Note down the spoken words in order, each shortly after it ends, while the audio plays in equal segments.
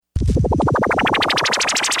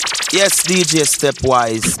Yes, DJ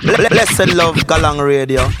Stepwise. Blessed love, Galang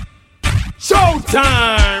Radio.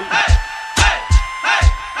 Showtime!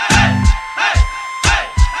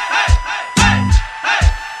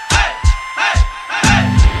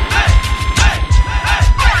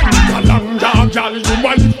 Girl, you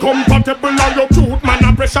want compatible and your cute man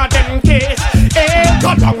a pressure them case. Hey,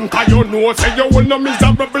 Galang, cause you know say you wanna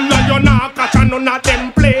miserable and you not catch none of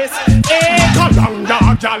them place. Hey, Galang,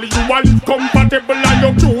 girl, you want compatible and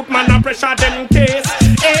your cute man a pressure them case.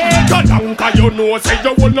 Hey, Galang, cause you know say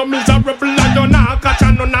you wanna miserable and you not catch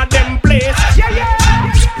none of them place. Yeah, yeah.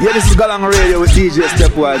 Yeah, this is Galang Radio with DJ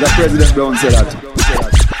Stepwise. The President Brown said that.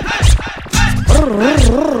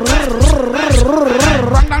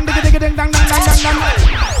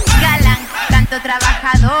 Galán, tanto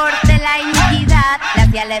trabajador de la iniquidad, le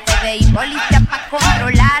hacía el FBI policía pa'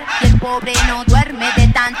 controlar, y el pobre no duerme de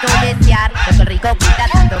tanto desear, lo que el rico cuida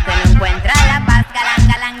tanto que no encuentra la paz. Galán,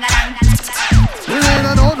 galán, galán, galán.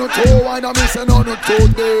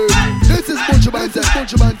 This is Bunch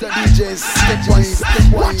Banter DJs. Stepwise.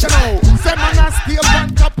 Watch it out. Say man a stay on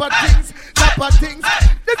top of things.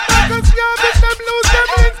 This niggas can't make them lose their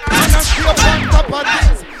wings. Man a stay on top of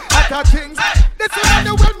things. Other things. This is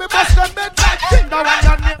the way me bust them bed like thing.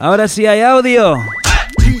 Ahora sí hay audio.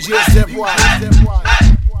 DJ Stepwise.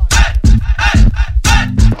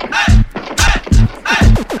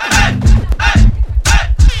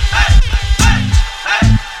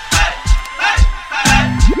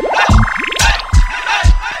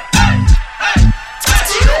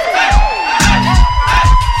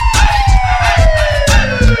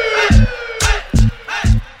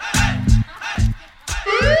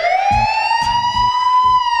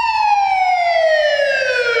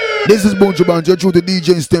 This is Bunch Banter, true to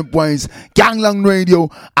DJ Stepwise, Ganglang Radio,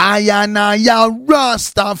 Ayanaya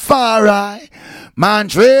Rastafari, man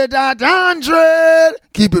trade at 100,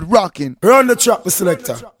 keep it rocking. Run the track, the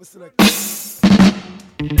selector.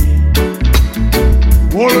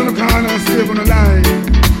 Hold on the corner, stay on the line.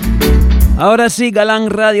 Ahora sí, Galang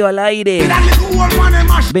Radio al aire.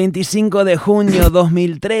 25 de junio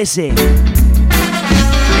 2013.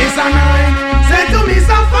 It's a nine, say to me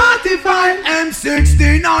some 45,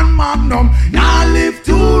 M16 on Magnum, now live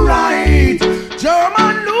to right.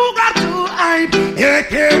 German Luger to hype,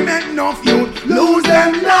 AK make no youth, lose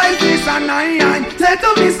them life. It's a nine, say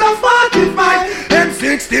to me some 45,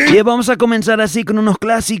 M16. Y vamos a comenzar así con unos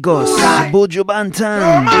clásicos. Buju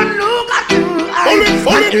Bantam. German Luger to hype,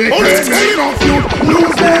 AK make no youth,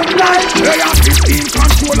 lose them life. They are 15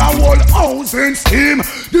 control a whole house in steam.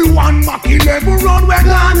 The one Mach 11 run where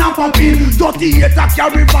Ghana pop in. 38 a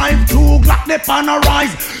carry 5-2 Glock they pan a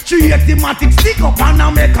rise. 380matic stick up and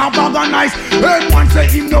a make a bag of nice. And one say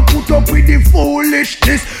him no put up with the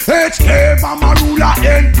foolishness. HK Bama ruler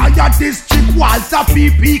entire district Walter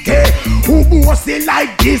PPK. Who bossy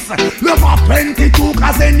like this? Love a 22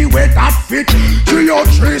 cause anyway that fit.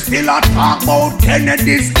 303 still a talk about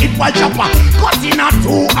Kennedy's hit while chopper cut in a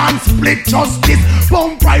two and split justice.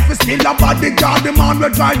 Pump rifle still a bodyguard, the man will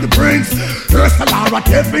drive the Prince. Lara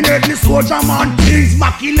definitely soldier man things.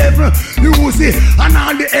 Mach 11, Uzi and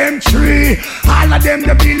all the M3. All of them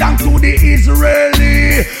they belong to the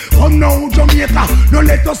Israeli. Come now Jamaica, don't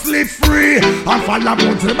let us live free. And follow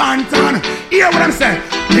Bunch Banter. Hear what I'm saying?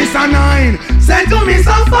 Miss a 9, send to me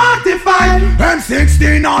some 45.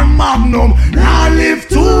 M16 on Magnum, now live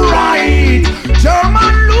to right.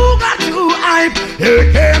 German Luger to hype,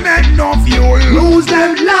 AK make no fuel, lose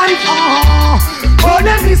them life. For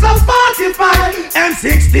them is a 45,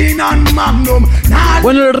 M16 on Magnum.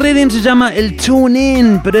 Bueno, el rhythm se llama el Tune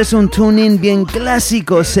In, pero es un Tune In bien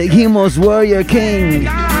clásico. Seguimos Warrior King.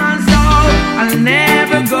 I'll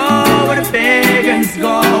never go where the pagans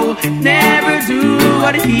go, never do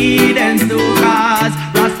what the heathens do, cause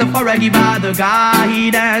Rastafari give all the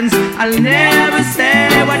guidance. I'll never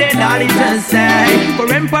say what the daddy just say,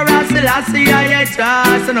 for Emperor Selassie I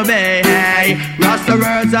trust and obey. Rasta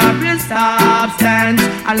words are real substance.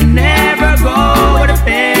 I'll never go where the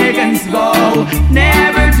pagans go,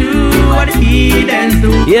 never do what the heathens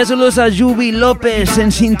do. Y eso los a Yubi López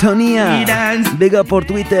en sintonía. Big up por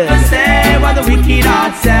Twitter. Say what the wicked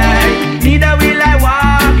heart say, neither will I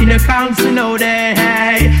walk in the council no day.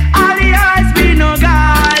 All the eyes be no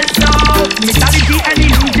God, so mentality and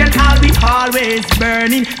illusion I'll be always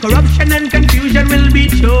burning. Corruption and confusion will be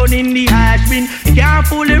shown in the ash bin. Can't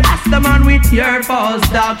fool the Rasta man with your false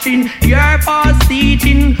doctrine, your false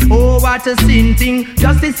teaching. Oh, what a sin thing.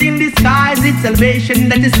 Justice in disguise, it's salvation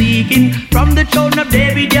that is seeking. From the throne of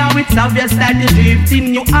David, yeah, it's obvious that is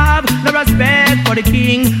drifting. You have no respect for the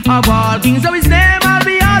King of all kings, so his name I'll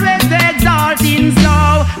be always exalting. So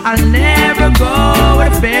I'll never go where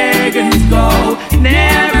the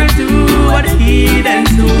heathens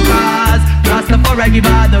too, cause Rastafari give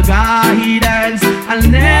all the guidance. I'll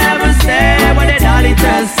never say what the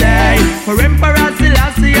Dalitans say. For Emperor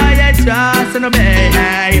Selassie I trust and obey.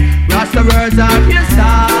 Rasta words of your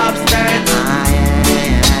substance.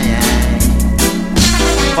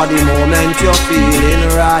 For the moment you're feeling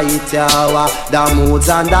right, yeah, the moods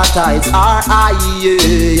and the tides are high,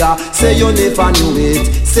 yeah. Say you never knew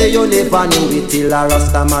it, say you never knew it till a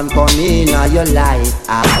Rasta man come in your life.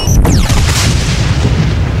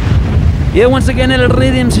 Yeah, once again el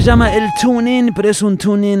rhythm se llama el tune-in, pero es un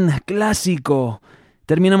tune-in clásico.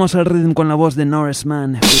 Terminamos el rhythm con la voz de Norris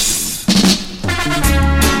Man.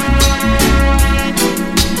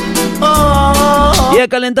 Yeah,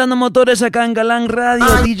 calentando motores acá en Galang Radio,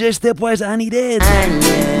 DJ Stepwise, I Need It.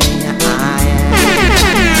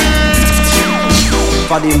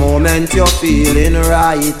 For the moment you're feeling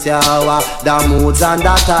right, yeah, the moods and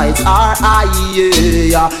the tides are high,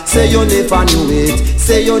 yeah. Say you never knew it,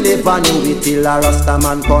 say you never knew it till a Rasta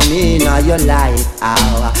man come in your life.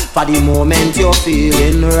 For the moment you're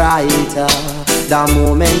feeling right, the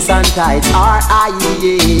moments and tides are high,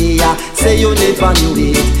 yeah. Say you never knew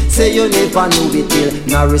it, say you never knew it till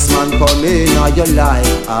Norris man come in your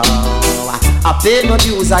life. I pay no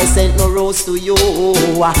dues, I sent no rose to you.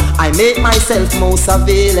 I make myself most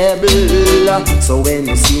available. So when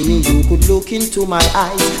you see me, you could look into my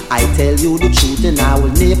eyes. I tell you the truth and I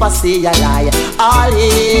will never say a lie. All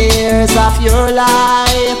years of your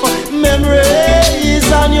life,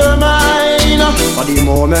 memories on your mind. For the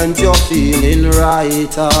moment you're feeling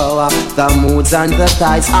right, the moods and the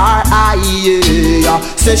tides are high, yeah.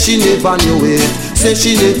 Say she never knew it, say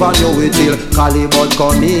she never knew it till Calibut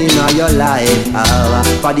come in your life.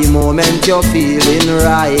 For the moment you're feeling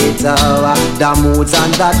right, the moods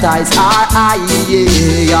and the tides are high,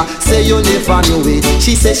 yeah. Say you never knew it,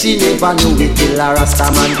 she said she never knew it till a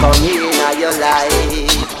Rasta man come in your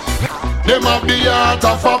life. Them have the heart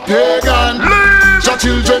of a pagan, the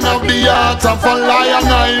children have the heart of a lion,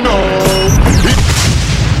 I know.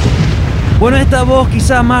 Bueno, esta voz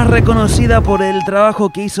quizá más reconocida por el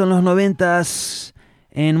trabajo que hizo en los 90s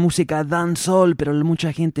en música dancehall, pero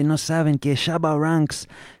mucha gente no sabe que Shabba Ranks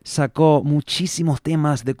sacó muchísimos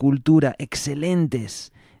temas de cultura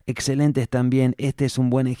excelentes también. Este es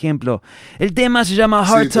un buen ejemplo. El tema se llama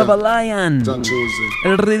Hearts of a Lion.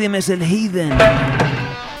 El rhythm es el Heathen.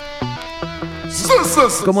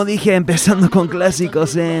 Como dije, empezando con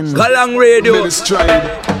clásicos en Galang Radio.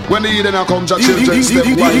 When the Eden come to children step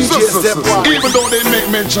wise. Even though they make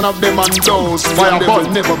mention of them and those, fire will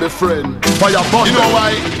never be friend. Fire you know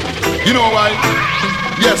why? You know why?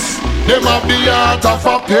 Yes, them have the heart of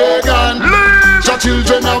a pagan. The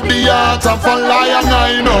children have the heart of a lion,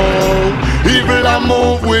 I know. Evil and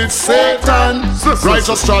move with Satan.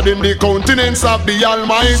 Righteous treading the countenance of the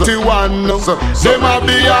Almighty One. Them have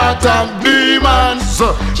the heart of demons.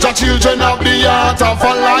 The children have the heart of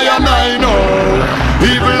a lion, I know.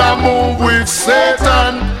 Evil and move with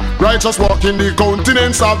Satan. Righteous walk in the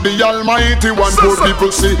countenance of the Almighty One. Poor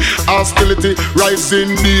people see hostility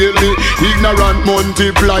rising daily. Ignorant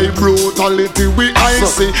multiply brutality. We I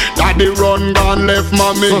see that they run gone left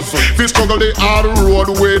mommy. We struggle the hard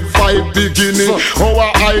road with 5 beginning.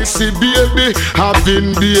 Our I see baby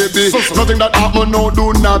having baby. Nothing that happen now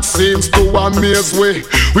do not seems to amaze we.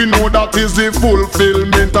 We know that is the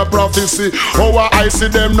fulfillment of prophecy. Our I see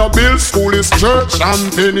them no build school is church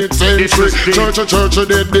and penitentiary. Church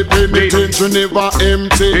the penitentiary never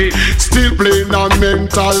empty. Still playing a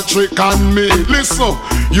mental trick on me. Listen,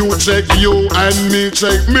 you check you and me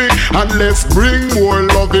check me, and let's bring more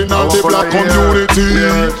love in the black community.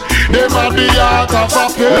 Them are the heart of a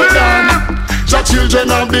pagan. The children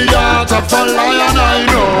of the heart of a lion, I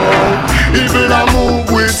know. Evil a move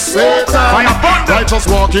with Satan. Righteous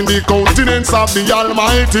walk in the countenance of the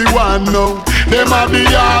Almighty One. Them are the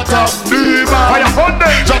heart of demons.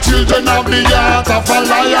 The children of the heart of a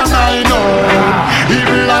lion, I know.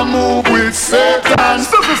 Evil a move with Satan.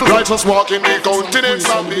 Righteous walk in the countenance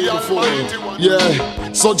of the Almighty One.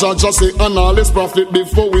 Yeah, so just say and all his prophet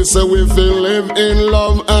before we say we feel live in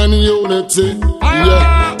love and unity.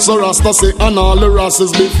 Yeah, so Rasta say and all the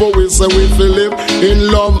races before we say we feel live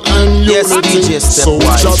in love and unity. So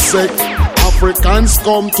just say Africans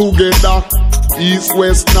come together, East,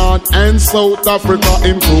 West, North and South Africa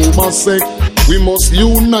improve my sect. We must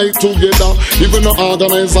unite together. If we not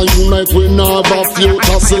organize and unite, we not have a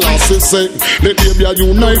future. Selassie say, let there be a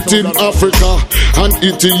united Africa, and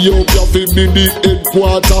Ethiopia will be the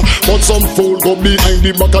headquarter. But some fool go behind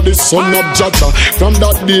the back of the son of Jaja. From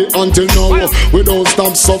that day until now, we don't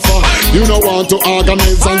stop suffer. You don't want to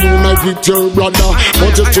organize and unite with your brother,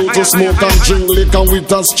 but you choose to smoke and drink liquor with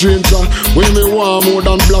a stranger. When we want more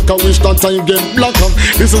than black, I wish that time get blacker.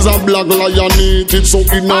 This is a black lion native, so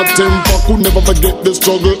in a temper could never forget the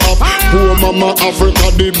struggle of poor mama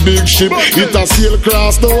Africa, the big ship. It a sail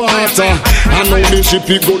across the water, and now the ship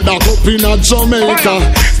it go dock up in a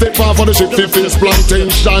Jamaica. Step off of the ship, the face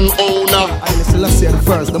plantation owner. I listen, let's see the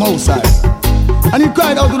first, the most side. And he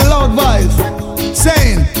cried out with a loud voice,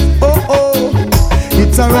 saying, oh oh,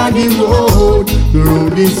 it's a raggy road. The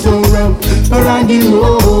road is so rough. A raggy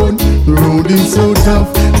road. The road is so tough.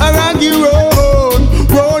 A raggy road.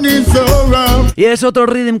 Road is so rough. Y es otro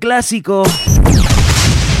rhythm clásico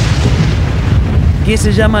que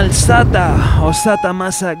se llama el Sata o Sata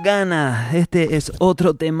Masagana. Este es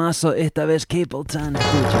otro temazo, esta vez Capleton.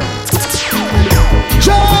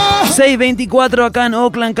 6:24 acá en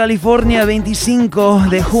Oakland, California, 25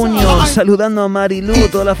 de junio. Saludando a Marilu,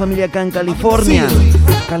 toda la familia acá en California.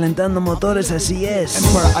 Calentando motores, así es.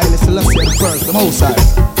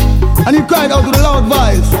 And he cried out with a loud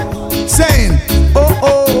voice, saying, oh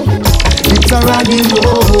oh, it's a raggy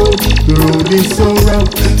road. The road is so rough.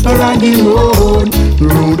 A raggy road. The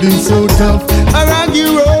road is so tough. A raggy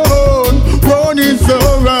road. Road is so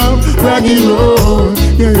rough. Raggy road.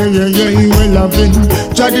 Yeah, well I've been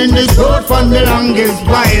treading this road for the longest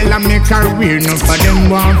while. I make a career, no for them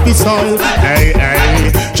want this all. Hey,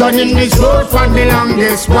 treading this road for the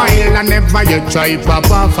longest while. I never you try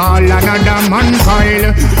papa fall another man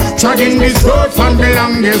coil. Treading this road for the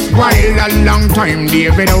longest while. A long time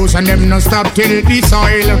David House and them no stop till the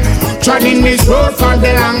soil. Treading this road for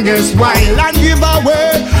the longest while. And give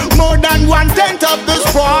away more than 1/10 of the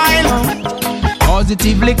spoil.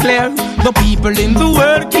 Positively clear, the people in the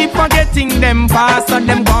world keep forgetting them past and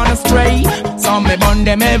them gone astray. Some me burn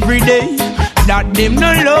them every day. That them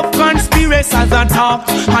no love conspiracies and talk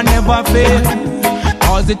and never fail.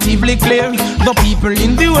 Positively clear, the people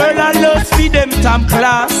in the world are lost for them top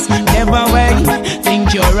class. Never way,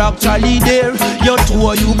 think you're actually there. You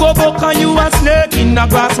two you go back and you a snake in the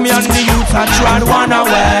grass. Me and the youth a trod one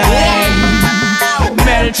away.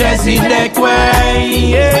 Melchizedek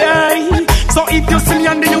way, yeah. So if you see me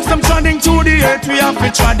and the youth, I'm treading to the earth. We have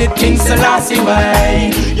to tread it King Selassie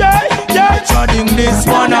way. Yeah, treading this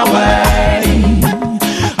one away.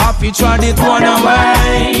 Have to tread it one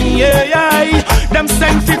away. Yeah. Them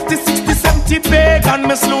send 50, 60, 70 pagan.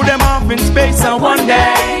 Me slew them off in space and one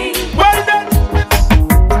day. Well done.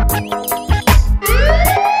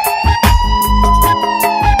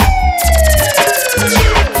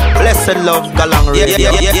 Blessed love Galang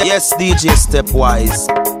Radio. Yes, DJ Stepwise.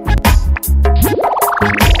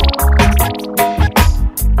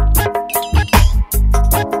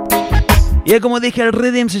 Y como dije, el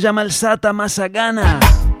rhythm se llama el Sata Masagana.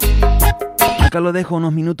 Acá lo dejo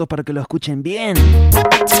unos minutos para que lo escuchen bien.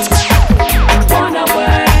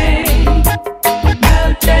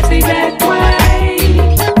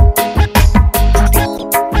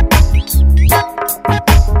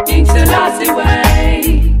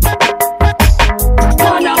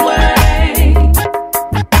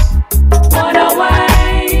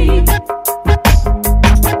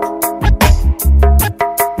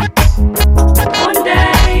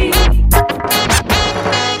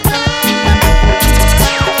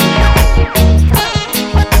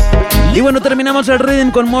 Y bueno, terminamos el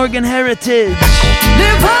rhythm con Morgan Heritage.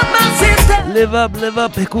 Live up, my sister. Live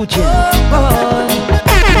up, escuchen. Live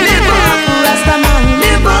up, Rastaman,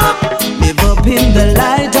 live up. Live up in the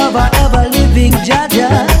light of our ever-living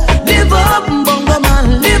Jaja. Live up, Bongo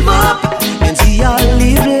Man, live up. And see our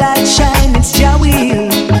live light shine, it's Jah will.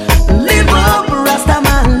 Live up,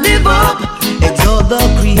 Rastaman, live up. Exalt the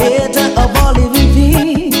creator of all living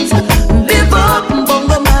things. Live up,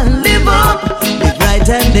 Bongo Man, live up. Live right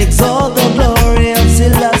and exalt the glory of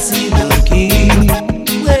Selassie the King.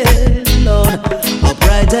 Well, Lord,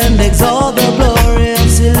 upright and exalt the glory of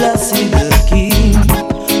Selassie the King.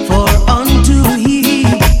 For unto He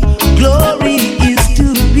glory is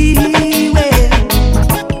to be. Well,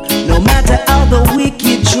 no matter how the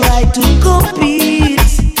wicked try to compete,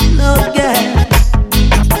 Lord God,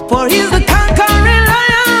 for He's the conquering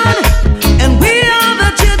lion, and we are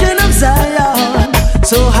the children of Zion.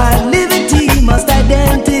 So high liberty must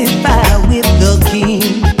identify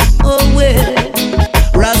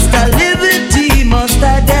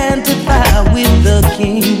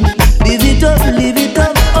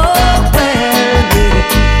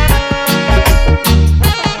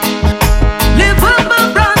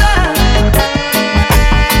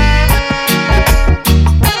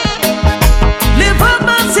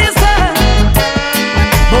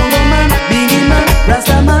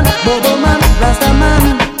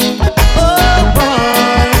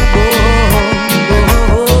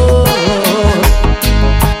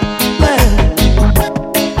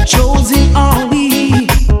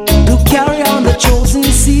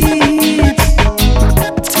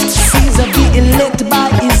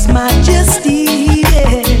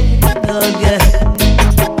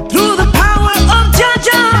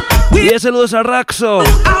saludos a Raxo.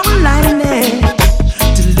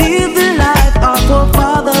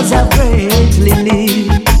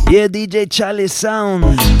 Y el DJ Charlie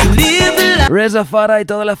Sound, Reza Farah y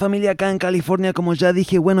toda la familia acá en California. Como ya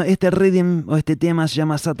dije, bueno, este rhythm o este tema se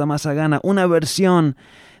llama Sata Masagana, una versión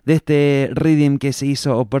de este rhythm que se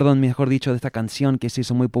hizo, o perdón, mejor dicho, de esta canción que se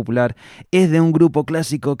hizo muy popular, es de un grupo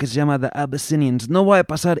clásico que se llama The Abyssinians. No voy a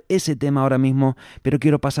pasar ese tema ahora mismo, pero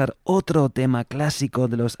quiero pasar otro tema clásico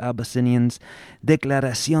de los Abyssinians,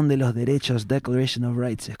 Declaración de los Derechos, Declaration of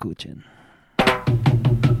Rights. Escuchen.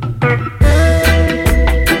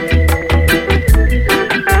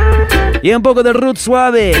 Y un poco de root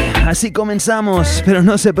suave, así comenzamos, pero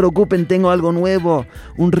no se preocupen, tengo algo nuevo,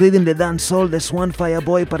 un rhythm de dancehall de Swan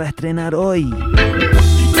Fireboy para estrenar hoy.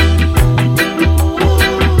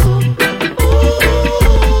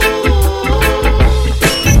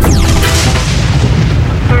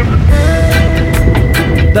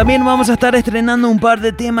 También vamos a estar estrenando un par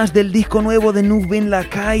de temas del disco nuevo de Nubin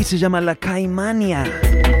Lakai, se llama Lakai Mania.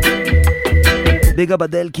 Big up a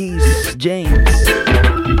Del Keys, James.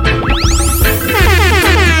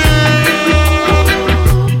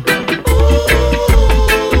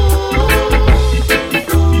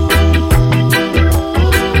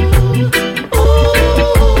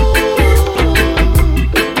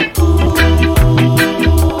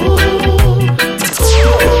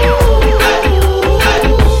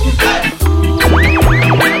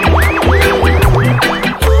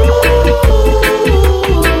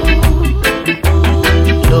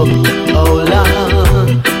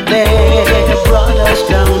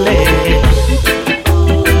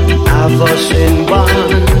 In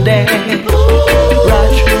one day,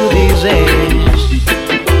 right through these ages,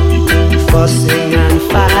 fussing and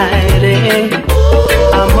fighting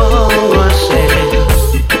among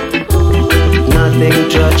ourselves. Nothing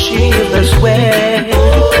to achieve this way,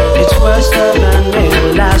 it's worse than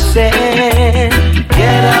real. I say,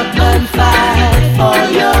 get up and fight for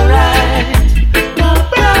your rights, my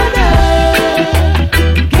brother.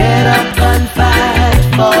 Get up and fight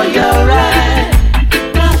for your rights.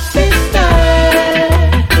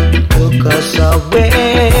 Us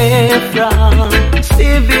away from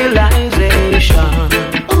civilization,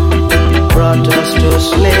 brought us to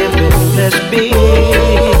slave in this big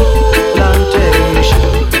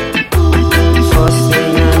plantation,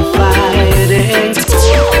 fussing and fighting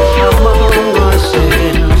among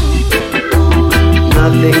ourselves.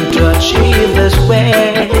 Nothing to achieve this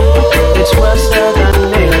way, it's worse than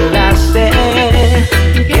real. I say,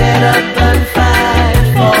 get up and fight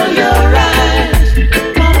for your rights.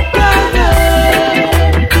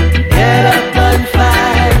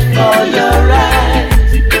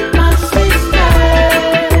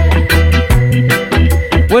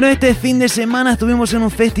 Bueno, este fin de semana estuvimos en un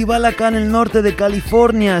festival acá en el norte de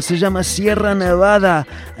California, se llama Sierra Nevada.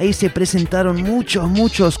 Ahí se presentaron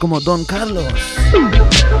muchos como Don Carlos.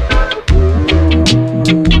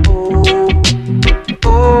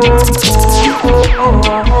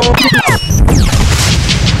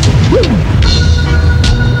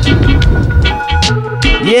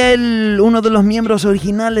 Y uno de los miembros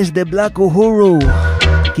originales de Black Uhuru,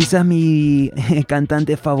 quizás mi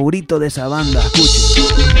cantante favorito de esa banda. Escuchen.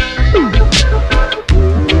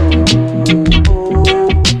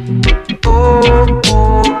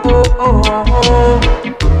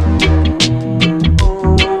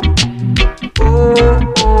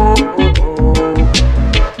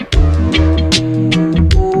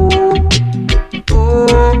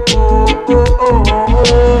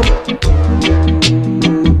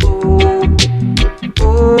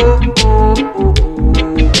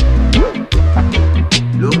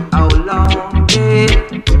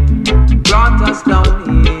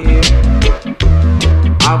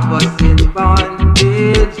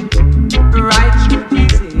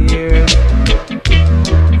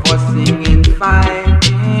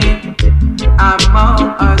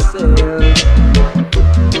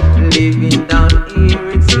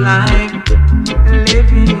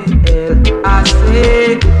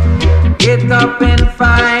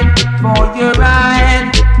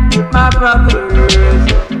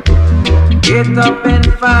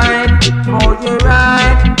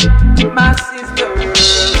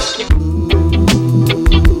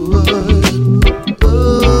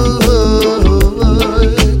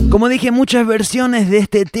 Como dije, muchas versiones de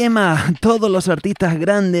este tema, todos los artistas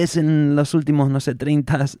grandes en los últimos, no sé,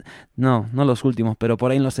 30, no los últimos, pero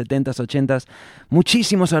por ahí en los 70s, 80s,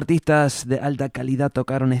 muchísimos artistas de alta calidad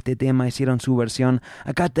tocaron este tema, hicieron su versión.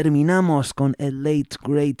 Acá terminamos con el late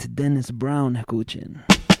great Dennis Brown, escuchen.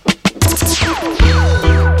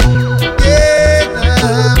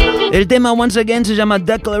 Yeah. El tema Once Again se llama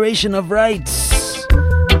Declaration of Rights.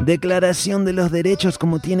 Declaración de los derechos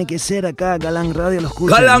como tiene que ser acá. Galang Radio lo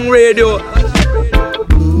escucha. Galang Radio.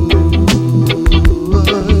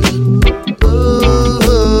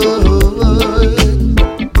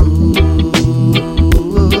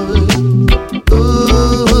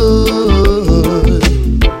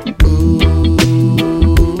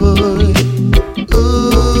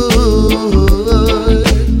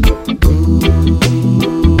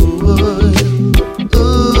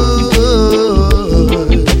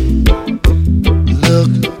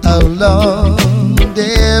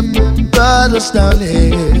 Down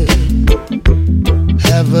here,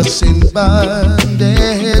 have us in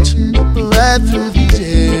bondage right through these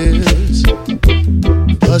years,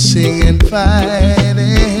 fussing and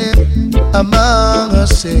fighting among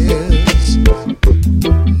ourselves.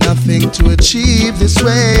 Nothing to achieve this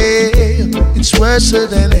way, it's worse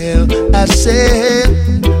than hell. I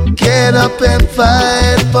said, get up and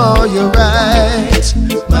fight for your rights,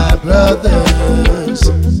 my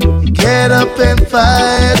brothers. Get up and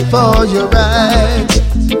fight for your rights,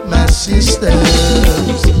 my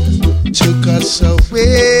sisters. Took us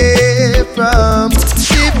away from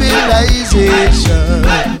civilization,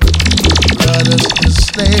 brought us to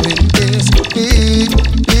slaving this big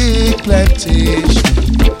plantation.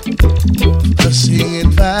 Fussing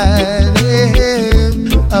and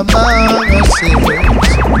fighting among ourselves.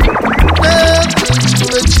 Nothing to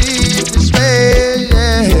achieve this way,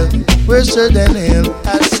 yeah. Worse than hell, I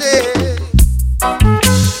say.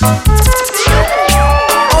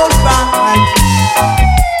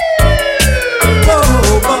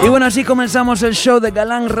 Y bueno, así comenzamos el show de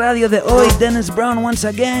Galang Radio de hoy. Dennis Brown once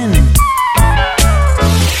again.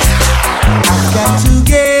 I've got to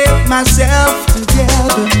get myself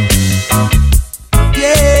together.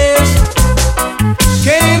 Yes,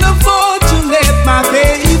 can't afford to let my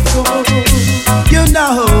faith go. You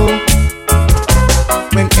know,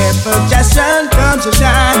 whenever the sun comes a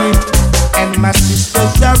shining and my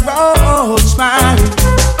sisters are all smiling,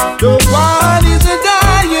 the world is a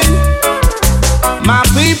dying. My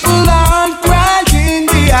people are crying.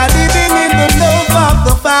 We are living in the love of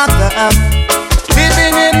the Father,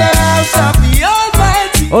 living in the house of the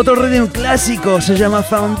Almighty. Otro rhythm clásico se llama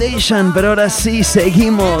Foundation, pero ahora sí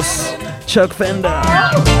seguimos. Chuck Fender.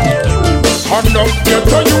 And now get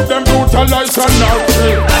to you, them brutalize and now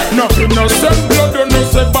kill. Nothing no send blood, you no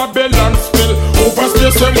say Babylon spill.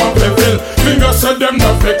 Overstay say what they feel. Finger say them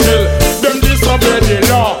not fi kill. Them disobey the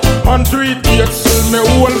law. And 3 days still me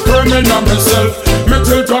whole criminal myself. Me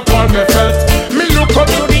tilt up all me felt. Me look up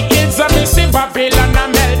to the hills and me see Babylon a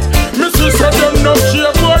melt. Me see say them no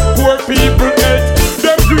care about poor people health.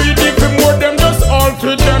 Them greedy for more, them just all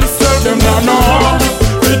to themselves. Them nah no.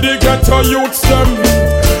 We the ghetto youths them.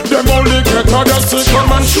 Them only get others to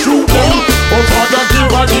come and shoot them. Oh Father,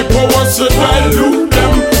 give her the power to dilute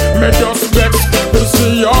them. Me just vex to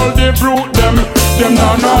see all the brute them. Them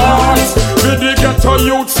nah nice. We the ghetto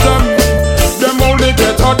youths them. Them only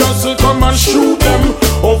get others to come and shoot them.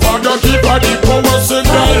 Oh Father, give her the power to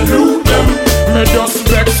dilute them. Me just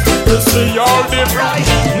vex to see all the brute.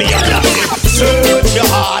 Search your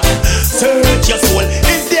heart, search your soul.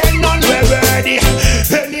 Is there none worthy?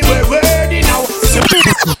 Anywhere worthy now.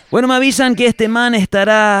 Bueno, me avisan que este man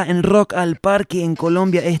estará en Rock al Parque en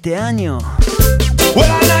Colombia este año.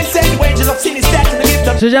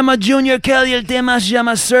 Se llama Junior Kelly, el tema se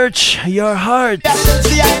llama Search Your Heart.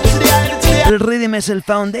 El rhythm es el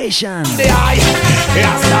Foundation. Search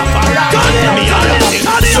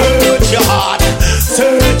your heart,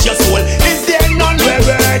 search your soul. Is there none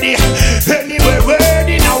worthy? Anywhere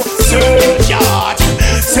worthy now. Search your heart,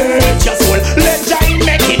 search your soul. Let Giant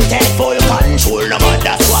make it take full control. No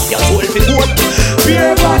matter swap your soul for gold.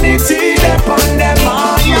 Pure vanity upon them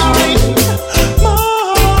mind.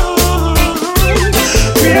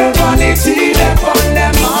 Pure vanity upon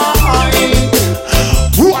them mind.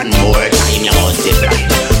 One more time you must be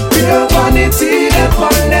blind. Pure vanity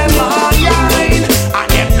upon them mind. And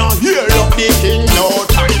them not hear up the king no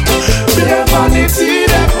time. Pure vanity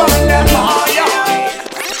upon them mind.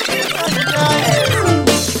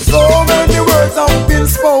 So many words have been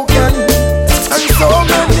spoken, and so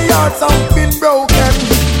many hearts have been broken.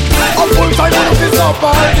 A full-time life is up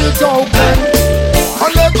all the token.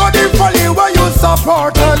 And let go the folly where you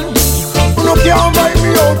supporting. You can't buy me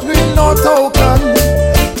out with no token.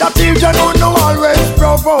 That if you don't know always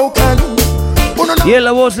provoking. Y en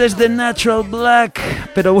la voz es The Natural Black.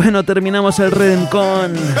 Pero bueno, terminamos el rhythm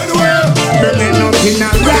con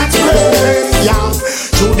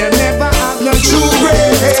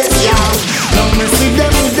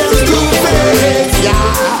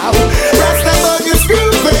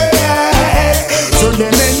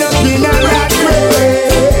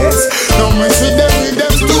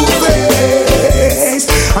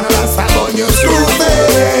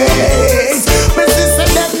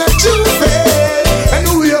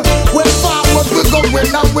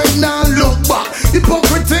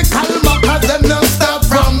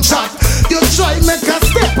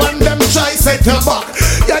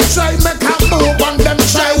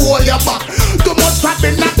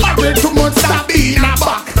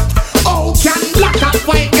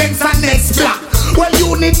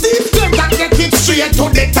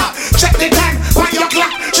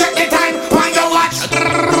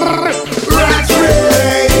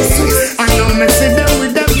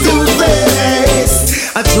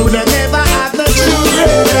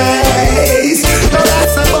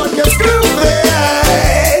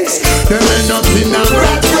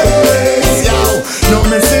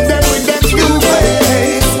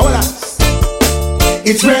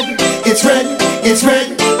It's red, it's red, it's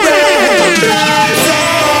red.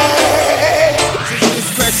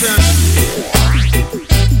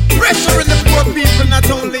 Pressure in the poor people,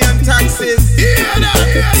 not only on taxes,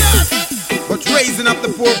 but raising up the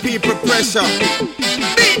poor people pressure,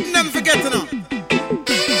 beating them for getting up.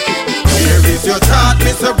 Where is your thought,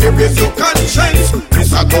 Mr. Where is your conscience?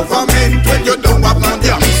 Mr. Government, when you don't have no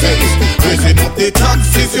damn sense. Raising up the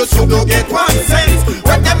taxes, you should not get 1 cent.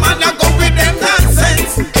 When them man a go with them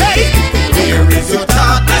nonsense. Hey, where is your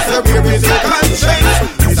thought, Mr. Where is your conscience?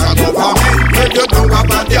 Mr. Government, when you don't have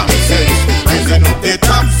no damn sense. Raising up the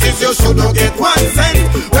taxes, you should not get 1 cent.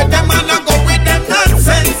 When them man a go with them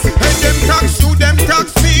nonsense. Hey, them tax you, them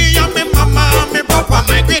tax me, and me mama, and me papa,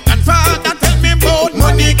 my great grandfather tell me about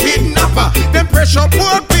money kidnapper. Them pressure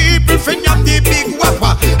poor people, fin am the big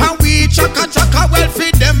whopper, and we chaka chaka well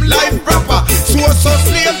feed them life proper. So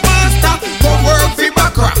slave master, go work fi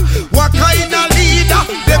Bakra. What kind of leader?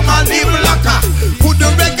 Them a live lacquer. Put the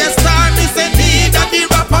reggae star, me say neither. The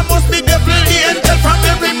rapper must be devil angel from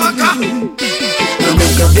every maca. Now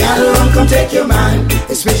make your girl run, come take your man,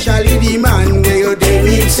 especially the man where you dey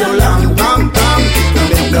with so long. Bam bam. Now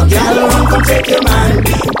make your girl run, come take your man.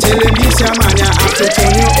 Tell him this your man, you have to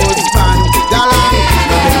tell your husband. Dalang.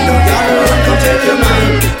 Now make your girl run, come take your man,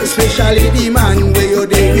 especially the man where you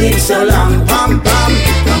dey with so long. Bam bam.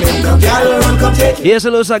 Now make your girl run, come take your Y eso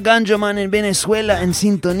los a Ganjo Man en Venezuela en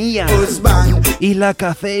sintonía. husband. Isla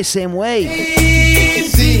Café same way.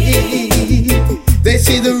 Easy. They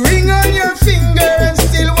see the ring on your finger and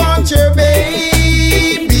still want your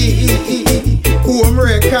baby. Home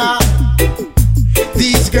wrecker.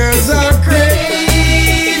 These girls are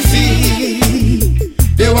crazy.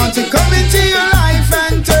 They want to come into your life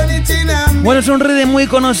and turn it in a Bueno, es un rede muy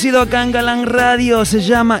conocido acá en Galang Radio. Se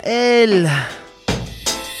llama El.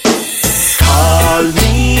 Call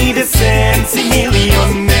me the Sensi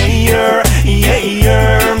Millionaire,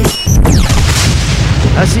 yeah.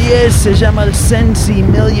 Así es, se llama el Sensi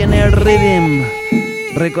Millionaire Rhythm.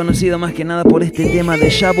 Reconocido más que nada por este tema de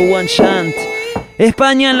Shabu One Chant.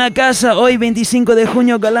 España en la casa, hoy 25 de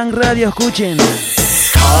junio, Galang Radio, escuchen.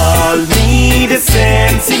 Call me the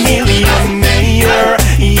Sensi Millionaire,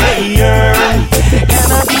 yeah.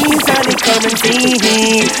 Cannabis and the currency,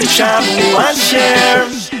 Shabu One share.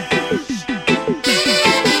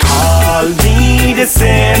 Call me the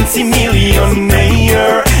Sensi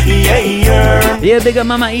Millionaire, yeah. Y el de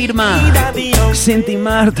Mama Irma,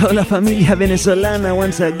 Sentimar, toda la familia venezolana,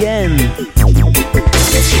 once again.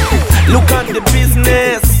 Look at the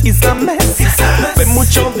business, it's a mess. Ve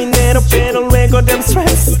mucho dinero, pero luego them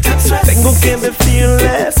stress. Tengo que be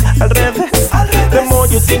fearless, al revés. The more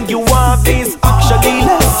you think you are, this actually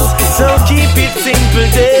less. So keep it simple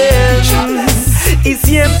then, y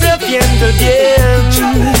siempre haciendo el bien.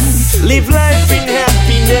 Live life in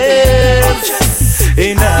happiness,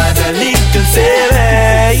 and another little say,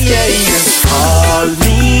 yeah. Call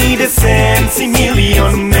me the Sensi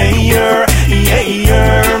Millionaire,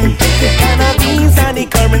 yeah. Cannabis and the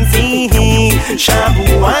currency,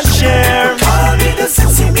 Shabu and share. Call me the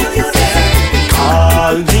Sensi Millionaire.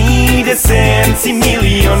 Call me the Sensi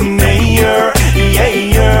Millionaire,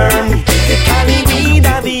 yeah. Cali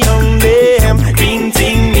vida the young them, green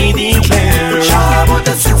thing me declare. Shabu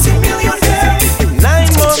the Sensi Millionaire.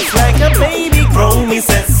 9 months like a baby grow, me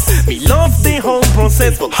says. We love the whole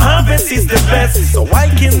process, but harvest is the best. So I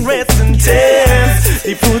can rest and test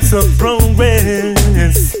the fruits of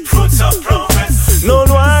progress. Fruits of progress. No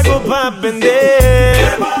lo hago pa'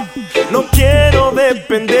 vender, no quiero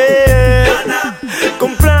depender.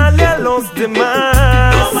 Comprarle a los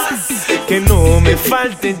demás, que no me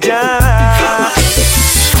falte ya.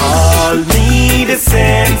 Call me the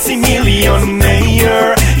Sensi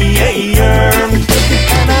Millionaire, yeah.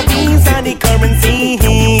 Cannabis and the currency,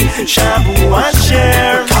 Shabu and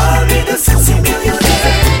share. Call me the Sensi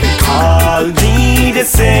Millionaire. Call me the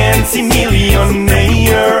Sensi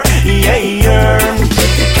Millionaire, yeah.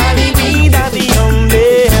 Cali vida the young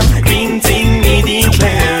them, green thing me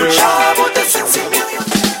declare. Shabu the Sensi Millionaire.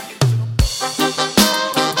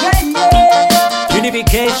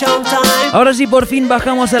 Unification time. Ahora sí, por fin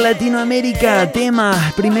bajamos a Latinoamérica.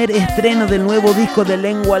 Tema, primer estreno del nuevo disco de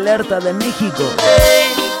Lengua Alerta de México.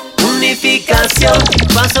 Unificación,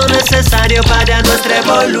 paso necesario para nuestra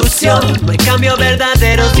evolución. No hay cambio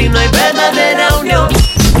verdadero si no hay verdadera unión.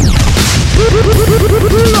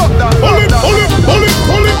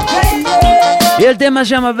 Y el tema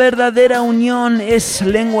se llama Verdadera Unión. Es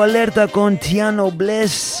Lengua Alerta con Tiano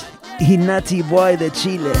Bless y Natty Boy de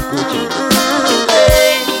Chile. Escuchen.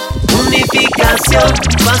 Unificación,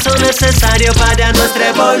 paso necesario para nuestra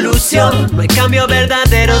evolución. No hay cambio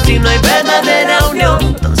verdadero si no hay verdadera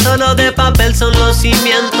unión. Tan solo de papel son los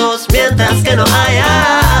cimientos, mientras que no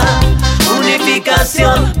haya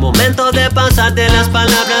unificación. Momento de pasar de las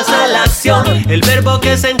palabras a la acción. El verbo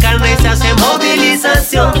que se encarna y se hace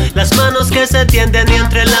movilización. Las manos que se tienden y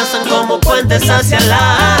entrelazan como puentes hacia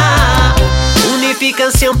la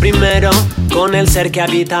unificación primero. Con el ser que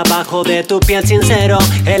habita abajo de tu piel sincero.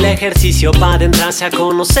 El ejercicio para adentrarse a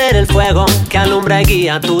conocer el fuego que alumbra y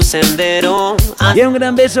guía tu sendero. Y un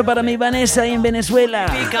gran beso para mi Vanessa en Venezuela.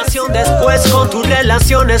 Unificación después con tus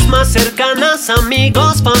relaciones más cercanas,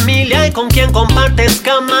 amigos, familia y con quien compartes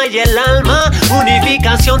cama y el alma.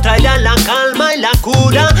 Unificación traerá la calma y la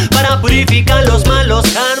cura para purificar los malos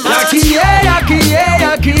karmas. Aquí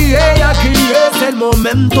es el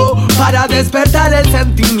momento para despertar el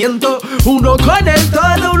sentimiento. Uno con el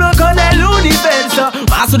todo, uno con el universo.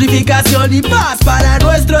 Más unificación y paz para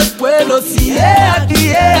nuestros pueblos. Y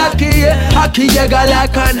aquí llega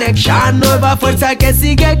la conexión. Nueva fuerza que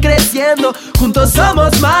sigue creciendo. Juntos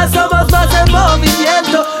somos más en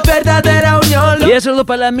movimiento. Verdadera unión. Y eso es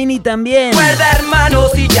para la Mini también. Recuerda, hermano,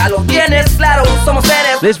 si ya lo tienes claro, somos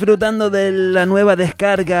seres. Disfrutando de la nueva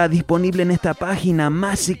descarga disponible en esta página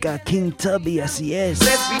mágica King Tubby, así es.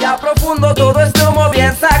 Respira profundo, todo es como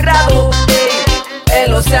bien sagrado.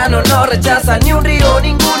 El océano no rechaza ni un río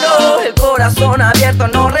ninguno. El corazón abierto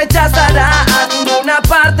no rechazará a ninguna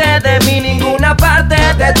parte de mí, ninguna parte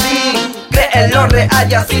de ti. Créelo real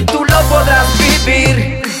y así tú lo podrás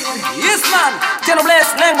vivir. Yes man, Cheno Bless,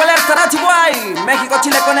 Lengua Alerta, Nachihuay, México,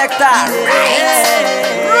 Chile conecta.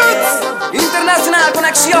 Internacional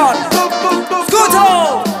conexión.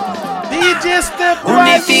 Escucho.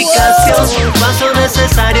 Unificación, paso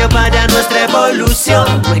necesario para nuestra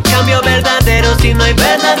evolución. No hay cambio verdadero si no hay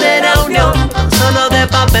verdadera unión. Tan solo de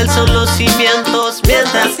papel son los cimientos,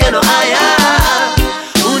 mientras que no haya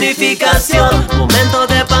unificación. Momento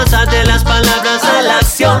de pasar de las palabras a la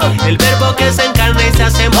acción. El verbo que se encarna y se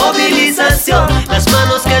hace movilización. Las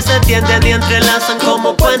manos que se tienden y entrelazan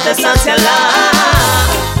como puentes hacia la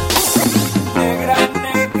negra,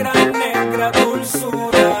 negra, negra dulzura.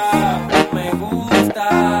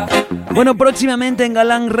 Bueno, próximamente en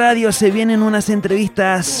Galán Radio se vienen unas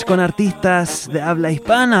entrevistas con artistas de habla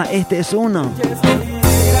hispana. Este es uno.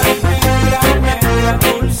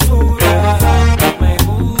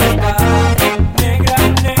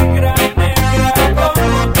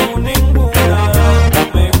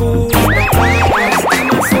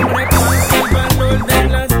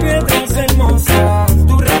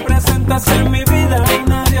 Tú representas en mi vida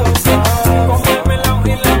una diosa. Como el melón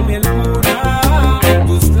y la miel pura.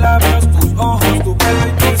 Tus labios, tus ojos, tu pelo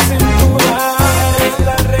y tu cintura. Eres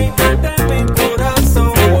la reina de mi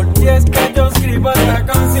corazón. Y es que yo escribo esta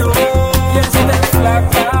canción. Y estés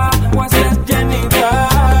flaca o estés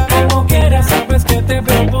llenita. Como quieras, sabes que te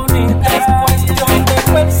veo bonita. Es cuestión de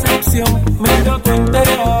percepción. Miro tu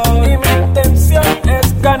interior. Y mi intención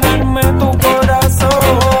es ganarme tu corazón.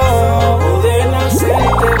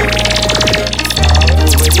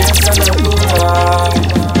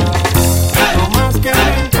 Lo más que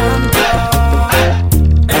me encanta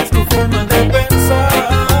es tu forma de pensar.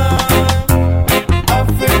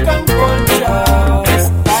 African culture,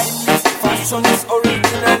 style, fashion is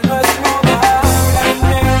original, no es moda.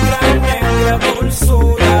 Negra, negra,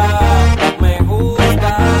 dulzura, me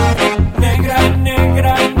gusta. Negra,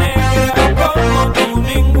 negra, negra, como tú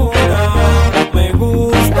ninguna, me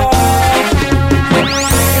gusta.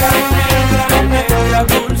 Negra, negra, negra,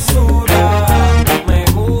 dulzura.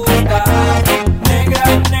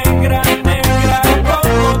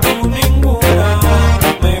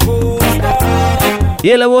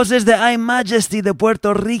 Y la voz es de I Majesty de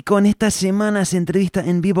Puerto Rico. En esta semana se entrevista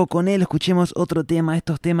en vivo con él. Escuchemos otro tema.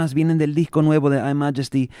 Estos temas vienen del disco nuevo de I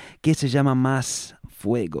Majesty que se llama Más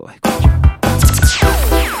Fuego.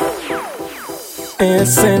 He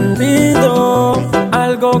sentido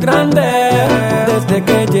algo grande desde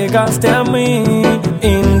que llegaste a mí,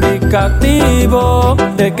 indicativo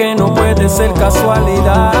de que no puede ser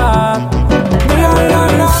casualidad. Mira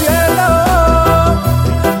el cielo,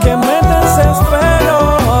 que me desespero.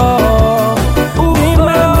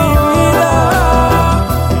 Dime mi vida,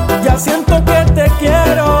 ya siento que te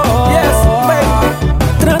quiero. Yes, baby.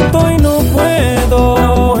 Trato y no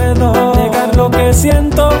puedo negar lo que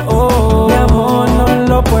siento. Mi amor, no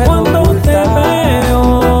lo puedo. Cuando te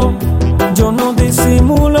veo, yo no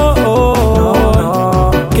disimulo.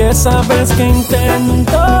 Que sabes que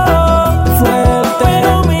intento fuerte,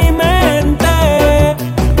 pero mi mente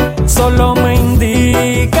solo me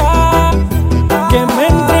indica que me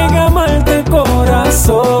entrega mal de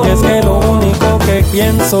corazón. Es que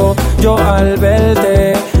pienso yo al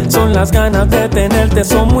verte. Son las ganas de tenerte,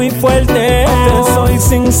 son muy fuertes. Te soy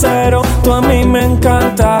sincero, tú a mí me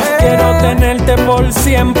encanta. Quiero tenerte por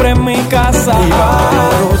siempre en mi casa. Y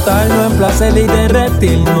vamos brutal, no en placer y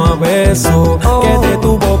derretir, no a beso. Que de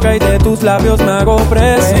tu boca y de tus labios me hago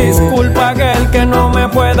preso. Disculpa aquel que no me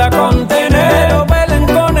pueda contener, pero vela en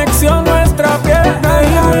conexión nuestra piel.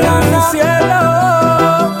 Mi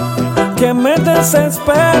cielo, que me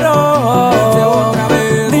desespero.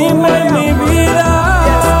 Dime mi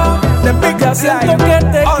vida, ya siento que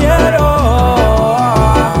te quiero.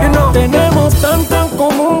 Tenemos tanto en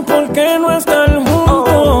común, ¿por qué no estar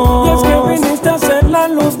juntos? Y es que viniste a ser la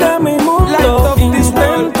luz de mi mundo.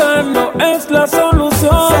 Intentarlo es la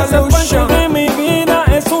solución. Ser parte de mi vida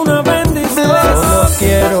es una bendición. Solo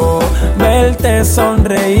quiero verte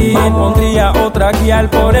sonreír. Pondría otra guial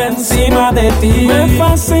por encima de ti. Me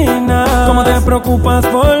fascina cómo te preocupas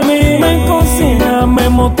por mí. Me cocina, me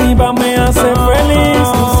motiva, me hace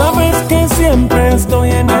feliz. Tú sabes que siempre estoy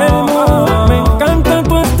en el mood. Me encanta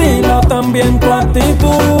tu estilo, también tu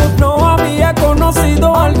actitud. No había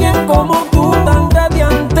conocido a alguien como tú, tan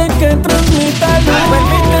radiante que transmita luz.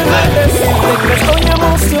 Permíteme decirte que estoy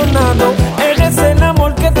emocionado. Eres el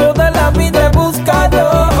amor que toda la vida he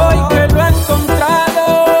buscado. Hoy que lo he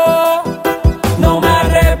encontrado, no me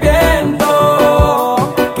arrepiento.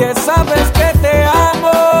 Que sabes que te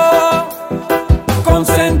amo con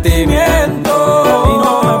sentimiento. Y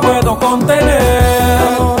no me puedo contener.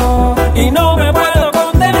 Y no me puedo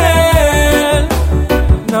contener.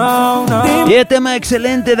 No, no. Y el tema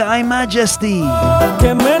excelente de I Majesty.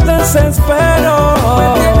 Que me desespero.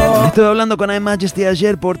 Estuve hablando con I Majesty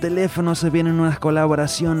ayer por teléfono. Se vienen unas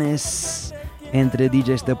colaboraciones entre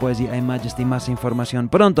DJs de Poesía y I Majesty. Más información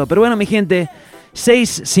pronto. Pero bueno, mi gente,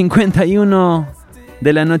 6:51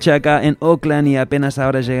 de la noche acá en Oakland y apenas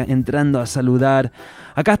ahora llega entrando a saludar.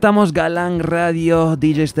 Acá estamos, Galán Radio,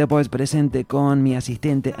 DJ Stepwise presente con mi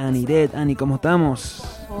asistente Annie Red. Annie, ¿cómo estamos?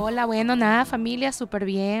 Hola, bueno, nada, familia, súper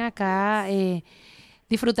bien acá,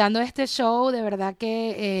 disfrutando de este show, de verdad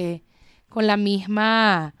que con la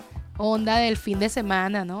misma onda del fin de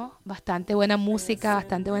semana, ¿no? Bastante buena música,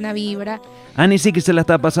 bastante buena vibra. Annie sí que se la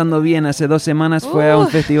está pasando bien. Hace 2 semanas fue a un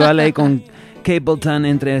festival ahí con Capleton,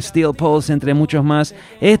 entre Steel Pulse, entre muchos más.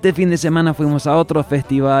 Este fin de semana fuimos a otro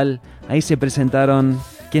festival. Ahí se presentaron.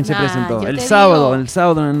 ¿Quién se presentó? El sábado en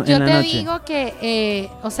la noche. Yo te digo que,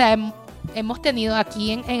 o sea, hemos tenido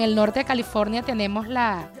aquí en el norte de California, tenemos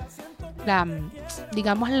la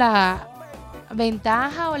digamos, la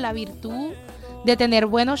ventaja o la virtud de tener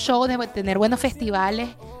buenos shows, de tener buenos festivales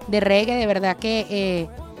de reggae. De verdad que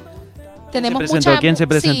tenemos ¿Quién se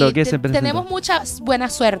presentó? Tenemos mucha buena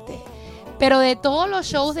suerte. Pero de todos los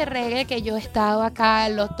shows de reggae que yo he estado acá,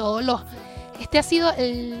 este ha sido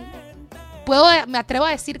me atrevo a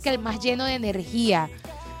decir que el más lleno de energía.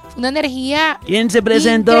 Una energía ¿Quién se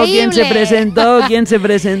presentó?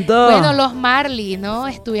 Bueno, los Marley, ¿no?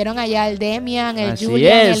 Estuvieron allá el Demian, el Así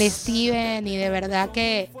Julian, es. el Steven, y de verdad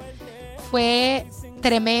que fue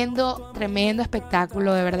tremendo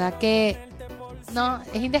espectáculo, de verdad que no,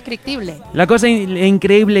 es indescriptible. La cosa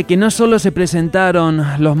increíble que no solo se presentaron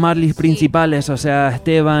los Marleys principales, o sea,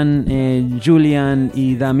 Esteban, Julian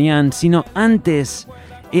y Damián, sino antes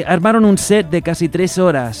armaron un set de casi 3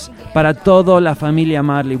 horas para toda la familia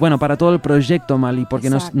Marley, bueno, para todo el proyecto Marley, porque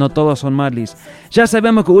no todos son Marleys. Ya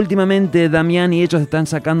sabemos que últimamente Damián y ellos están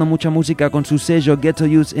sacando mucha música con su sello Ghetto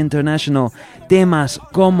Youth International, temas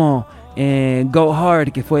como Go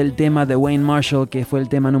Hard, que fue el tema de Wayne Marshall, que fue el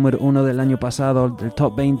tema número 1 del año pasado, del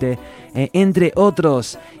Top 20, entre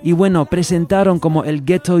otros. Y bueno, presentaron como el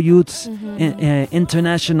Ghetto Youth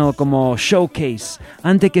International como showcase.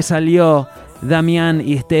 Antes que salió Damián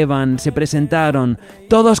y Esteban, se presentaron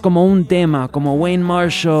todos como un tema, como Wayne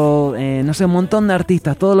Marshall, no sé, un montón de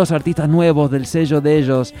artistas, todos los artistas nuevos del sello de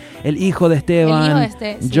ellos, el hijo de Esteban,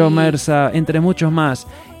 Joe Mersa, entre muchos más.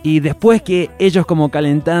 Y después que ellos como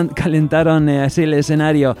calentaron así el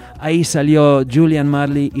escenario, ahí salió Julian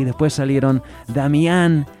Marley y después salieron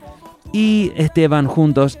Damián y Esteban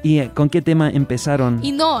juntos. ¿Y con qué tema empezaron?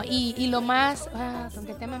 Y lo más... ¿con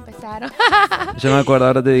qué tema empezaron? Yo me acuerdo,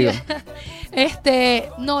 ahora te digo.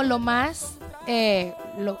 Lo más...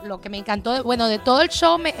 lo que me encantó, bueno, de todo el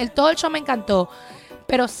show, todo el show me encantó.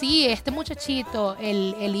 Pero sí, este muchachito,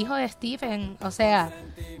 el hijo de Stephen, o sea,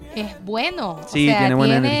 es bueno. Sí, o sea, tiene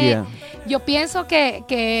buena energía. Yo pienso que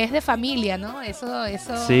es de familia, ¿no? Eso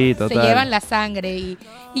sí, total. Se llevan la sangre.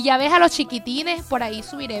 Y ya ves a los chiquitines, por ahí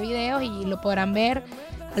subiré videos y lo podrán ver.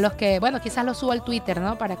 A los que, bueno, quizás lo subo al Twitter,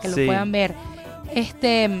 ¿no? Para que lo puedan ver.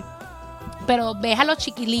 Pero ves a los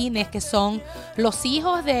chiquilines que son los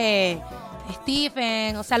hijos de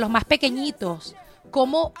Stephen, o sea, los más pequeñitos,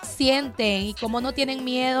 cómo sienten y cómo no tienen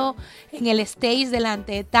miedo en el stage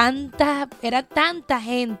delante de tanta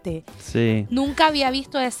gente. Sí. Nunca había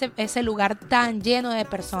visto ese lugar tan lleno de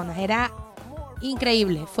personas. Era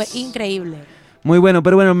increíble, fue increíble. Muy bueno,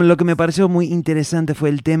 pero bueno, lo que me pareció muy interesante fue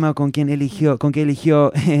el tema con que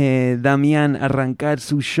eligió Damián arrancar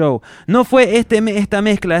su show. No fue esta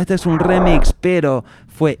mezcla, este es un remix, pero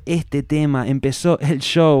fue este tema. Empezó el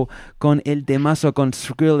show con el temazo con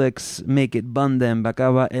Skrillex, Make It Bundem. Acá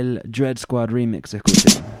va el Dread Squad remix,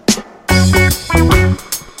 escuchen.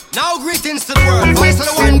 Now greetings to the world, voice of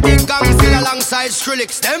the one big gang still alongside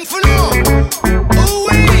Skrillex. Them for now.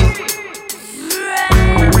 Ooh-wee.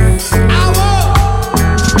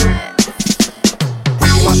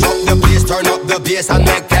 Mash up the place, turn up the bass and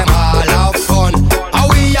make them all have fun. How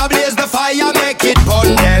we ablaze the fire, make it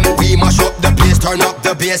burn them. We mash up the place, turn up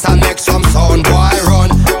the bass and make some sound, boy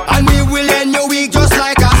run. And we will end your week just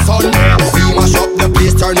like a Sunday. We mash up the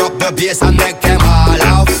place, turn up the bass and make them all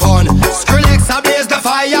have fun. Skrillex ablaze the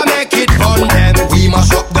fire, make it burn them. We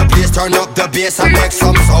mash up the place, turn up the bass and make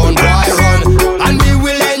some sound, boy run. And we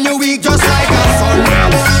will end your week just like a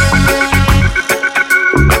Sunday.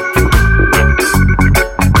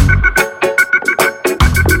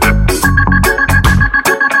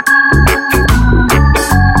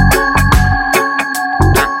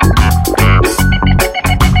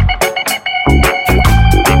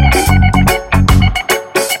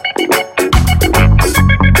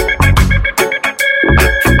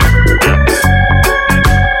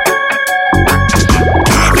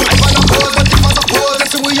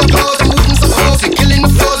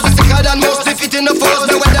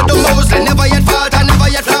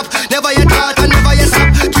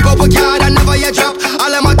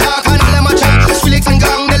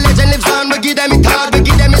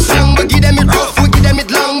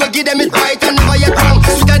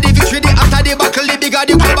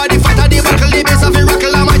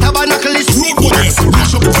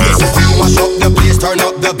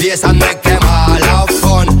 Bass and make them all have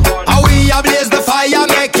fun. How we ablaze the fire,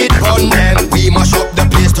 make it burn them. We mash up the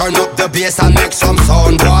place, turn up the bass and make some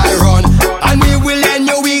sound, boy run. And we will end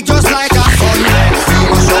your week just like a Sunday. We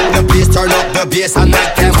mash up the place, turn up the bass and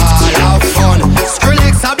make them all have fun.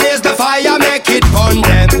 Skrillex ablaze the fire, make it burn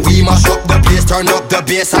them. We mash up the place, turn up the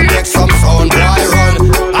bass and make some sound, boy run.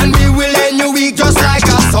 And we will end your week just like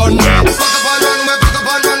a Sunday.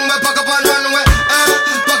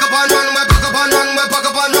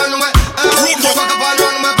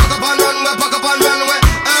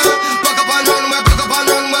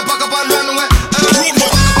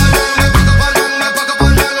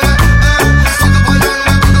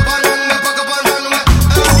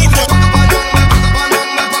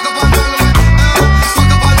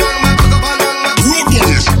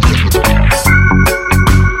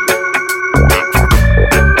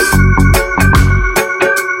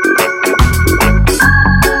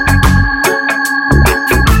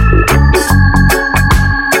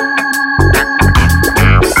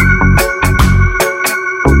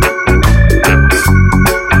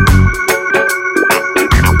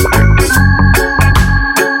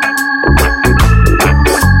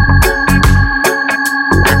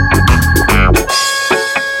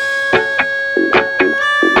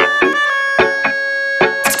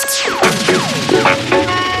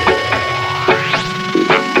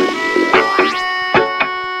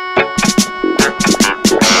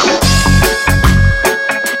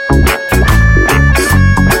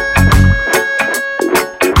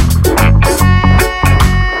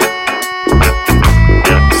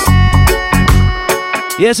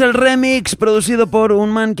 Y es el remix producido por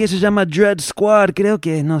un man que se llama Dread Squad. Creo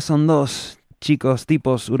que no son dos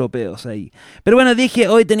tipos europeos ahí. Pero bueno, dije,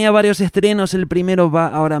 hoy tenía varios estrenos. El primero va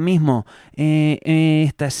ahora mismo.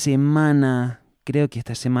 Esta semana, creo que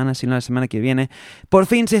esta semana, si no la semana que viene, por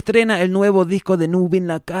fin se estrena el nuevo disco de Nubin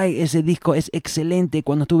Lakai. Ese disco es excelente.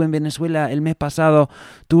 Cuando estuve en Venezuela el mes pasado,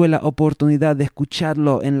 tuve la oportunidad de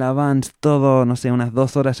escucharlo en la Vans, todo, no sé, unas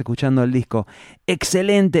 2 horas escuchando el disco.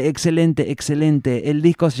 Excelente, excelente, excelente. El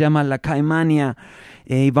disco se llama Lakai Mania.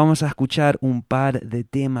 Y vamos a escuchar un par de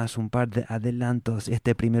temas, un par de adelantos.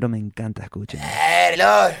 Este primero me encanta, escuchen.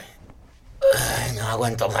 Lord. Ay, no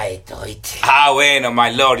aguanto más esto, ¿viste? Ah, bueno,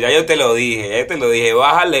 my lord, ya yo te lo dije,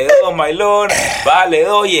 Bájale 2, my lord. Bájale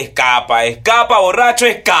 2 y escapa, borracho,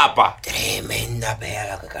 escapa. Tremenda pea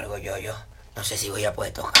la que cargo yo. No sé si voy a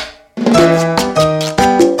poder tocar.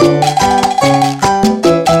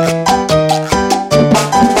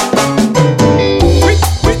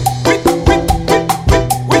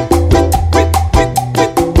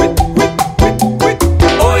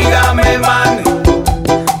 Óigame, man,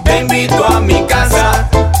 te invito a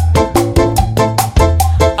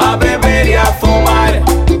a fumar,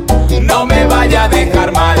 no me vaya a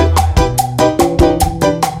dejar mal.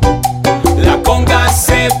 La conga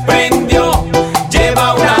se prendió,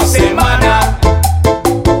 lleva una semana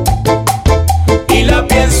y la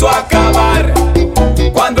pienso acabar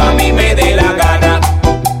cuando a mí me dé la gana.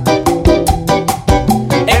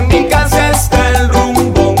 En mi casa está el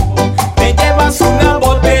rumbo, te llevas una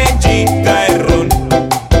botellita de ron,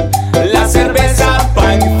 la cerveza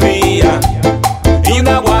pa' enfría y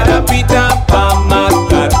una guarapita pa'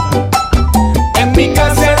 matar. En mi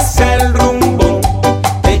casa es el rumbo,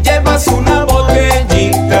 te llevas una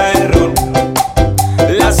botellita de ron,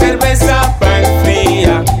 la cerveza pa'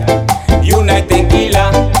 enfría y una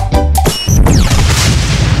tequila.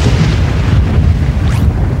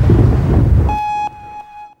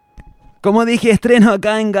 Como dije, estreno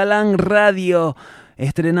acá en Galán Radio,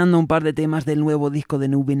 estrenando un par de temas del nuevo disco de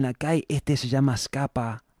Nubin Lakai. Este se llama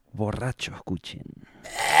Escapa Borracho, escuchen.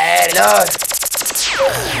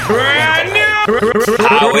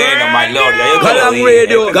 Bueno, my lord, ya yo te Galán lo dije.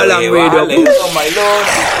 Radio, Galán Radio. Vale, my lord,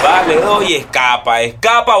 vale, doy, escapa,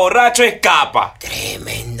 escapa, borracho, escapa.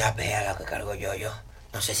 Tremenda pea la que cargo yo.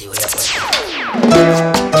 No sé si voy a poder.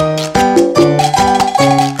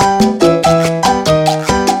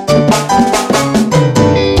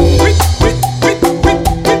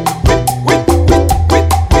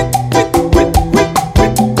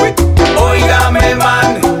 Óigame,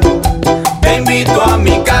 man, te invito a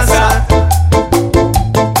mi casa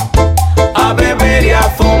a beber y a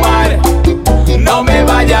fumar, no me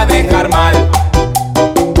vaya a dejar mal.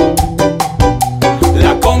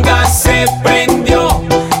 La conga se prendió,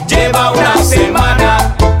 lleva una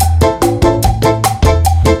semana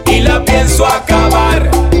y la pienso acabar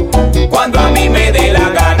cuando a mí me dé la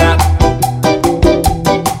gana.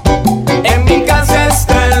 En mi casa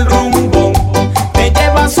está el rumbo, te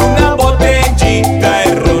llevas una botellita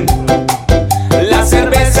de ron, la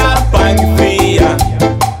cerveza pa' enfría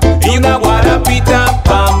y una guarapita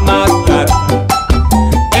pa' matar.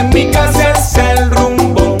 En mi casa es el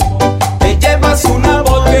rumbo, te llevas una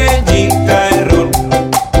botellita de ron,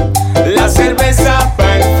 la cerveza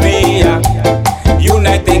pa' enfría y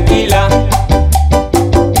una tequila.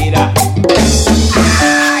 Mira.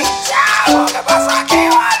 Ay, chavo, ¿qué pasa aquí,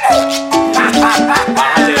 vale?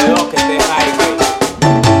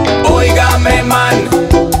 Óigame, man,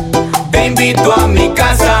 te invito a mi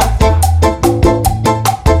casa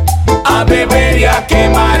a beber y a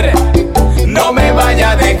quemar, no me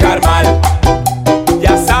vaya a dejar mal.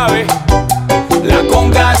 Ya sabe, la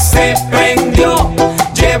conga se prendió,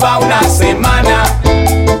 lleva una semana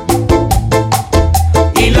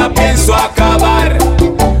y la pienso acabar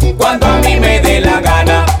cuando a mí me dé la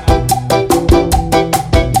gana.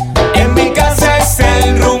 En mi casa es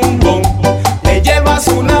el rumbo, te llevas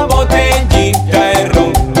una botellita de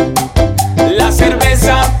ron, la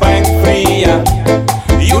cerveza pa' enfría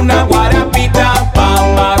y una guarapita pa'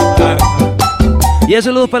 matar. Y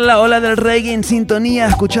saludos para la ola del reggae en sintonía,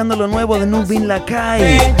 escuchando lo nuevo de Nubin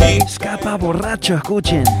Lakai. Escapa Borracho,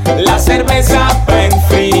 escuchen. La cerveza pa'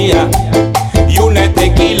 enfría y una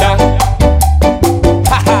tequila.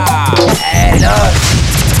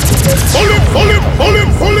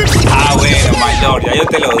 Ah, bueno, my lord, ya yo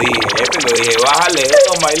te lo dije, bájale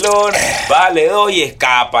dos, my lord, bájale dos y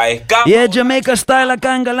escapa. Y es Jamaica Style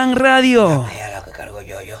acá en Galán Radio.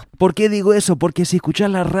 ¿Por qué digo eso? Porque si escuchas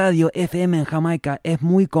la radio FM en Jamaica es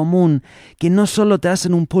muy común que no solo te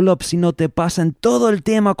hacen un pull-up, sino te pasan todo el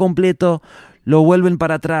tema completo, lo vuelven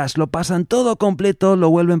para atrás, lo pasan todo completo,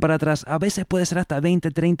 lo vuelven para atrás. A veces puede ser hasta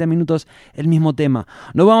 20, 30 minutos el mismo tema.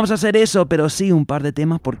 No vamos a hacer eso, pero sí un par de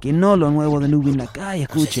temas, porque no lo nuevo de Nubin Lakai,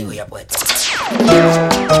 escuchen. No sé si voy a poder.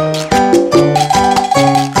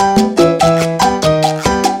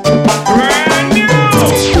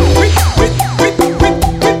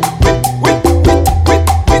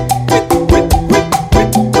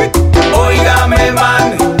 Óigame,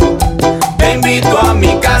 man, te invito a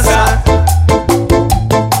mi casa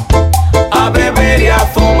a beber y a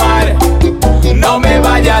fumar, no me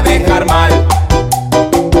vaya a dejar mal.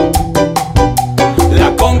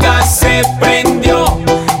 La conga se prendió,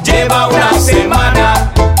 lleva una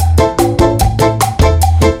semana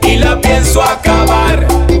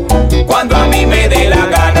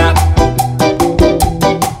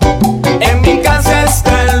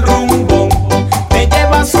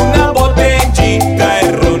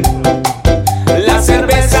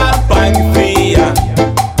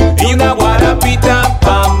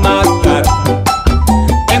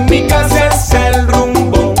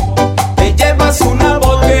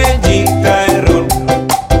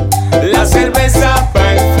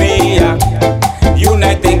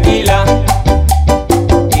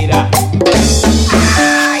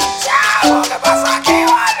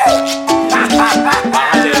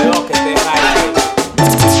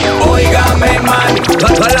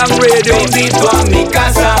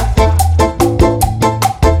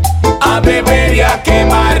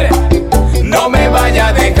quemar, no me vaya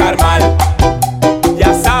a dejar mal.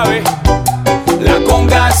 Ya sabe, la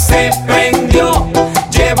conga se prendió,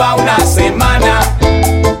 lleva una semana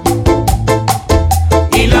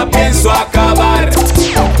y la pienso acabar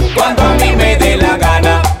cuando a mí me dé la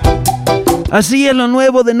gana. Así es lo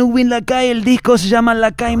nuevo de Nubin Lakai, el disco se llama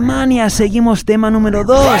Lakai Mania. Seguimos tema número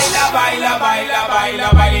 2. Baila, baila, baila, baila,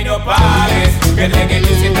 baila y no pares, que el reggae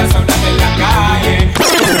music está sonando en la calle.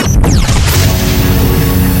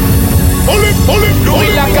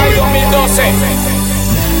 Nubin Lakai 2012.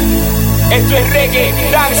 Esto es reggae,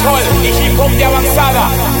 dancehall y hip hop de avanzada.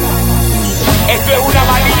 Esto es una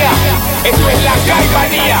manía, esto es Lakai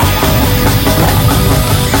Manía.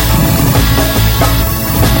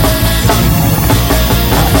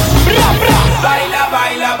 Baila,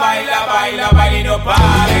 baila, baila, baila, baila y no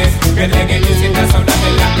pares, que el reggae music está sonando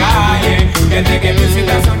en la calle, que el reggae music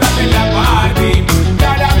está sonando en la party.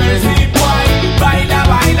 Cada mercy boy, baila,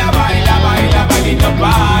 baila, baila, baila, baila y no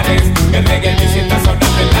pares, que el reggae music está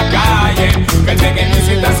sonando en la calle, que el reggae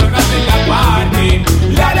music está sonando en la party.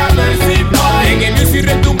 Cada mercy boy, reggae music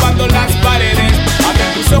retumbando las paredes. Abre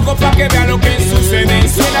tus ojos pa' que vean lo que sucede.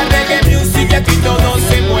 Suena reggae music y aquí todos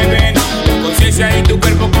se mueven. Tu conciencia y tu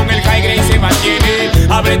cuerpo con el high grade se mantiene.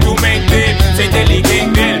 Abre tu mente, sé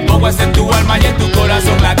inteligente. El poco está en tu alma y en tu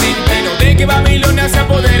corazón latente. No de que Babilonia se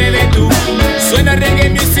apodere de tú. Suena reggae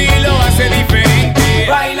music y lo hace diferente.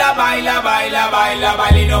 Baila, baila, baila, baila,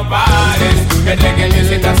 baila y no pares, que el reggae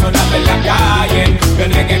music está sonando en la calle, que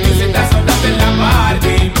el reggae music está sonando en la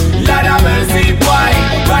party. Lara Mercy Boy,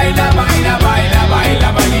 baila, baila, baila,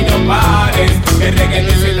 baila, baila y no pares, que el reggae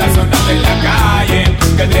music está sonando en la calle,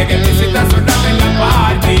 que el reggae music está sonando en la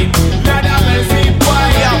party. Lara Mercy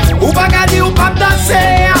Boy. Ubagali upap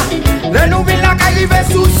danse, le Nubin Lakai rive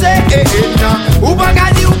sous se.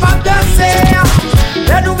 Ubagali upap danse,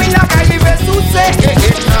 le Nubin Lakai rive sous se.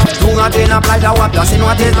 Nou ate na plaj la wap danse, nou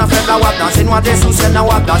ate na fred la wap danse, nou ate sous scène na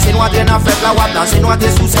wap danse, nou ate na fred la wap danse, nou ate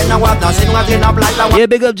sous scène na wap danse, nou ate na plaj la wap. Yeah,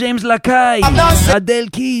 big up James Lakai, Adele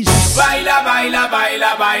Keys. Baila, baila,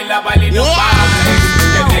 baila, baila, baila y no pares,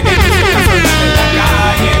 que el reggae music está sonando en la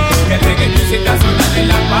calle, que el reggae music está sonando en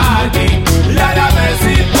la party. Lara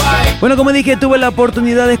Mercy Boy. Bueno, como dije, tuve la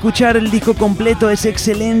oportunidad de escuchar el disco completo, es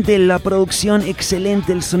excelente, la producción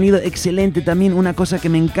excelente, el sonido excelente. También una cosa que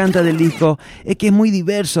me encanta del disco es que es muy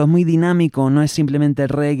diverso, es muy dinámico, no es simplemente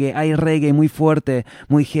reggae. Hay reggae muy fuerte,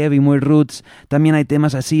 muy heavy, muy roots. También hay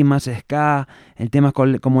temas así, más ska, el tema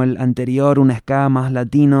como el anterior, un ska más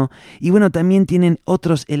latino. Y bueno, también tienen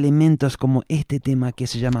otros elementos como este tema que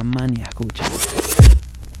se llama Mania. Escucha.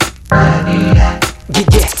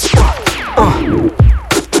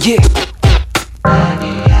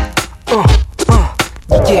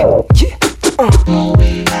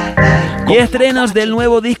 Y estrenos del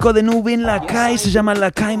nuevo disco de Nubin Lakai, se llama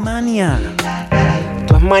Lakai Mania.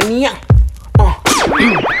 ¿Tu es manía?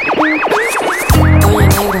 Oye,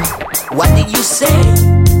 negro, what did you say?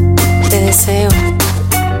 Te deseo.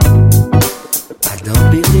 I don't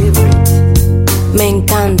believe it. Me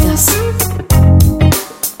encantas.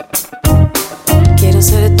 Quiero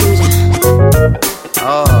ser tuya.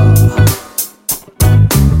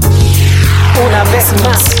 Una vez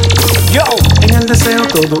más, yo. En el deseo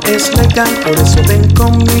todo es legal, por eso ven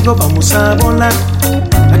conmigo, vamos a volar.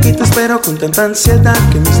 Aquí te espero con tanta ansiedad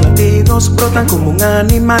que mis latidos brotan como un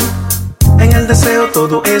animal. En el deseo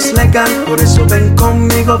todo es legal, por eso ven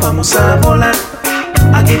conmigo, vamos a volar.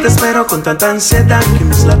 Aquí te espero con tanta ansiedad que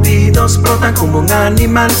mis latidos brotan como un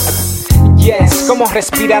animal. Yes, como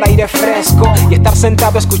respirar aire fresco y estar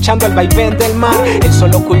sentado escuchando el vaivén del mar, el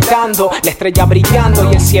sol ocultando, la estrella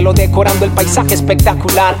brillando y el cielo decorando el paisaje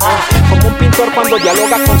espectacular. Como un pintor cuando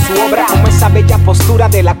dialoga con su obra, como esa bella postura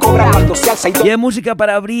de la cobra cuando se alza y hay música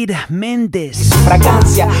para abrir mentes.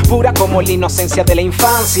 Fragancia pura como la inocencia de la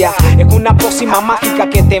infancia, es una pócima mágica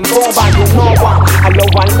que te emboba. You know one, I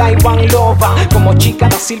love one life, one loba, como Chica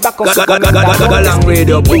da Silva con su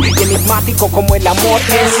y enigmático como el amor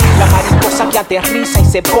es la mariposa que aterriza y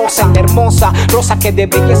se posa en la hermosa rosa que de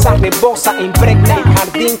belleza rebosa, impregna el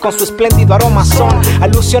jardín con su espléndido aroma. Son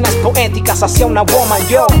alusiones poéticas hacia una woman,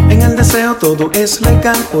 yo. En el deseo todo es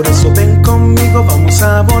legal, por eso ven conmigo, vamos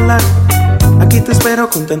a volar. Aquí te espero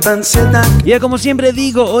con tanta ansiedad. Ya como siempre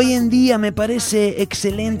digo, hoy en día me parece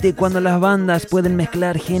excelente cuando las bandas pueden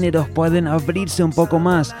mezclar géneros, pueden abrirse un poco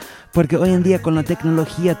más, porque hoy en día con la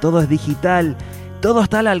tecnología todo es digital, todo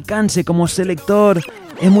está al alcance como selector.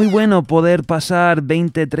 Es muy bueno poder pasar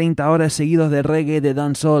 20, 30 horas seguidos de reggae, de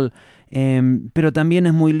dancehall, pero también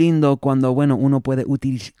es muy lindo cuando uno puede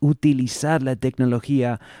utilizar la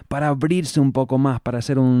tecnología para abrirse un poco más, para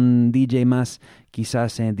ser un DJ más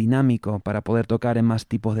quizás dinámico para poder tocar en más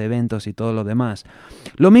tipos de eventos y todo lo demás.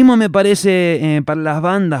 Lo mismo me parece para las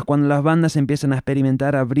bandas, cuando las bandas empiezan a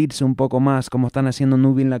experimentar, a abrirse un poco más, como están haciendo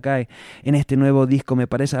Nubin Lakai en este nuevo disco. Me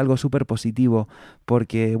parece algo súper positivo,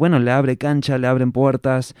 porque bueno, le abre cancha, le abren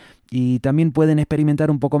puertas y también pueden experimentar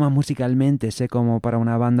un poco más musicalmente. Sé como para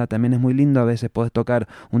una banda también es muy lindo, a veces puedes tocar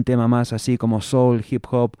un tema más así como soul, hip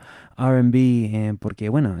hop, R&B, porque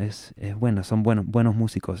bueno, es bueno, son buenos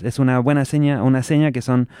músicos. Es una buena seña que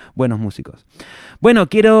son buenos músicos. Bueno,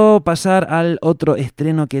 quiero pasar al otro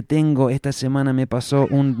estreno que tengo. Esta semana me pasó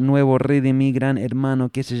un nuevo rey de mi gran hermano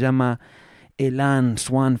que se llama Elan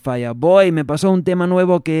Swan Fireboy. Me pasó un tema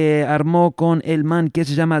nuevo que armó con el man que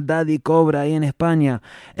se llama Daddy Cobra ahí en España.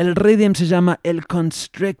 El rhythm se llama El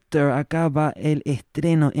Constrictor. Acá va el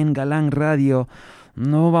estreno en Galán Radio.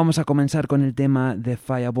 No vamos a comenzar con el tema de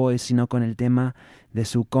Fireboy, sino con el tema de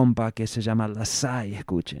su compa que se llama Lasai.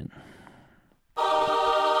 Escuchen.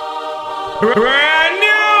 Brand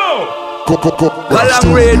new!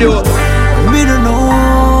 Galán Radio. Me no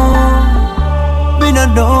know, me no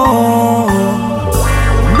know,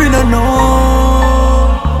 me no know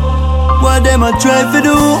what them a try to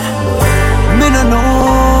do. Me no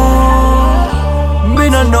know, me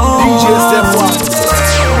no know. DJ Step One.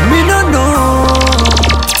 Me no know.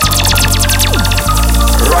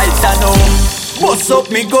 Right I know, bust up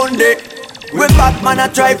me gun day. When Batman a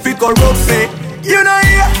try to corrupt me, you know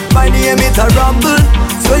yeah, my name is a rumble.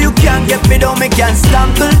 So you can't get me down, me can't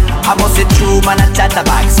stumble. I must say true, man, a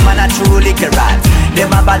chatterbox, man, a true liquor rat.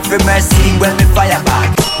 Them a bad for mercy when me fire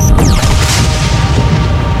back.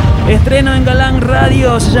 Estreno en Galán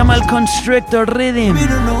Radio, se llama El Constrictor Rhythm.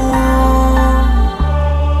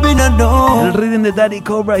 El rhythm de Daddy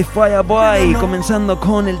Cobra y Fireboy, comenzando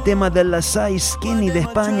con el tema de Lasai Skinny de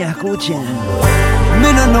España. Escuchen.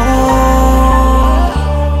 Me no know,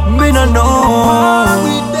 me no know,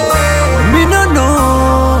 me no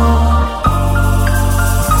know.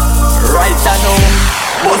 Right I know,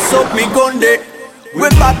 what's up me gun day?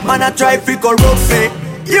 When Batman a try to corrupt me,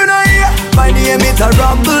 you know yeah, my name is a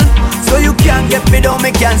rumble. So you can't get me down,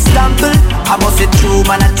 me can't stumble. I must say true,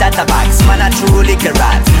 man, a chatterbox, man, a true liquor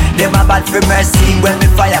rat. Them a bad for mercy when me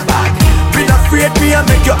fire back. Be not afraid me and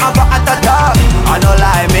make you have a heart attack. I no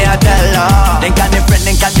lie, me a tell her. Then can the friend,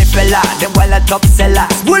 then can the fella. Them while a top seller.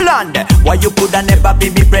 Wool on them, why you coulda never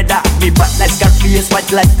be me brother? Me back like Scarface,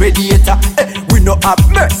 fight like Predator. We no have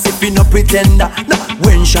mercy, we no pretender. No,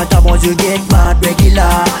 when shot about you get mad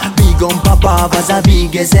regular. Big on papa, was a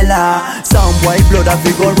big seller. Some white blood a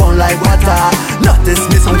figure run like water. Not this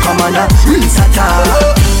me some commander, rinse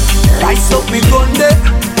attack. Rise up me gun day.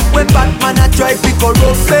 When Batman a try to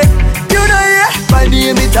corrupt me, you know yeah, my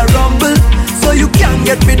name is a rumble. So you can't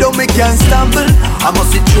get me down, me can't stumble. I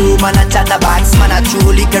must see true, man, a chatterbox, man, a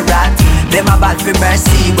true liquor rat. Them a bad for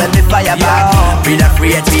mercy when me fire back. Be not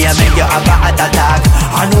afraid me and make you have a heart attack.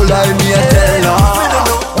 I no lie, me a tell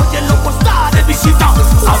her. Oye, loco está de visita.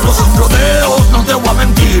 Hablo sin rodeos, no te voy a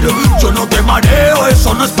mentir. Yo no te mareo,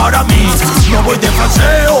 eso no es para mí. No voy de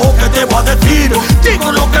fraseo, ¿qué te voy a decir?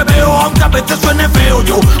 Digo lo que veo, aunque a veces suene feo.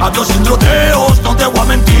 Yo hablo sin rodeos, no te voy a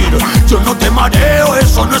mentir. Yo no te mareo,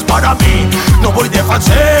 eso no es para mí. No voy de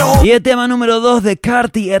falseo. Y el tema número 2 de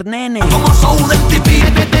Carti Ernene. Como soy del tipi,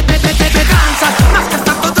 te cansas. Más que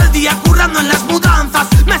estar todo el día currando en las mudanzas.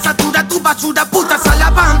 Me satura tu basura, putas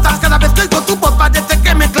alabanzas. Cada vez que oigo tu voz parece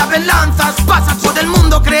que me claven lanzas. Pasas por el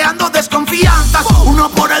mundo creando desconfianzas. Uno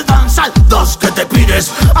por el danzal, dos que te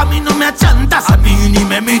pires. A mí no me achantas, a mí ni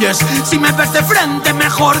me mires. Si me ves de frente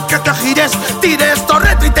mejor que te gires. Tires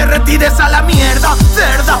torreto y te retires a la mierda.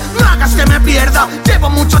 Cerda, no hagas que me pierda. Llevo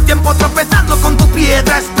mucho tiempo tropezando con tu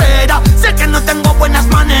piedra. Espera, sé que no tengo buenas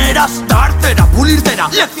maneras. Dártera, pulírtera,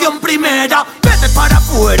 lección primera. Vete para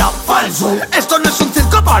afuera, falso. Esto no es un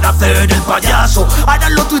circo para hacer el payaso. Ahora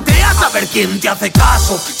lo tuiteas a ver quién te hace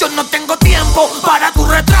caso. Yo no tengo tiempo para tu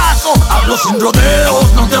retraso. Hablo sin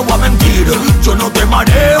rodeos, no te voy a mentir. Yo no te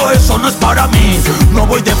mareo, eso no es para mí. No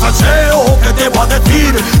voy de falseo, ¿qué te voy a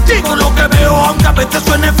decir? Digo lo que veo, aunque a veces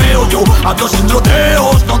suene feo. Yo hablo sin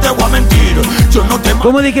rodeos, no te voy a mentir. Yo no te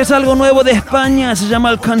Como dije, es algo nuevo de España. Se llama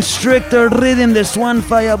el Constrictor Rhythm de Swan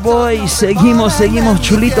Fireboy. Seguimos,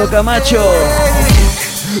 Chulito Camacho.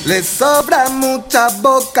 Les sobra mucha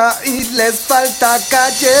boca y les falta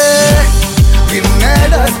calle.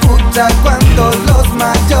 Primero escucha cuando los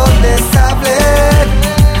mayores hablen.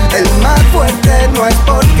 El más fuerte no es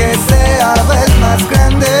porque sea el más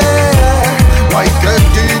grande. No hay que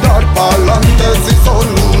tirar pa'lante si son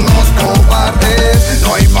unos cobardes.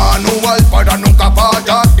 No hay manual para nunca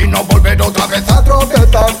fallar y no volver otra vez a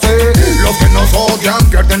tropezarse. Los que nos odian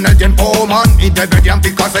pierden el tiempo, man, y deberían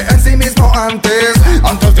fijarse en sí mismo antes.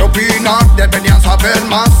 saber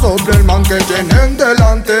más sobre el man que tienen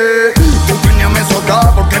delante. Tu opinión me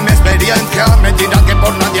sobra porque mi experiencia me dirá que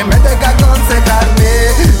por nadie me deja aconsejarme.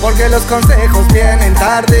 Porque los consejos vienen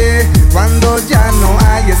tarde, cuando ya no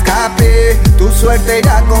hay escape. Tu suerte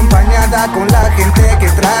irá acompañada con la gente que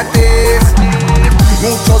trates.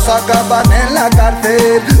 Muchos acaban en la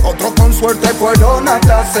cárcel, otros con suerte fueron a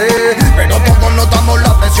clase. Pero todos notamos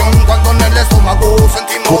la presión cuando en el estómago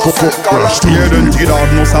sentimos el calor. Quieren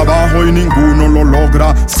tirarnos abajo y ninguno lo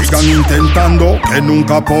logra. Sigan intentando que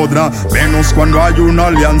nunca podrá, menos cuando hay una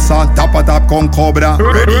alianza tap con Cobra.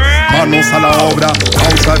 Ready, manos a la obra,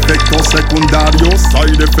 causa efectos secundarios,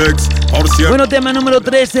 side effects, por cierto. Bueno, tema número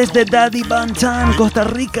 3 es de Daddy Bantan, Costa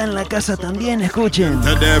Rica en la casa también, escuchen.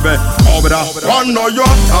 Te debe obra cuando yo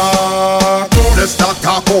ataco,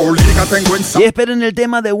 destaco, lírica tengo en y esperen el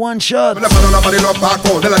tema de One Shot. Me le paro la pared y lo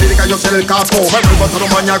apaco, de la lírica yo soy el capo. Me vuelvo todo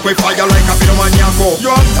mañaco y falla like capiro mañaco.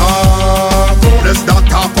 Yo ataco,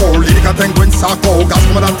 destaco, lírica tengo en saco, gas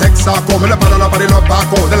como la Texaco. Me le paro la pared y lo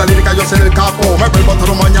apaco, de la lírica yo soy el capo. Me vuelvo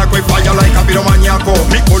todo mañaco y falla like capiro mañaco.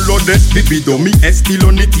 Mi color es vivido, mi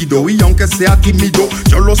estilo nítido, y aunque sea tímido,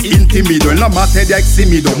 yo los intimido. En la materia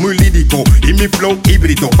eximido, muy lírico, y mi flow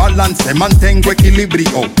híbrido, balance, mantengo equilibrio.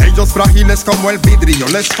 Ellos frágiles como el vidrio,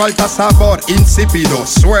 les falta sabor insípido,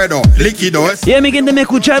 suero, líquido. Y mi gente, me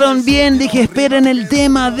escucharon bien, dije esperen el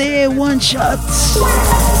tema de One Shot.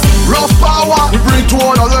 Rough power, we bring to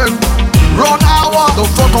all of them. Run hour, don't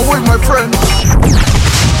fuck with my friend.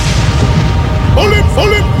 Hold it,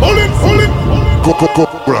 hold it, hold it, hold it.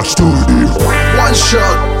 One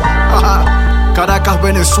Shot. Caracas,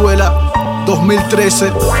 Venezuela,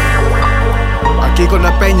 2013. Aquí con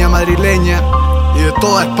la peña madrileña y de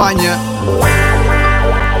toda España.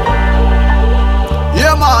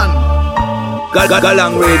 Yeah, man.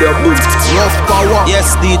 Galang Radio. Rough power.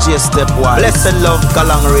 Yes, DJ Stepwise. Blessed love,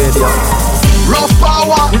 Galang Radio. Rough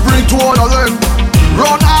power, we bring to all of them.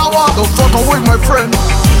 Run hour, don't fuck with my friend.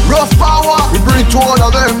 Rough power, we bring to all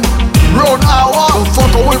of them. Run hour, don't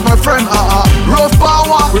fuck with my friend. Rough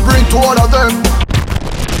power, we bring to all of them.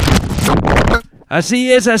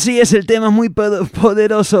 Así es, el tema es muy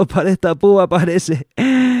poderoso para esta púa, parece.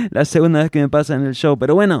 La segunda vez que me pasa en el show.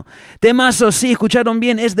 Pero bueno, temazo, sí, escucharon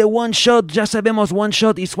bien, es de One Shot. Ya sabemos, One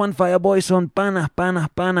Shot y Swan Fireboy son panas.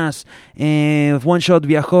 One Shot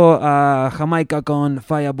viajó a Jamaica con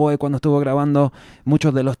Fireboy cuando estuvo grabando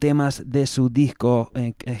muchos de los temas de su disco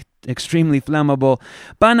Extremely Flammable.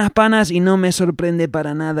 Panas, y no me sorprende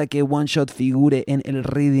para nada que One Shot figure en el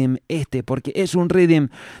rhythm porque es un rhythm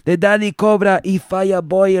de Daddy Cobra y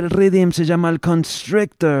Fireboy. El rhythm se llama el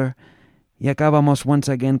Constrictor. Y acá vamos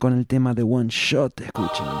once again con el tema de One Shot,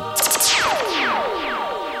 escuchen.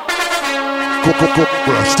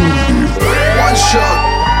 One Shot.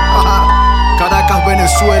 Caracas,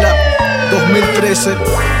 Venezuela, 2013.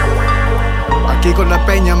 Aquí con la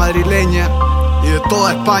peña madrileña y de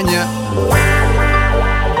toda España.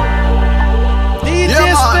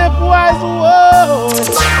 DJ Stepwise, wow.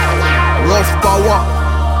 Rough power.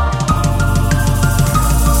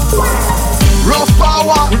 Rough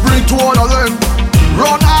power, we bring to all of them.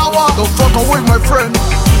 Run hour, don't fuck with my friend.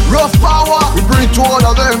 Rough power, we bring to all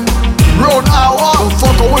of them. Run hour, don't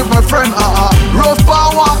fuck with my friend. Rough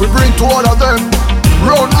power, we bring to all of them.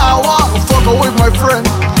 Run hour, don't fuck with my friend.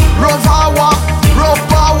 Rough hour, rough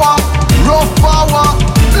power, rough power.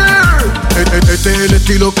 Este es el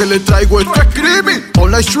estilo que le traigo, esto es screaming.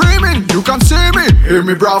 Online streaming, you can see me. Hear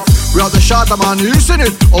me, bruv, we are the shot, man,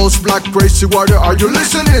 listening. Old black crazy warrior, are you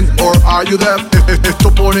listening? Or are you deaf? Esto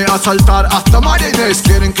pone a saltar hasta María Inés.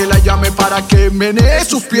 Quieren que la llame para que menee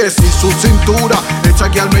sus pies y su cintura. Esta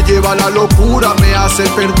guial me lleva a la locura, me hace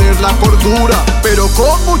perder la cordura. Pero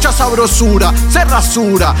con mucha sabrosura, se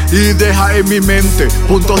rasura y deja en mi mente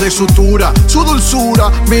puntos de sutura. Su dulzura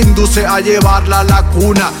me induce a llevarla a la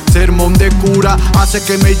cuna. Sermón de cura hace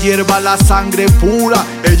que me hierva la sangre pura.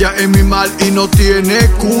 Ella es mi mal y no tiene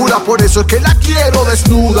cura. Por eso es que la quiero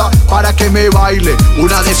desnuda, para que me baile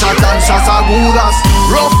una de esas danzas agudas.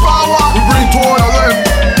 Rough power, we bring to all of them.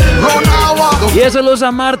 Run hour, y eso lo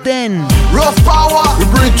usa Martin. Rough power, we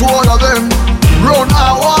bring to all of them. Run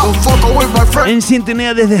hour, don't fuck with my friend. En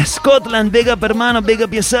sintonía desde Scotland, big up hermano, big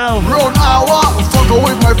up yourself. Run hour, don't fuck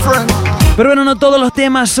with my friend. Pero bueno, no todos los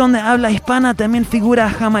temas son de habla hispana, también figura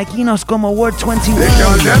jamaiquinos como Word 21. They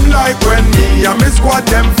call them like when me and me squad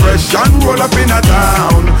them fresh and roll up in a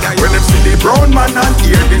town. When them see the brown man and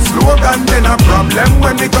hear the slogan, then a problem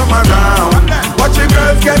when they come around. Watch your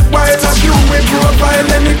girls get wild and you with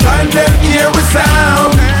profile anytime them hear we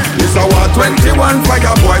sound. This a war 21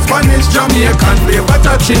 fire boys, Spanish, Jamaican, flavor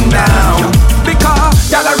touching down.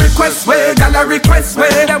 Because y'all a request way, y'all a request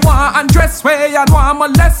way. They want undress way, and want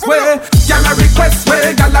molest way. Y'all a request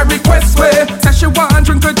way, y'all a request way. Say she want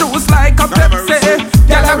drink the juice like a Pepsi.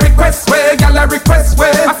 Y'all a request way, y'all a request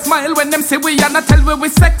way. I smile when them see we and I tell we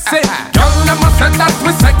sexy. Y'all them a say that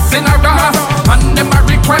we sexy in a ass, and them a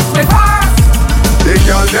request me fast.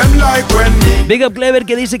 Big Up Clever,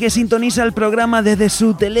 que dice que sintoniza el programa desde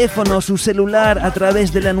su teléfono, su celular, a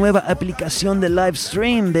través de la nueva aplicación de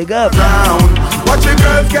Livestream. Big Up. Watch your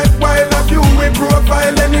girls get wild of you with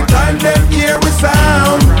profile anytime them hear we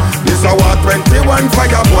sound. This a war 21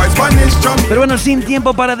 fire boys, Spanish, Jamaican. Pero bueno, sin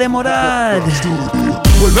tiempo para demorar.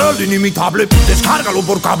 Vuelve al inimitable, descárgalo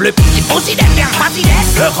por cable.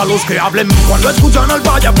 Déjalos que hablen. Cuando escuchan al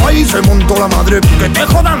Vaya Boy se montó la madre. Que te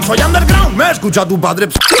jodan, soy underground. Me escucha tu padre.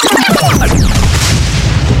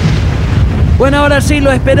 Bueno, ahora sí,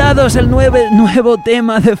 lo esperado es el nuevo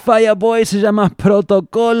tema de Fireboy. Se llama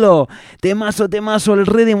Protocolo. Temazo, el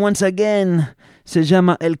rhythm once again. Se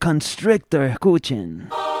llama El Constrictor. Escuchen.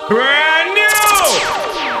 Brand new.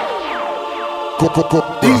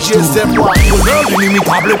 DJ Stepwise. Vuelve al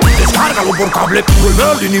inimitable, descárgalo por cable. Vuelve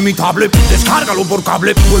al inimitable, descárgalo por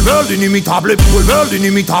cable. Vuelve al inimitable, vuelve al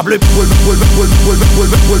inimitable.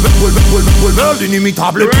 Vuelve al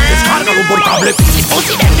inimitable, descárgalo por cable.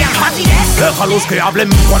 Déjalos que hablen.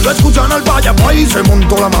 Cuando escuchan al Vaya Boy se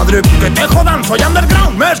montó la madre. Que te jodan, soy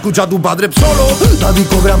underground. Me escucha tu padre solo. Nadie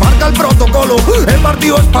cobra marca el protocolo. He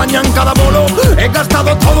partido España en cada bolo. He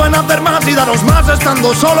gastado todo en hacer más y daros más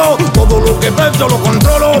estando solo. Todo lo que ves yo lo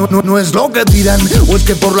controlo. No es lo que tiran, o es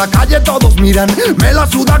que por la calle todos miran. Me la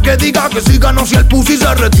suda que diga que sí gano si el pussy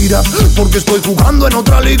se retira. Porque estoy jugando en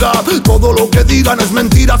otra liga. Todo lo que digan es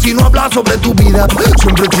mentira si no hablas sobre tu vida.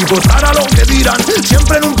 Siempre chicos hará lo que dirán.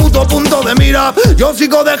 Siempre en un puto punto de mira. Yo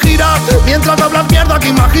sigo de gira mientras hablas mierda que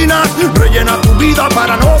imaginas. Rellena tu vida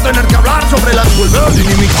para no tener que hablar sobre las. Vuelve al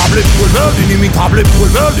inimitable, vuelve al inimitable,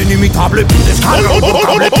 vuelve al inimitable. Descárgalo por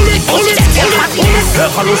cable.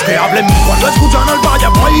 Déjalos que hablen. Cuando escuchan al Vaya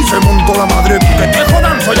Boy se montó la madre. Que te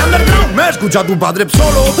jodan, soy underground. Me escucha tu padre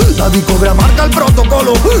solo. Nadie cobra marca el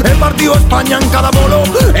protocolo. He partido España en cada bolo.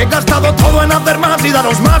 He gastado todo en hacer más y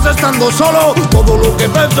daros más estando solo. Todo lo que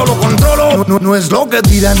ves yo lo controlo. No es lo que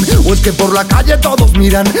tiran, o es que por la calle todos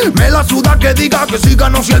miran. Me la suda que diga que sí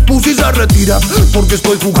gano si el pussy se retira. Porque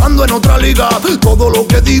estoy jugando en otra liga. Todo lo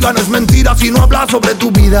que digan es mentira si no hablas sobre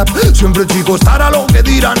tu vida. Siempre chico estará lo que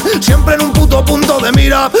dirán. Siempre en un puto punto de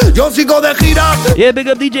mira. Yo sigo de gira. Yeah, big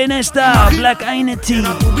up DJ Nesta, Black Ainity.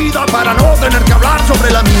 Tu vida para no tener que hablar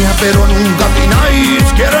sobre la mía. Pero nunca atináis.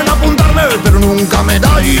 Quieren apuntarme pero nunca me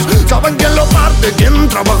dais. Saben quién lo parte, quién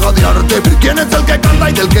trabaja de arte. Quién es el que canta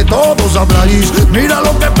y del que todos habláis. Mira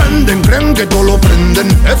lo que prenden, creen que todo lo prenden.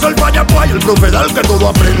 Es el Vaya Boy, el profe del que todo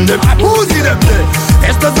aprende.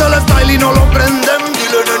 Este es el style y no lo prenden.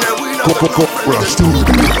 Dile nene,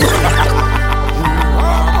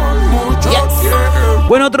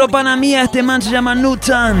 Bueno, otro pana mía, este man se llama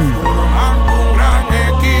Nutan.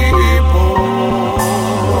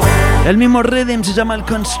 El mismo rhythm se llama El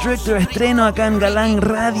Constrictor. Estreno acá en Galán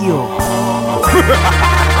Radio.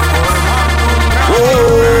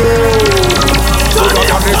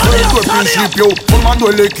 Desde el principio, formando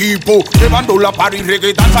el equipo, llevando la party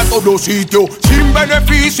reggae danza a todos sitios. Sin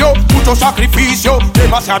beneficio, mucho sacrificio.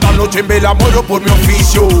 Demasiada noche en vela muero por mi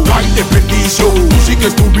oficio. No hay desperdicio, música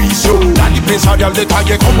es tu vicio. Nadie pensaría al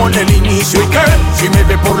detalle como en el inicio. ¿Y qué? Si me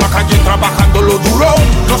ve por la calle trabajando lo duro,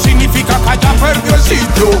 no significa que haya perdido el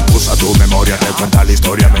sitio. Usa tu memoria, te cuenta la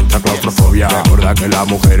historia, me entra claustrofobia. Recuerda que las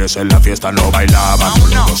mujeres en la fiesta no bailaban, no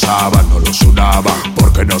lo gozaban, no lo sudaban,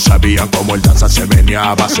 porque no sabían cómo el danza se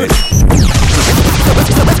meneaba. Desde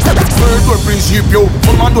el principio,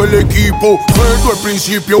 formando el equipo. Desde el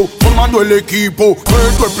principio, formando el equipo.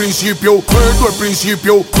 Desde el principio, desde el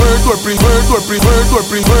principio, desde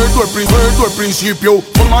el principio,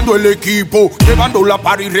 formando el equipo, llevando la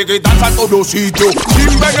party reggae danza a todos sitios.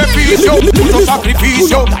 Sin beneficio, mucho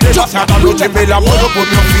sacrificio. Demasiada noche en vela muero por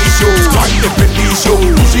mi oficio. No hay desperdicio,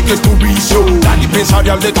 música es tu vicio. Nadie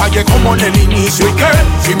pensaría al detalle como en el inicio. ¿Y qué?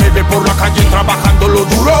 Si me ve por la calle trabajando lo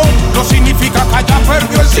duro, no significa que haya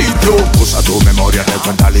perdido el sitio. Usa tu memoria, te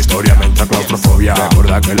cuenta la historia, me entra claustrofobia.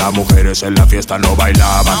 Recuerda que las mujeres en la fiesta no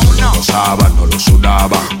bailaban, no lo gozaban, no lo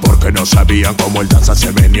sudaban, porque no sabían cómo el danza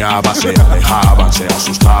se meneaba. Se alejaban, se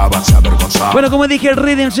asustaban, se avergonzaban. Bueno, como dije, el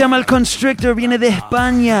rhythm se llama El Constrictor, viene de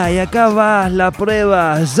España. Y acá va la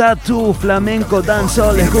prueba. Zatu, flamenco,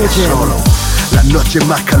 dancehall, escuchen. Las noches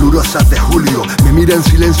más calurosas de julio. Me mira en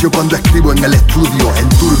silencio cuando escribo en el estudio, en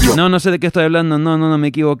turbio. No sé de qué estoy hablando. No, me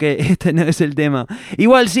equivoqué. Este no es el tema.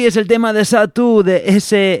 Igual sí, es el tema de Satu, de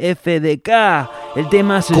SFDK. El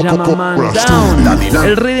tema se llama Man Down.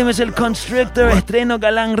 El rhythm es el Constrictor, estreno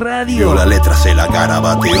Galán Radio. Yo la letra se la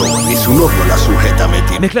garabateó y su novio la sujeta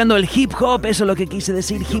metió. Mezclando el hip hop, eso es lo que quise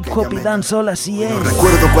decir, hip hop y dancehall, así es.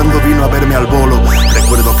 Recuerdo cuando vino a verme al bolo.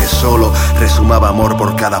 Recuerdo que solo resumaba amor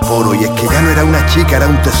por cada poro. Y es que ya no era una chica, era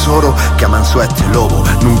un tesoro que amansó a este lobo.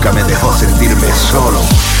 Nunca me dejó sentirme solo.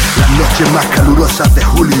 Las noches más calurosas de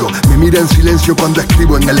julio. Me mira en silencio cuando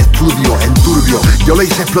escribo en el estudio, en turbio. Yo le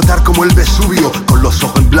hice explotar como el Vesubio, con los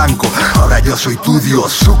ojos en blanco. Ahora yo soy tu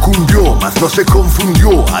Dios. Sucumbió, mas no se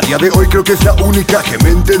confundió. A día de hoy creo que es la única que me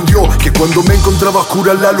entendió. Que cuando me encontraba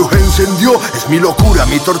oscura la luz encendió. Es mi locura,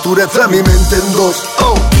 mi tortura está mi mente en dos.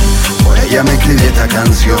 Oh. Por ella me escribí esta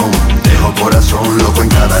canción. Dejo corazón loco en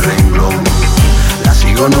cada renglón. La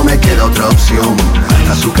sigo, no me queda otra opción.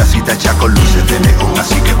 Hasta su casita hecha con luces de neón.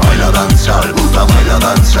 Así que baila danzal, puta, baila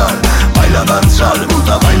danzal. Baila danzal,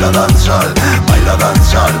 puta, baila danzal. Baila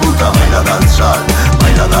danzal, puta, baila danzal.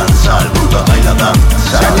 Baila danzal, puta, baila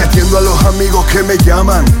danzal. Sañatiendo a los amigos que me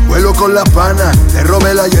llaman. Vuelo con las panas. Le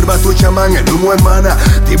robé la hierba a tu chamán, el humo emana.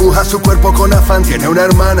 Dibuja su cuerpo con afán, tiene una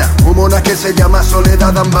hermana muy mona que se llama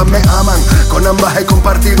Soledad. Ambas me aman, con ambas he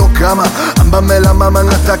compartido cama. Ambas me la maman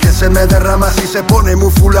hasta que se me derrama. Si se pone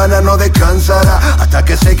muy fulana no descansará hasta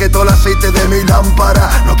que seque todo el aceite de mi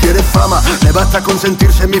lámpara. No quiere fama, le basta con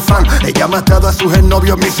sentirse mi fan. Ella ha matado a sus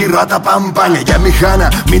exnovios, mi sirrata pam pam. Ella es mi Jana,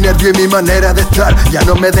 mi nervio y mi manera de estar. Ya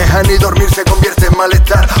no me deja ni dormir, se convierte en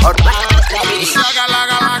malestar.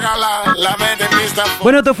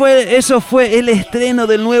 Bueno, eso fue el estreno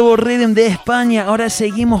del nuevo Rhythm de España. Ahora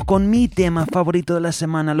seguimos con mi tema favorito de la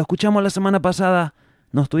semana. Lo escuchamos la semana pasada.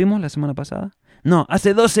 ¿No estuvimos la semana pasada? No,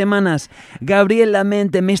 hace 2 semanas. Gabriel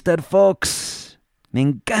Lamente, Mr. Fox. Me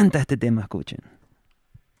encanta este tema, escuchen.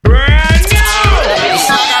 La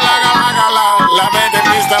mente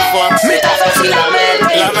Mr. Fox. Mr. Fox y la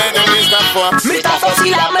mente. La mente Mr. Fox. Mr. Fox y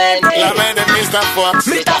la mente. La mente Mr. Fox.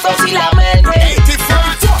 Mr. Fox y la mente.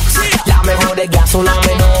 La mejor de gas, una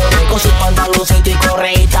menor. Con sus pantaloncitos y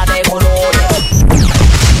correita de colores.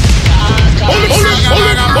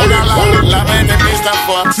 La mente Mr.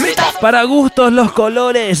 Fox. Para gustos los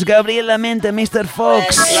colores, Gabriel Lamente, Mr.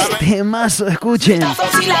 Fox. Temazo, escuchen. La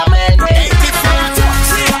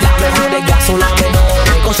mejor de gas, una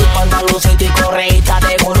menor. Con sus pantaloncitos y correita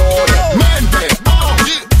de colores. Mente,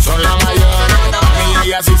 son las mayores. Y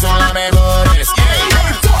ellas sí son las mejores.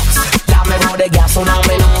 La mejor de gas, una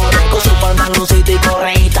menor. Con sus pantaloncitos y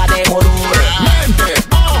correita de colores. Mente,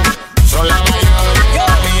 son las mayores.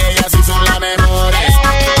 Y ellas sí son las mejores.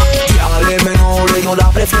 Menores, yo la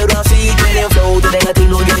prefiero así. Tienen flow, tienen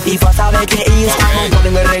estilo y el tifa sabe que es. Cuando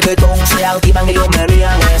ponen el reggaetón se activan y ellos me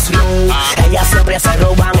rían slow. Ellas siempre se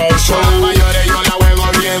roban el show. Las mayores yo la juego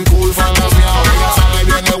bien cool, fantaseado. Ellas saben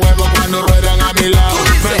bien el juego cuando ruedan a mi lado.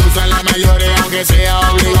 Me gustan las mayores aunque sea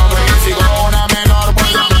obligado. Porque si con una menor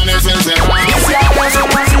pues amanece encerrado. Si ahora son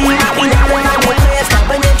así, imagínate una muestra.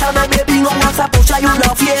 Pendiente de baby, no vas a puchar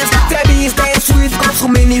una fiesta. Te viste sweet con su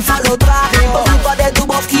mini falo traje. Por culpa de tu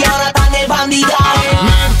voz que ahora tan el bandidaje.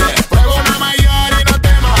 Mente, prueba una mayor y no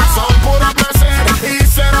temas. Son puro placer y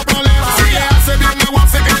cero problema. Si le hace bien el guap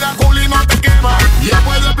se queda cool y no te quema. Ya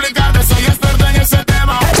puedo explicarte, soy experto en ese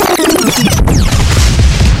tema.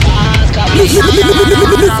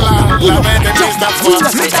 La mente Mr.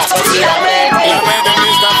 Fox. La mente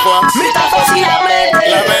Mr. Fox. La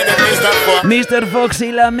mente Mr. Fox. Mr. Fox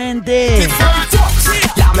y la mente.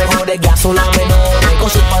 La mejor de gas, una menor. Con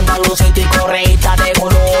sus pantaloncitos y correita de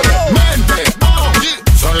colores. Mente,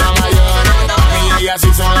 son las mayores. Y ellas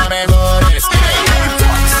sí son las mejores.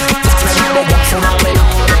 La mejor de gas, una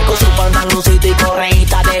menor. Con sus pantaloncitos y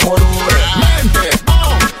correita de colores. Mente,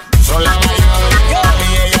 son las mayores.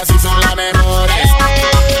 Y ellas sí son las mejores.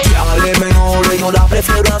 Dale menores, yo la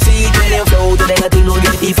prefiero así. Tienen flow, tienen estilo y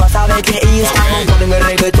el tifa sabe que es. Cuando ponen el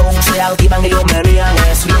reggaetón se activan y ellos me rían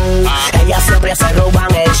slow. Ellas siempre se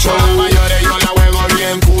roban el show. Las mayores yo la juego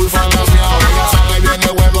bien cool, fantaseado. Ellas saben bien el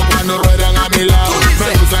juego cuando ruedan a mi lado.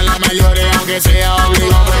 Me gustan las mayores aunque sea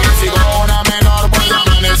obligado. Porque si con una menor pues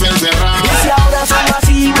amanece encerrado. Y si ahora son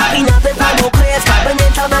así, imagínate cuando crezca.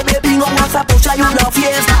 Pendiente de baby, no vas a puchar una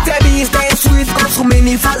fiesta. Te viste sweet con su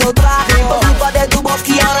mini falo traje. Por culpa de tu voz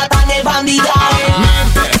que ahora tan el bandidaje.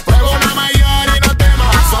 Mente, prueba una mayor y no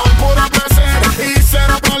temas. Son puro placer y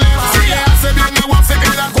cero problema. Si le hace bien el guap se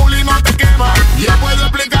queda cool y no te quema. Ya puedo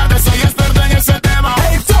explicar.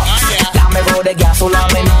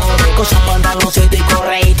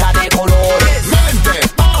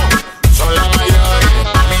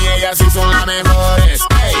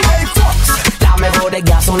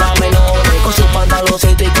 de gas, una menor, con su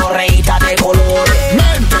pantaloncito y correíta de colores.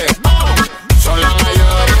 Mente, son las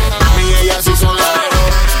mayores, a mí ellas sí son las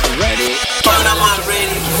mejores. Ready,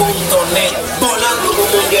 PanamaReady.net, volando como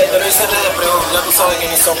un gueto, no hice nada de prueba, ya tú sabes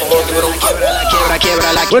quiénes somos, como tuvieron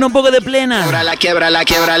Quiebrala, Bueno, un poco de plena. quiebrala,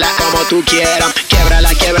 como tú quieras.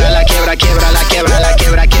 Quiebrala, quiebra la cadera.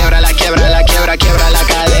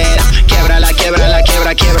 Quiebrala,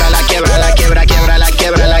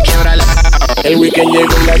 El weekend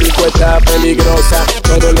llegó y la disco está peligrosa.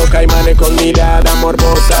 Todos los caimanes con mirada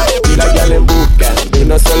morbosa. Y la gal en busca de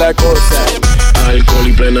una sola cosa: alcohol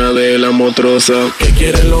y plena de la motrosa. Que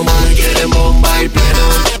quieren los manes, quieren bomba y plena.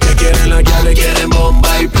 Que quieren la gal, quieren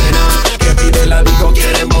bomba y plena. Que pide la disco,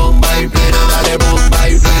 quieren bomba y plena. Dale bomba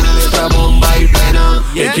y plena, letra bomba y plena.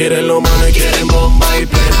 Que quieren los manes, quieren bomba y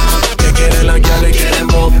plena. Que quieren la gal, quieren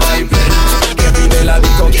bomba y plena. Que pide la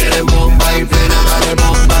disco, quieren bomba y plena. Dale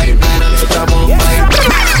bomba y plena, letra bomba y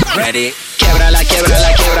plena. Ready. Quiebrala la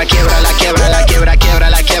cadera. Quiebrala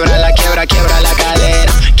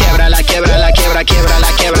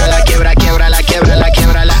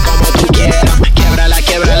como tú quieras.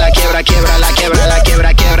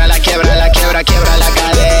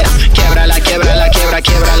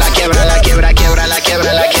 Quiebrala la cadera.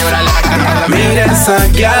 Quiebrala la cadera. Mira esa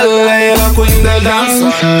gal, ella la queen del danza.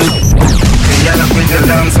 Ella la queen del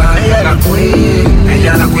danza. Ella la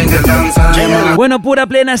queen del danza. Bueno, pura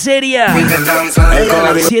plena seria.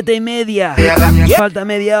 7:30. Falta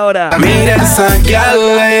media hora. Mira esa gal,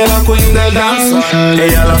 ella la queen del danza.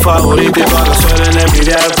 Ella la favorita y todos suelen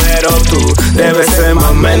envidiar, pero tú debes ser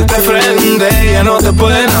más mente frente. Ella no te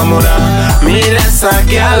puede enamorar. Mira esa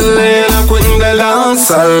gal, ella la queen del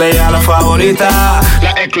danza. Ella la favorita,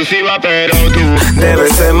 la exclusiva, pero tú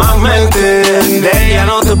debes ser más mente. De ella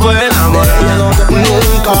no te puede enamorar.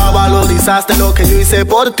 Nunca valorizaste lo que yo hice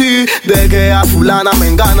por ti. De que a fulana me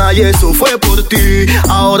engana y eso fue por ti.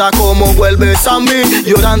 Ahora como vuelves a mí,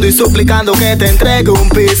 llorando y suplicando que te entregue un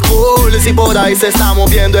piece cool. Si por ahí se está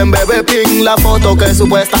moviendo en Bebé Pink la foto que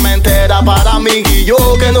supuestamente era para mí. Y yo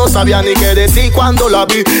que no sabía ni qué decir cuando la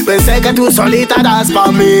vi, pensé que tú solita eras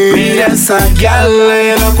para mí. Mira esa gal,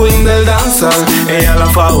 ella la queen del danzar. Ella la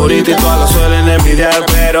favorita y todas la suelen envidiar,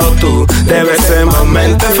 pero tú debes ser más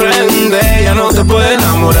mente frente. Ella no te puede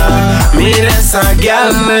enamorar. Mira esa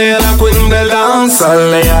gal, ella la queen del danzar.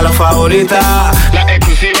 Ella la favorita, la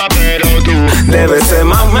exclusiva, pero tú debes ser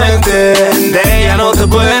más mente. De ella no te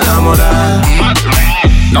puede enamorar.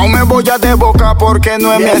 No me voy a de boca porque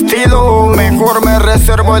no es mi estilo. Mejor me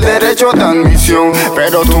reservo el derecho de admisión.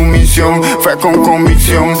 Pero tu misión fue con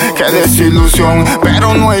convicción. Qué desilusión,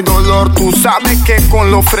 pero no hay dolor. Tú sabes que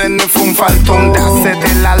con los frenos fue un faltón. De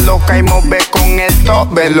hacerte la loca y mover con el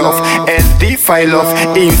top veloz. El DeFi Love,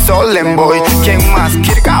 Insolent Boy. ¿Quién más?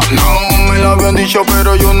 Kirkao. No me lo habían dicho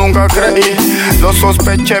pero yo nunca creí. Lo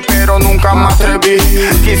sospeché pero nunca me atreví.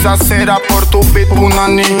 Quizás era por tu beat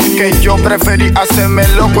punani que yo preferí hacerme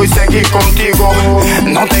loco y seguir contigo.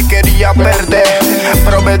 No te quería perder.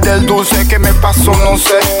 Probé del dulce que me pasó, no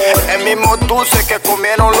sé. El mismo dulce que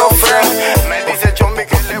comieron los friends. Me dice Chombi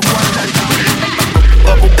que le guarda el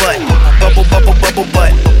bubble butt, bubble, bubble, bubble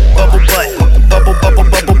butt, bubble butt, bubble, bubble,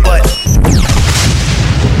 bubble butt.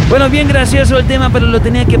 Bueno, bien gracioso el tema, pero lo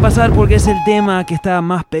tenía que pasar porque es el tema que está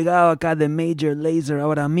más pegado acá de Major Lazer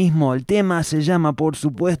ahora mismo. El tema se llama, por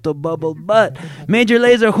supuesto, Bubble Butt. Major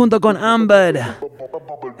Lazer junto con Ambud.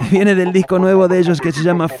 Viene del disco nuevo de ellos que se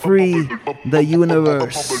llama Free the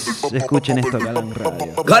Universe. Escuchen esto, Galang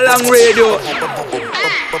Radio. Galang Radio.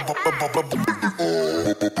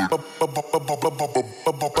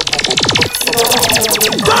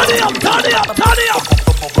 Turn it up, turn it up, turn it up.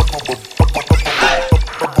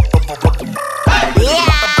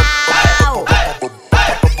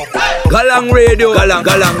 Galang Radio, Galang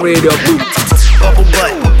Radio. Bubble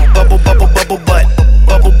butt, bubble, bubble, bubble butt,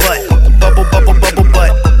 bubble butt, bubble, bubble, bubble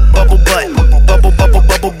butt, bubble butt, bubble, bubble,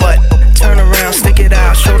 bubble butt. Turn around, stick it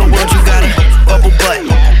out, show the world you got it. Bubble butt,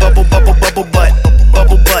 bubble, bubble, bubble butt,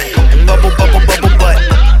 bubble butt, bubble, bubble, bubble butt,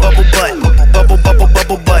 bubble butt, bubble, bubble,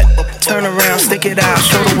 bubble butt. Turn around, stick it out,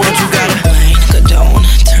 show the world you got it. Go down,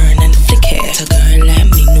 turn and flick it. A girl like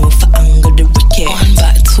me know for angle the wicked. One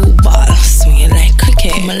back, two ball, swing it like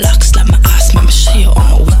cricket. My locks like my ass, make me show you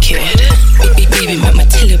all my wicked. Baby, make me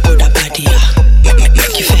tell you about that body, yeah.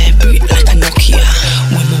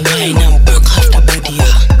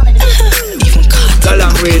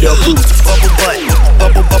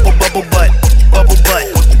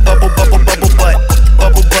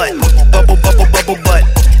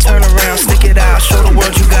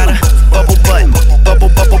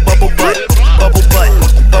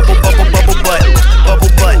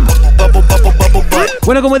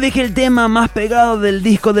 Bueno, como dije, el tema más pegado del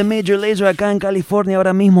disco de Major Lazer acá en California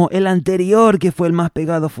ahora mismo, el anterior que fue el más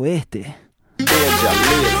pegado fue este.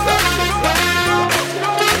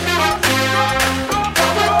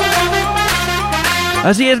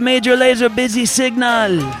 Así es, Major Lazer, Busy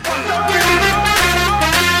Signal.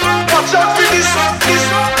 Watch out for this,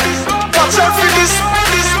 watch out for this,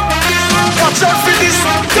 watch out for this,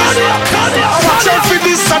 watch out for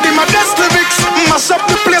this. I did my best lyrics, mash up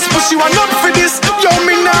the place, but she want not for this. Yo,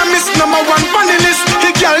 me nah miss number one funny list.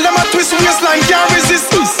 The girl them a twist waistline can't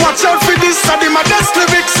resist. Watch out for this, I did my best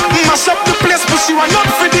lyrics, mash up the place, but she want not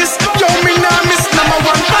for this. Yo, me nah miss number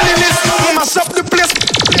one funny list. Mash up the place.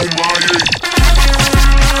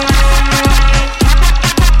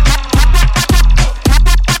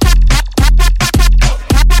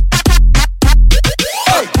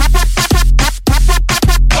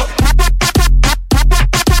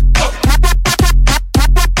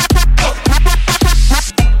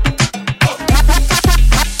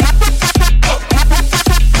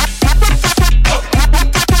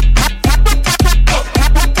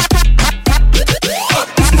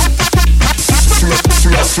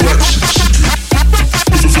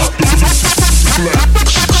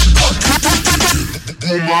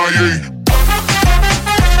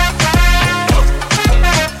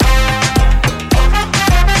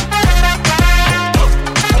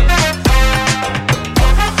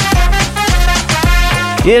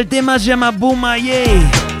 Y el tema se llama Boomaye.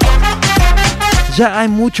 Ya hay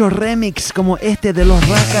muchos remix como este de los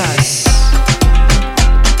Rakas.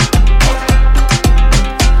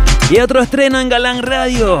 Y otro estreno en Galán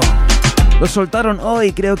Radio. Lo soltaron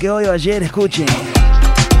hoy, creo que hoy o ayer, escuchen.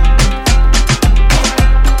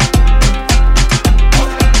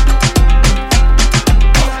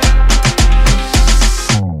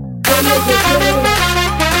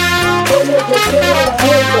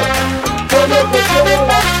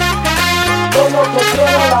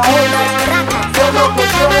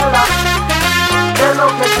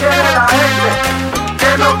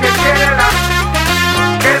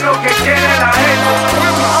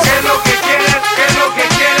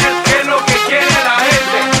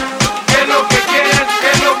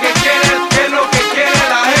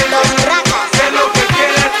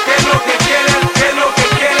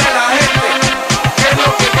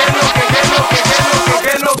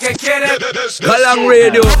 Galán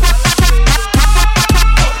Radio.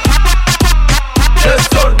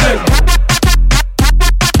 Desorden.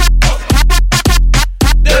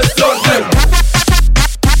 Desorden.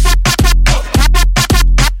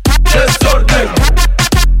 Desorden.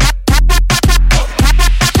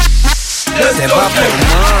 Se va a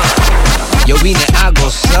formar. Yo vine a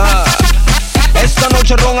gozar. Esta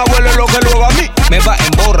noche ron abuelo lo que luego a mí me va a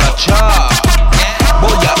emborrachar.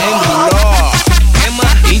 Voy a engular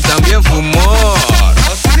y también fumar.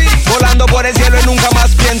 Volando por el cielo y nunca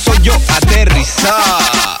más pienso yo aterrizar.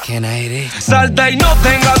 Salta y no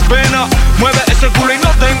tengas pena. Mueve ese culo y no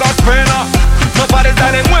tengas pena. No pares,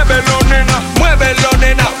 dale, muévelo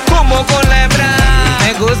nena, como con la hebra.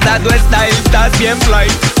 Me gusta tu style, estás bien fly.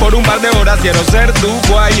 Por un par de horas quiero ser tu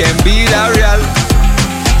guay en vida real.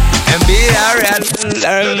 En vida real.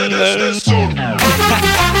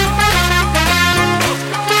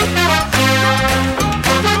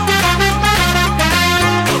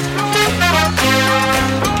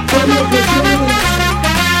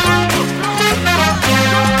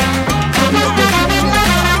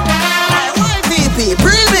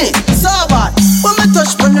 Bring me, so bad. When me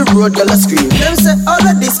touch on the road, girl a scream. Them say all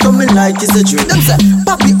of this coming like it's a dream. Them say,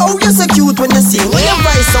 Papi, oh you so cute when you sing. When you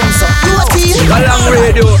buy some so you a teen. Galán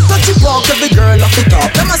Radio. Touch it walk every girl off the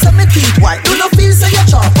top. Them a say me teeth white. Do not feel so you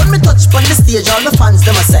chop. When me touch on the stage, all the fans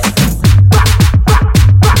them a say.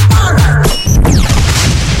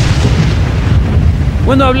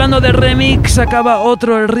 Bueno, hablando de remix, acaba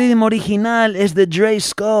otro, el ritmo original es de Dre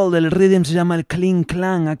Skull, el ritmo se llama el Cling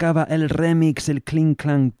Clang, acaba el remix, el Cling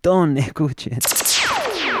Clang Ton, escuchen.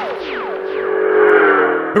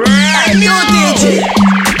 Hey, new DJ.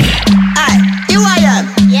 Hey, you I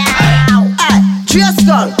am. Yeah. Hey, Dre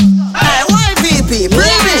Skull. Hey, YVP,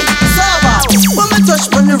 bring me. So bad. When me touch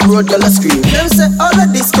on the road, girl a scream. Them say all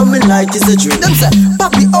of this coming like it's a dream. Them say,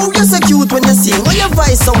 Papi, oh you so cute when you sing. When your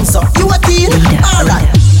voice sound so, you a teen. Alright,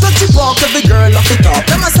 touch it walk every girl off the top.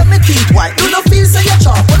 Them a say me teeth white. Do not feel so you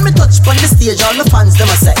chop. When me touch on the stage, all the fans them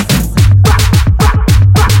a say.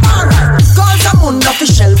 Alright, cause I'm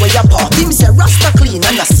unofficial where you pop. Him say Rasta clean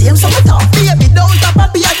and the same so me talk. Baby, don't tap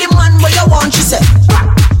Papi a the man where you want, she say.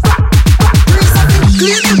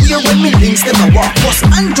 Clean the way when me links them a walk. Cause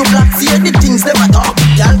Andrew Black see the things them a talk.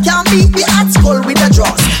 Y'all can't beat me at skull with a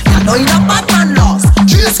dross. You know in a bad man lost.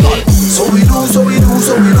 Dre Skull. So we do, so we do,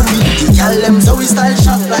 so we do it. The girl them so we style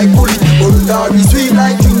shot like bullet. Bulgari sweet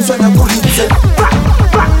like drinks when I pull it. Say,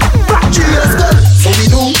 cheers, girl. So we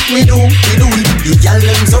do, we do, we do it. The girl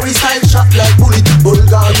them so we style shot like bullet.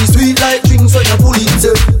 Bulgari sweet like drinks when I pull it.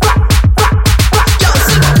 Say,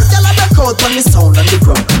 girl I back out on the sound and the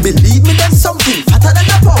crowd. Believe me, there's something fatter than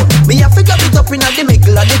a pound. Me have to grab it up in the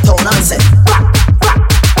middle of the town and say,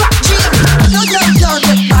 no girl can't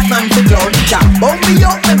get Batman to clown. Can't bump me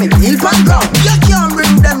up when me kneel on ground. You can't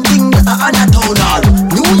bring them things on a town hall.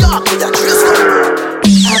 New York with a dress up.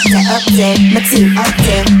 Up there, my team up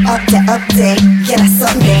there, yeah that's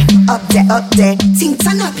Sunday. Up there, team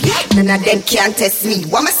turn up, yeah. None of them can't test me.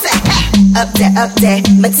 What me say? Up there,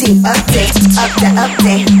 my team up there,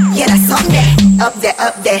 yeah that's Sunday. Up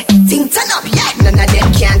there, team turn up, yeah. None of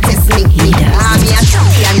them can't test me. I'm a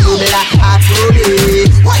champion, double heart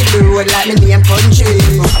rolling. Why the road like me name country?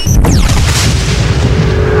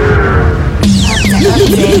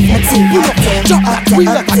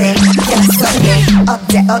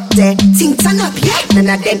 Up there, team turn up, yeah. None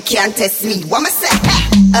of them can't test me. What me say?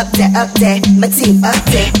 Up there, my team up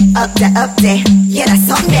there, yeah that's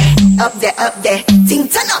Sunday. Up there, team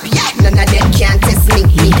turn up, yeah. None of them can't test me.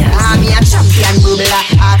 I'm a champion, bubble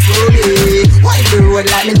heart rolling. Why the road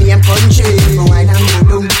like me name country? Why not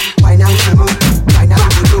go down? Why not go down? Why not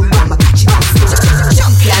go down? I'ma catch it.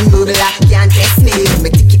 Champion, bubble can't test me. Me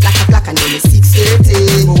tick it like a clock and then me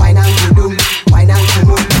 6:30. Why not go down? Why not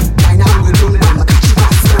go down? Why not go down? I'ma catch it.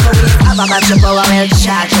 Have a batch of power well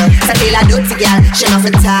charger. So tell a dirty girl, she not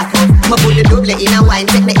for talk up. Me put the double in a wine,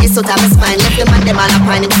 take the ace out of my spine. Left the man them all up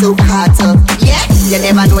and him so caught up. Yeah, you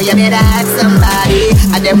never know, you better ask somebody.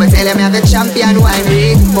 And them will tell them you have the champion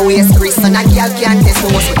winery. My waist crease and a girl can't test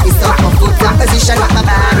me. Most of this up my foot and position with my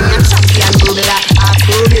body. I'm champion bubble like half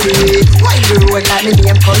bubble. Why the road like me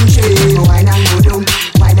name country? Why not go down?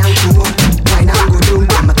 Why not go up? Why not go down?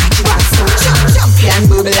 I'ma catch you on some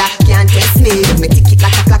champion bubble can't test me. Me tick it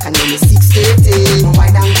like a clock and then me 6:30.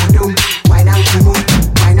 Why not go down? Why not go up?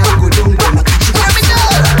 Why not go down? I'ma catch you on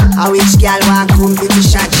some. I wish girl want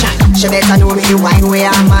competition chat. She better know me the wine where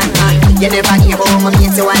I'm on. You never hear about my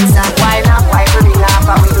mate to one song. Why not? Why do we laugh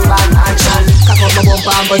and we do bad action? Cock up my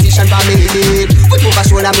bumper and position for me lead. Put over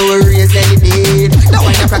shoulder me will raise any beat. Now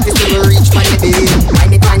when I practice we will reach for the beat.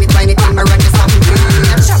 Wind it till me run the something.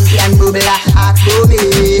 I'm champion bubble ask for me.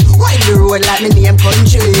 Why the road like me name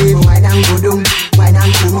country? Why not go down? Why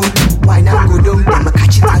not go up? Why not go down? I'ma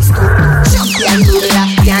catch it and scoop. Champion bubble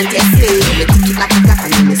can't test me. Me tick it like a clock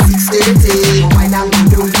and then me 6:30. Why not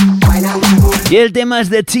go down? Y el tema es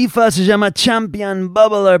de Tifa, se llama Champion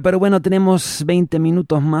Bubbler. Pero bueno, tenemos 20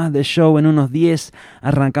 minutos más de show. En unos 10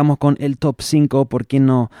 arrancamos con el top 5. ¿Por qué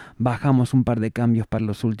no bajamos un par de cambios para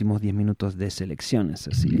los últimos 10 minutos de selecciones?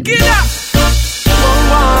 Así es. Get up!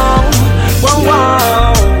 Wow,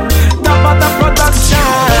 wow. Tapata Production.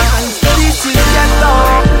 This is Ghetto.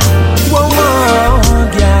 Wow,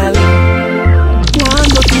 girl.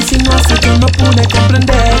 Cuando te insinuaste que no pude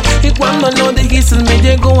comprender, y cuando lo dijiste me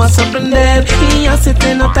llegó a sorprender, y ya se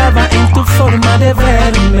te notaba en tu forma de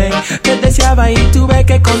verme, que deseaba y tuve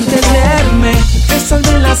que contenerme. Esa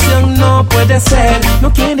relación no puede ser,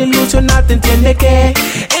 no quiere ilusionarte, entiende que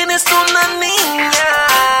eres una niña.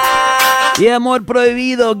 Y amor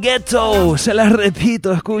prohibido, Ghetto, se las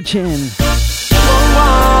repito, escuchen.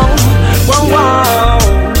 Wow, wow.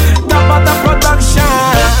 Tapata Production.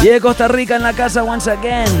 Y de Costa Rica en la casa once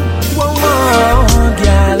again. Wow,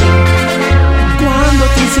 girl. Cuando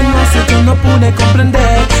te insinuaste que no pude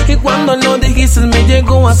comprender, y cuando lo dijiste me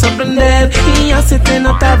llegó a sorprender, y ya se te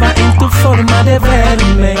notaba en tu forma de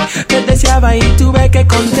verme, que deseaba y tuve que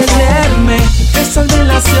contenerme. Esa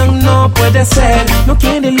relación no puede ser, no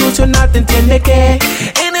quiere ilusionarte, entiende que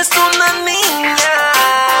eres una niña.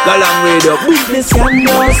 Galang Radio.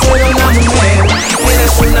 Deseando ser una mujer,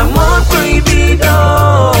 eres un amor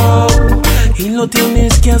prohibido, y lo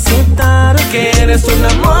tienes que aceptar, que eres un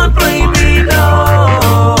amor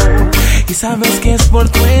prohibido, y sabes que es por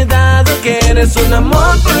tu edad, que eres un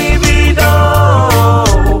amor prohibido,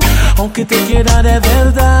 aunque te quiera de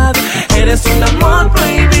verdad, eres un amor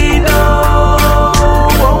prohibido.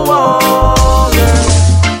 Oh, oh,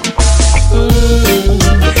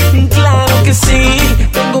 claro que sí,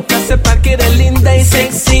 tengo que aceptar que eres linda y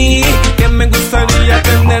sexy, que me gustaría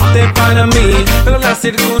tenerte para mí, pero las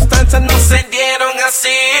circunstancias no se dieron así.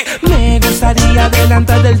 Me gustaría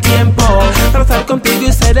adelantar el tiempo para estar contigo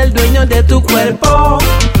y ser el dueño de tu cuerpo.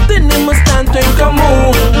 Tenemos tanto en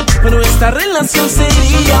común, pero esta relación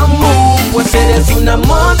sería pues eres un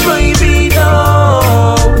amor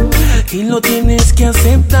prohibido, y lo tienes que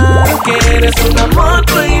aceptar, que eres un amor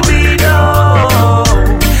prohibido,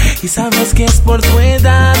 Y sabes que es por tu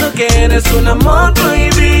edad o que eres un amor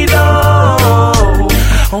prohibido.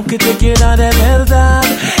 Aunque te quiera de verdad,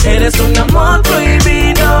 eres un amor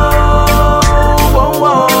prohibido.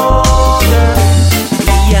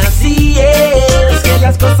 Y así es que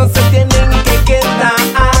las cosas se tienen que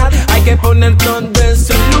quedar. Hay que poner todo en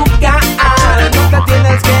su lugar. Nunca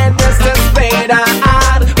tienes que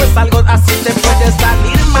desesperar, pues algo así te puede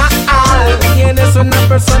salir mal. Y eres una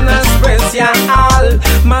persona especial,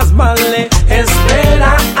 más vale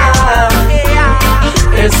esperar.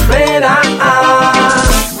 Espera.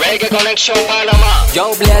 Reggae Connection Panama.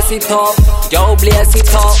 Yo bless it up, yo bless it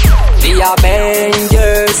up. The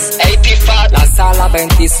Avengers 85. La sala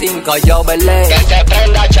 25, yo velé. Que te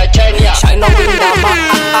prenda Chechenia. Shine up in the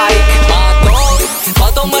mic.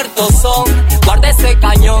 ¿Cuántos muertos son? Guarda ese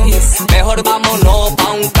cañón. Mejor vámonos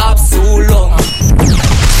pa' un cápsulo.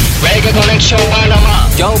 Reggae Connection Panama.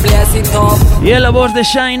 Yo bless it up. Y en la voz de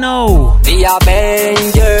Shino. The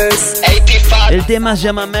Avengers 85. El tema se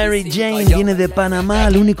llama Mary Jane. Viene de Panamá.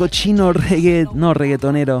 El único chino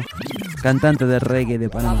reggaetonero, cantante de reggae de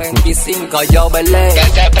Panamá. 25, yo velé. Que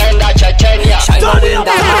te prenda Chechenia. Shine up in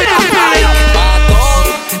the mic.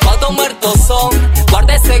 ¿Cuántos muertos son?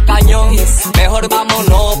 Guarda ese cañón. Mejor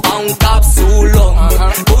vámonos pa' un cápsulo.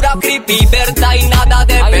 Pura creepy, verdad y nada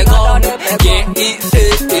de pegón.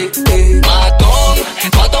 Matón.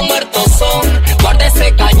 ¿Cuántos muertos son? Guarda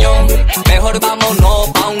ese cañón. Mejor vámonos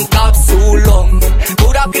pa' un cápsulo.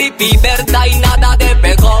 Pura creepy, verdad y nada de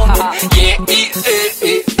pegón.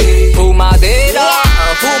 Fumadera,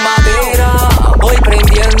 fumadera. Voy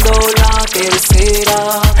prendiendo la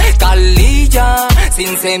tercera. Calilla,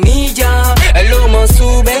 sin semilla. El humo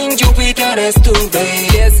sube en Júpiter, estuve.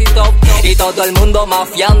 Y todo el mundo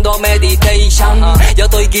mafiando meditation. Yo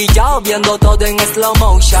estoy guillado viendo todo en slow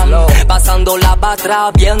motion. Pasando la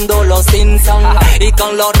batra viendo los Simpsons. Y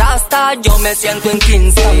con los rastas yo me siento en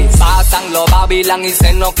Kingston. Pasan los Babylon y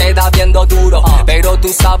se nos queda viendo duro. Pero tú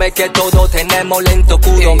sabes que todos tenemos lento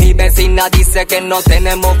curo. Mi vecina dice que no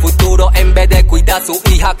tenemos futuro. En vez de cuidar a su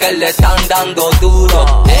hija que le están dando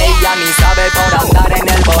duro. Ella ni sabe por andar en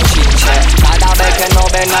el bochinche. Cada vez que no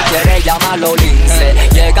ven a quiere llamarlo lince.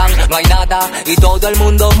 Llegan, no hay nada y todo el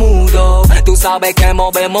mundo mudo. Tú sabes que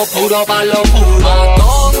movemos puro pa' lo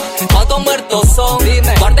puro. ¿Cuántos muertos son?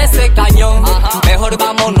 Guarda ese cañón. Mejor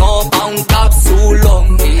vámonos pa' un cápsulo.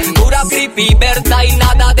 Pura creepy, verdad y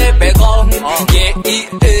nada de pegón.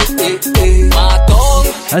 Matón.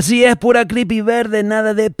 Así es, pura creepy verde,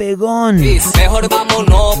 nada de pegón. Mejor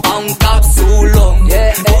vámonos pa' un cápsulo.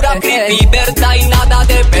 Pura creepy, verdad y nada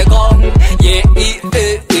de pegón.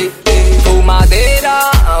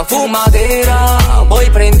 Fumadera, fumadera. Voy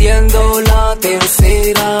prendiendo la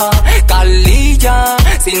tercera. Calilla,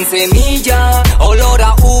 sin semilla. Olor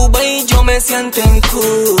a uva y yo me siento en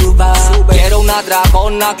Cuba. Quiero una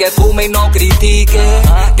dragona que fume y no critique.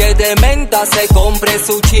 Que de menta se compre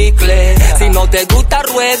su chicle. Si no te gusta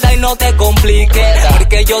rueda y no te complique.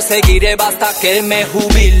 Porque yo seguiré hasta que me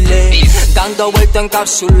jubile. Dando vuelta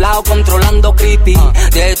encapsulado, controlando creepy.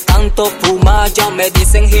 De tanto fumar ya me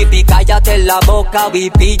dicen hippie. Cállate la boca,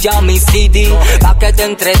 pilla mi CD. Pa' que te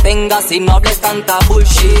entretengas y no hables tanta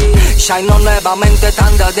bullshit. Shino nuevamente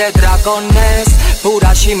tanda de dragones.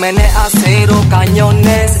 Pura chimenea, acero,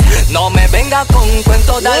 cañones. No me venga con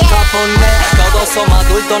cuentos de Al Capone. Todos somos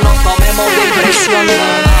adultos, nos comemos de impresiones.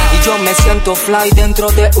 Y yo me siento fly dentro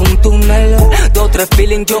de un túnel. De otro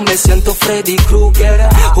feeling yo me siento Freddy Krueger.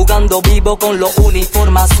 Jugando vivo con los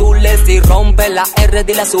uniformes azules. Y rompe la R,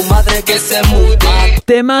 dile a su madre que se mude.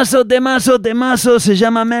 Temazo, temazo, temazo. Se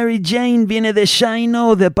llama Mary Jane. Viene de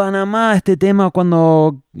Shino, de Panamá. Este tema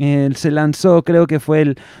cuando se lanzó creo que fue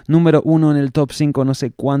el número 1 en el top 5. No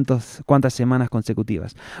sé cuántas semanas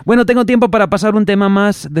consecutivas. Bueno, tengo tiempo para pasar un tema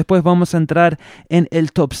más. Después vamos a entrar en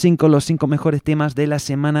el top 5. Los 5 mejores temas de la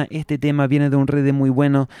semana. Este tema viene de un rhythm muy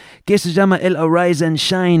bueno que se llama el Arise and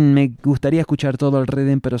Shine. Me gustaría escuchar todo el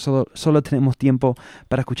rhythm, pero solo tenemos tiempo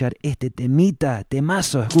para escuchar este temita.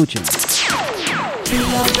 Temazo, escuchen.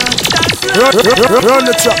 Run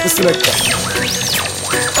the track, selector.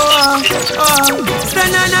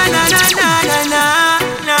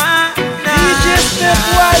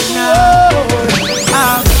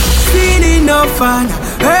 I've seen enough and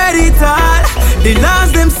heard it all. The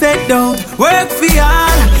laws them set down, work for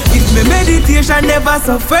all. If me meditation never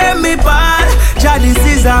suffer me ball. Jah, this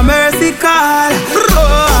is a mercy call.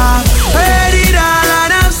 Oh, I've heard it all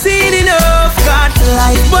and I've seen enough. Got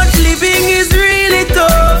life, but living is really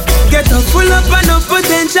tough. Get up, full up and no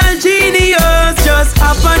potential genius. Just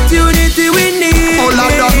opportunity we need. Oh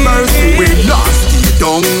Lord have mercy, we lost it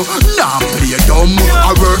dumb. Nah play dumb. I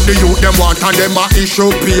work the youth, them want and them a issue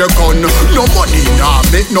pay gun. No money nah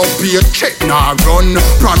make no pay check nah run.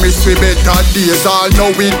 Promise we better days, all know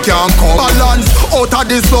it can come. Balance out of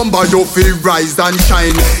this slumber, you feel rise and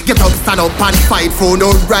shine. Get up, stand up and fight for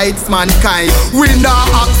no rights mankind. We not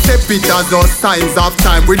accept it as no signs of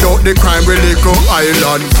time. Without the crime we live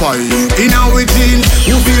island fight. In our jeans,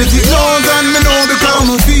 who feels it knows and me know because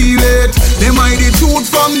me feel it. Them hide the truth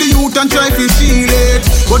from the youth and try to shield it.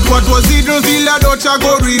 But what was it revealed, a Dutch a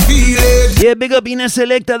go reveal it. Yeah, big up Ina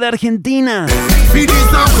Selecta de Argentina. It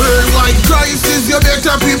is a worldwide crisis, you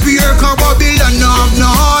better prepare. Cause Babylon have no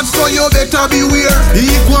heart, so you better beware.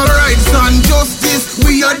 Equal rights and justice,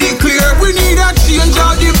 we are declare. We need a change,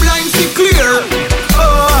 all the blinds to clear.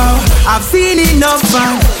 Oh, I've seen enough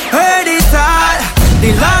man, heard it all.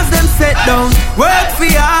 The laws them set down, work for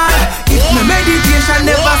all. If my meditation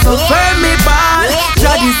never suffer me bad,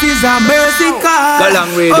 Jah, this is a mercy call.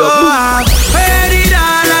 Oh, I've heard it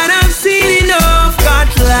all and I've seen enough. Got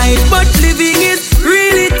life, but living is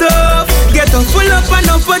really tough. Get up full up and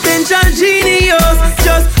no potential genius.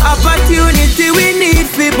 Just opportunity we need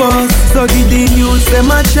for boss. So did the news them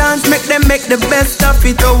a chance, make them make the best of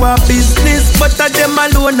it. Our business, but of them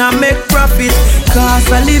alone and make profit.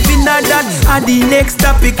 Cause I live in that and the next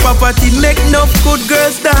topic. Property make enough good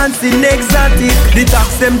girls dancing exotic. The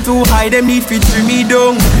tax them too high, them need to trim me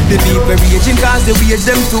down. The people raging cause the wage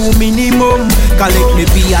them too minimum. Collect me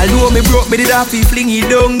pay alone, me broke me did have to fling it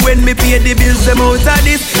down. When me pay the bills them out of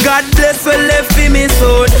this, God bless for left for me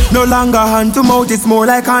soul. No longer hand to mouth, it's more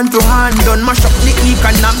like hand to hand. Don't mash up the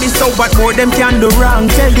economy so what more them can do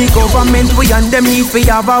wrong. Tell the government we and them need to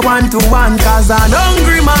have a one-to-one. Cause an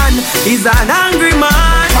hungry man is an angry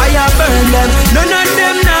man. Fire burn them, none of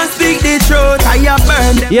them now speak the truth. Fire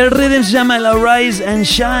burn them. Y el rhythm se llama el Arise and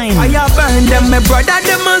Shine. Fire burn them, my brother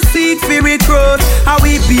them must seek for recruit. How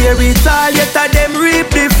we bear it all, yet of them reap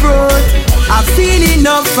the fruit. I've seen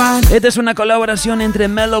enough fun. Esta es una colaboración entre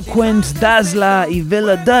Meloquence, Dazzla y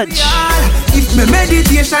Villa Dutch. If my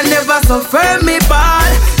meditation never suffer me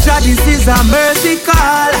bad, Jah, this is a mercy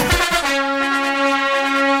call.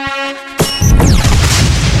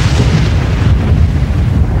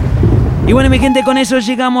 Y bueno, mi gente, con eso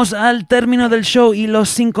llegamos al término del show y los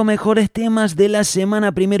 5 mejores temas de la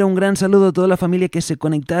semana. Primero, un gran saludo a toda la familia que se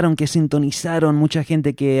conectaron, que sintonizaron. Mucha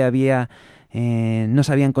gente que no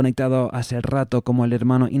se habían conectado hace rato, como el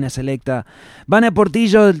hermano Ina Selecta. Vane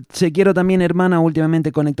Portillo, se quiero también, hermana,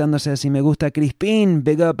 últimamente conectándose a Si Me Gusta. Crispin,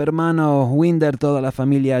 big up, hermano. Winder, toda la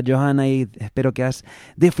familia. Johanna, y espero que has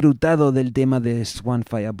disfrutado del tema de Swan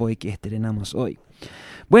Fireboy que estrenamos hoy.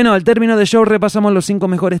 Bueno, al término del show repasamos los 5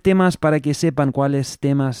 mejores temas para que sepan cuáles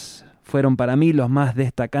temas fueron para mí los más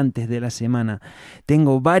destacantes de la semana.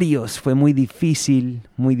 Tengo varios, fue muy difícil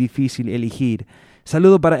elegir.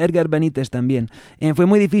 Saludo para Edgar Benítez también. Fue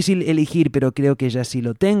muy difícil elegir, pero creo que ya sí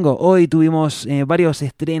lo tengo. Hoy tuvimos varios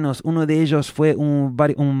estrenos. Uno de ellos fue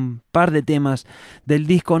un par de temas del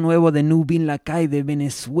disco nuevo de Nubin Lakai de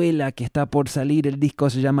Venezuela, que está por salir. El disco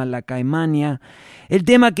se llama La Caimania. El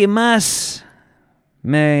tema que más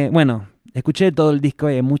escuché todo el disco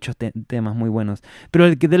y hay muchos temas muy buenos. Pero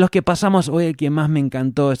de los que pasamos hoy, el que más me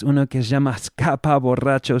encantó es uno que se llama Scapa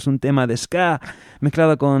Borracho. Es un tema de ska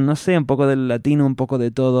mezclado con, no sé, un poco del latino, un poco de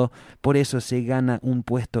todo. Por eso se gana un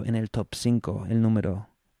puesto en el top 5, el número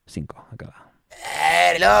 5. Acá va.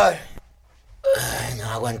 Lord. No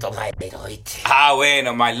aguanto más, ¿oíste?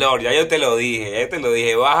 Bueno, my lord, ya yo te lo dije.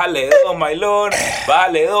 Bájale 2, my lord.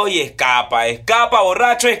 Bájale 2 y escapa,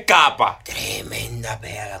 borracho, escapa. Tremenda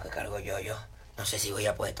pega la que cargo yo. No sé si voy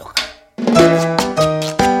a poder tocar.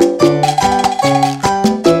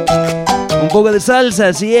 Un poco de salsa,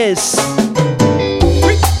 así es.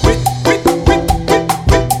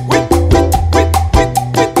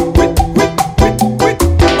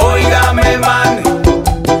 Óigame, man,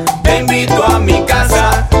 te invito a mi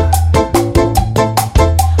casa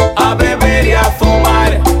a beber y a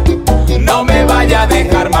fumar. No me vaya a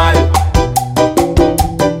dejar mal.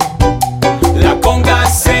 La conga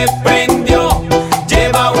se prendió,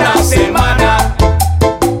 lleva una semana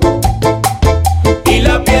y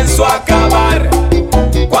la pienso acabar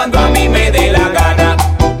cuando a mí me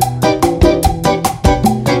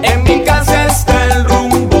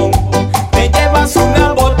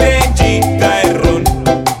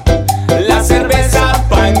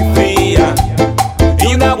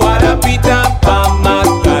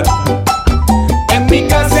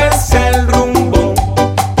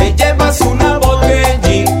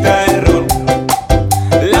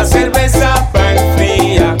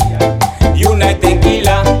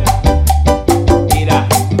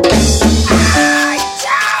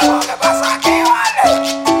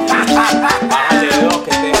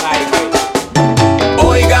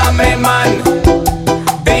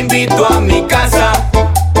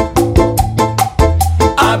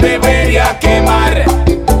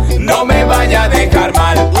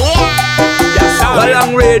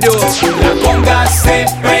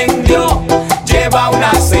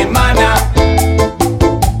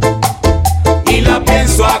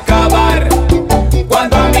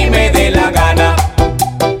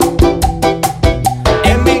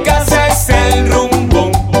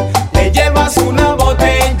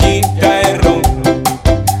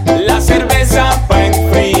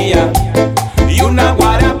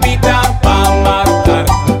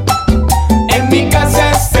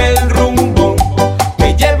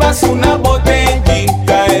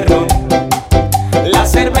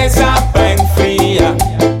cerveza pa' enfría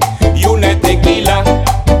y una tequila.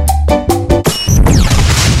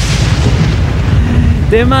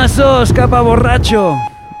 Temazos, capa borracho.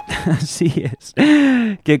 Así es.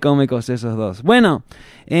 Qué cómicos esos dos. Bueno,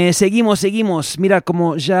 seguimos. Mira,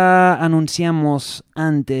 como ya anunciamos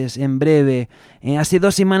antes, en breve, hace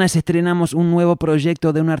 2 semanas estrenamos un nuevo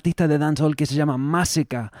proyecto de un artista de dancehall que se llama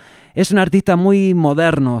Masika. Es un artista muy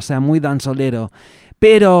moderno, o sea, muy danzolero.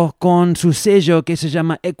 Pero con su sello que se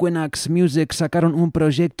llama Equinox Music sacaron un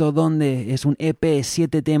proyecto donde es un EP,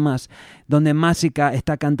 7 temas, donde Masika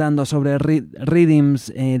está cantando sobre rhythms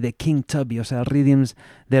de King Tubby, o sea, rhythms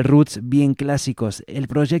de roots bien clásicos. El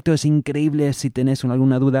proyecto es increíble, si tenés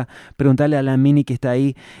alguna duda, preguntale a la Mini que está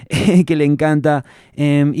ahí, que le encanta.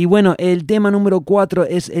 Y bueno, el tema número 4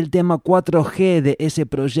 es el tema 4G de ese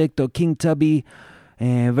proyecto, King Tubby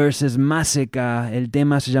versus Masika. El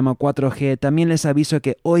tema se llama 4G. También les aviso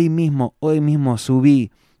que hoy mismo subí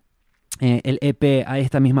el EP a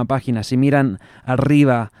esta misma página. Si miran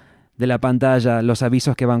arriba de la pantalla los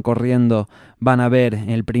avisos que van corriendo, van a ver,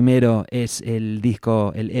 el primero es el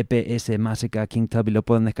disco, el EP Masika King Tubby. Lo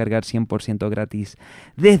pueden descargar 100% gratis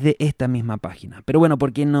desde esta misma página. Pero bueno,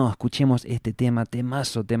 ¿por qué no? Escuchemos este tema,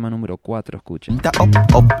 temazo, tema número 4, escuchen.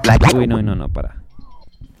 Uy, no, para.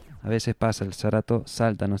 A veces pasa, el Zarato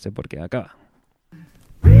salta, no sé por qué. Acá.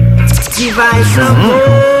 You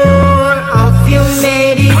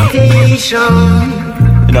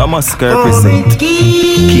know, I must represent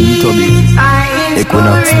King Tubby,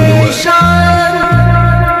 Equinox to the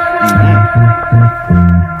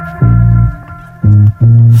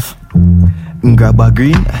world. Grab a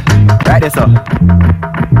green. Right there, sir.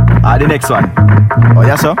 The next one. Oh,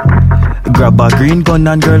 yeah, sir. Grab a green gun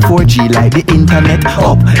and girl 4G like the internet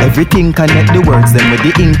up. Everything connect the words, then with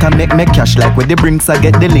the ink make me cash like with the brinks I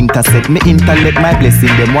get the link I set me intellect my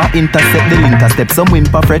blessing. Them want intercept the link I step some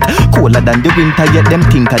whimper fret. Colder than the winter yet them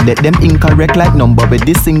think I that them incorrect like number with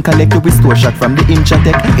this ink collect you with store shot from the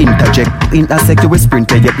Intertech. Interject, intersect you with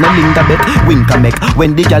sprinter yet no linger bet. Winker make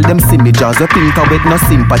when the gal them see me jaws up pinker with no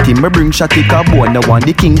sympathy. Me bring shot kick a bone no one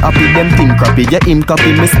the king happy them think crappy. Yeah him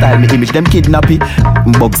copy me style me image them kidnappy.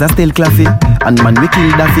 Bugs are still claffy. And man we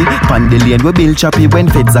kill Daffy. Pan the lane we build choppy. When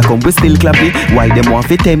feds a come we still clappy. Why them want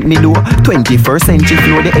fi tempt me though? 21st century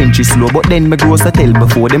flow the entry slow. But then me grow so tell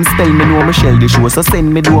before them spell me know me shell the show. So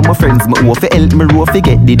send me do my friends me owe fi help me row fi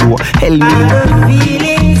get the door. Hell me know.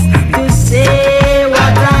 Feelings to say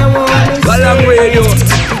what I want to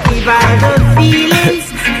say. If I have the feelings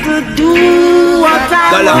to do what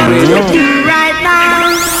I want to do right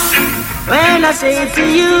now. When I say it to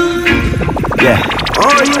you, yeah.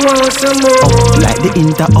 Oh, you want some more? Up like the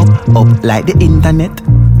up like the internet.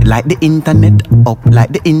 Like the internet, up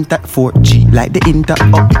like the 4G, like the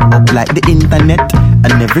up like the internet.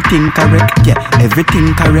 And everything correct, yeah,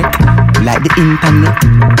 everything correct. Like the internet,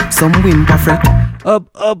 some whimper fret.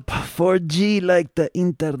 Up 4G like the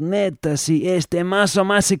internet. Así es, temazo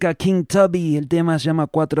Masika King Tubby. El tema se llama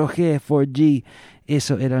 4G, 4G.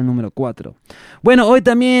 Eso era el número 4. Bueno, hoy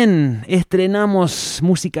también estrenamos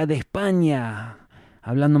música de España.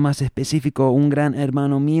 Hablando más específico, un gran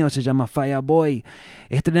hermano mío se llama Fireboy.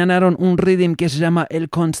 Estrenaron un rhythm que se llama el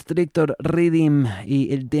Constrictor Rhythm.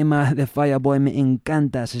 Y el tema de Fireboy me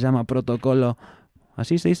encanta, se llama Protocolo.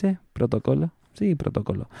 ¿Así se dice? ¿Protocolo? Sí,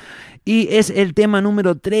 Protocolo. Y es el tema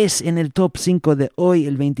número 3 en el top 5 de hoy,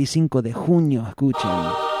 el 25 de junio. Escuchen.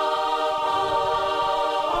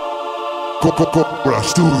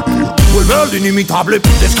 Vuelve al inimitable,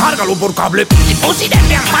 descárgalo por cable.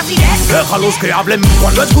 Déjalos que hablen.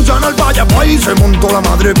 Cuando escuchan al Fireboy se montó la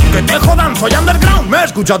madre. Que te jodan, soy underground. Me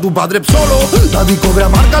escucha tu padre solo. Daddy Cobra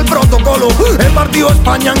marca el protocolo. He partido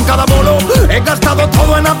España en cada bolo. He gastado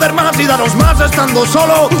todo en hacer más y daros más estando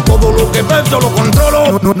solo. Todo lo que ves yo lo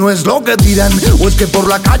controlo. No es lo que dirán, o es que por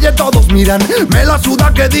la calle todos miran. Me la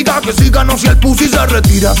suda que diga que sí gano si el pussy se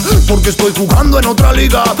retira. Porque estoy jugando en otra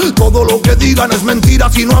liga. Todo lo que digan es mentira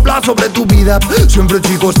si no hablas sobre tu vida. Siempre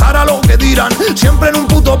chico estará lo que dirán. Siempre en un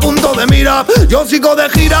puto punto de mira. Yo sigo de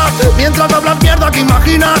gira mientras hablas mierda que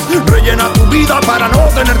imaginas. Rellena tu vida para no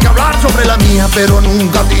tener que hablar sobre la mía. Pero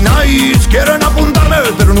nunca atináis. Quieren apuntarme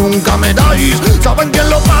pero nunca me dais. Saben quién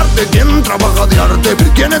lo parte, quién trabaja de arte.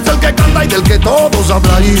 Quién es el que canta y del que todos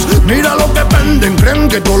habláis. Mira lo que prenden, creen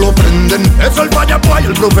que todo lo prenden. Es el Fireboy,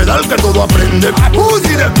 el profe del que todo aprende.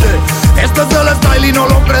 Pussy them dead. Esto es el style y no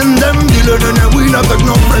lo prenden. Dile nene Wina que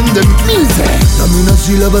no prenden. Dame unas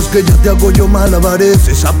sílabas que ya te hago yo malabares.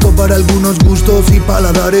 Es apto para algunos gustos y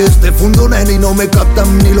paladares. Te fundo nene y no me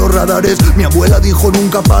captan ni los radares. Mi abuela dijo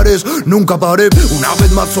nunca pares, nunca paré. Una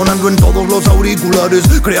vez más sonando en todos los auriculares,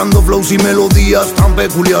 creando flows y melodías tan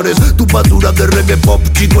peculiares. Tu basura de reggae pop,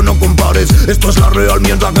 chico, no compares. Esto es la real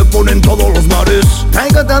mierda que ponen todos los bares.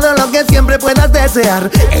 Traigo todo lo que siempre puedas desear.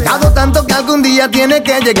 He dado tanto que algún día tiene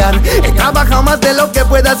que llegar. He trabajado más de lo que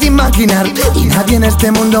puedas imaginar y nadie en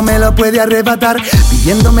este mundo me lo puede arrebatar.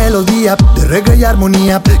 Pidiendo melodía de reggae y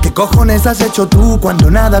armonía. ¿Qué cojones has hecho tú cuando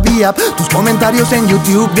nada había? Tus comentarios en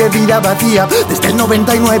YouTube de vida vacía. Desde el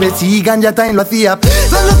 99 sigan, ya también lo hacía.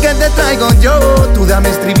 Son lo que te traigo yo. Tú dame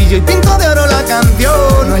estribillo y pinto de oro la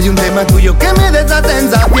canción. No hay un tema tuyo que me dé esa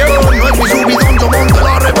sensación. No es mi subidón, yo monto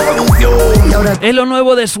la revolución. Y ahora Es lo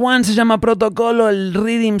nuevo de Swan, se llama Protocolo, el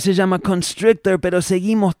rhythm se llama Constrictor, pero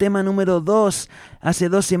seguimos, tema número 2. Hace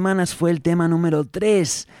 2 semanas fue el tema número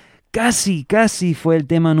 3. Casi fue el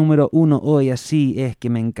tema número 1 hoy, así es que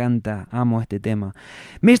me encanta, amo este tema.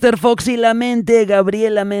 Mr. Fox y La Mente,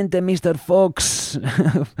 Gabriel La Mente, Mr. Fox.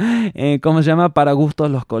 ¿Cómo se llama? Para gustos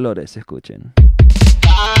los colores, escuchen.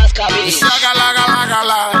 La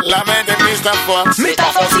mente Mr. Fox.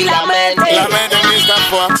 Mr. Fox y La Mente. La mente Mr.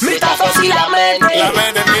 Fox. Mr. Fox y La Mente. La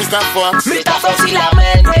mente Mr. Fox. Mr. Fox y La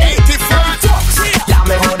Mente. La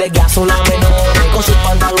mejor de gas son las menores, con sus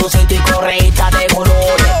pantaloncitos y correitas de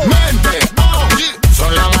colores. Mente,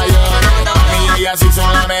 son las mayores. A mí ellas sí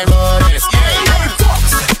son las mejores.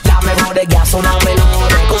 La mejor de gas son las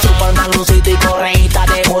menores, con sus pantaloncitos y correitas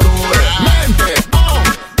de colores. Mente,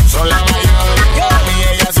 son las mayores. A mí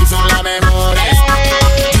ellas sí son las mejores.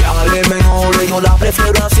 Dale menores, yo las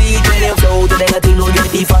prefiero así. Tienen flow, tienen estilo y el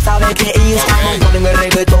tifa sabe que es. Cuando ponen el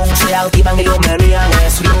reggaetón se activan y lo menean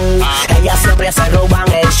slow. Ellas siempre se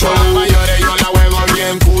roban el show. Son las mayores, yo la juego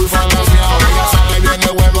bien cool, fantaseado. Ellas saben bien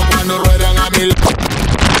el huevo cuando ruedan a mi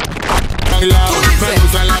lado. Me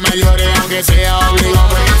gustan las mayores aunque sea obligado.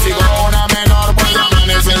 Porque si con una menor puedo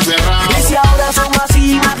amanecer encerrado. Y si ahora son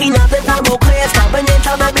así, imagínate cuando crezcan. Pendiente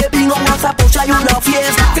de bingo, WhatsApp, hay una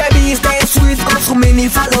fiesta. Te viste sweet con su mini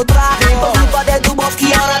falo traje. Por culpa de tu voz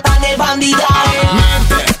que ahora está en el bandidaje.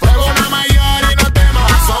 Mente, prueba una mayor y no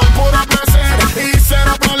temas. Son puro placer y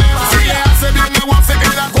cero problemas. Si le hace bien el guap se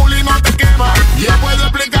queda cool y no te quema. Yo puedo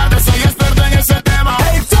explicarte, soy experto en ese tema.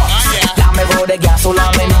 La mejor de gas son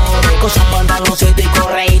las menores, con sus pantaloncitos y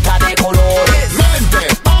correitas de colores. Mente,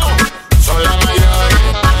 son las mayores.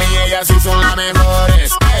 A mí ellas sí son las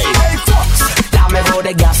mejores. La mejor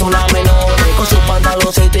de gas son las menores, con sus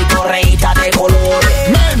pantaloncitos y correitas de colores.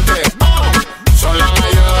 Mente, son las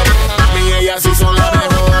mayores. A mí ellas sí son las mejores.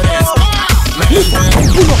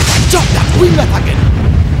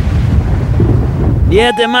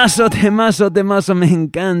 Yeah, temazo, me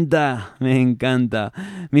encanta.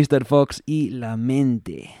 Mr. Fox y La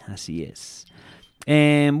Mente, así es.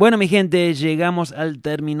 Bueno, mi gente, llegamos al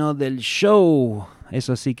término del show.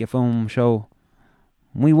 Eso sí que fue un show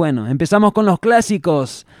muy bueno. Empezamos con los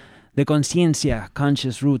clásicos de conciencia,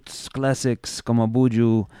 Conscious Roots, Classics como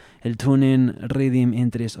Buju, el Tuning, Rhythm,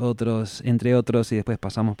 entre otros, y después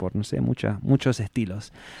pasamos por, no sé, muchos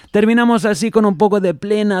estilos. Terminamos así con un poco de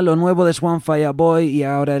Plena, lo nuevo de Swan Fireboy, y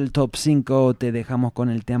ahora el top 5, te dejamos con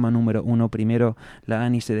el tema número 1 primero. La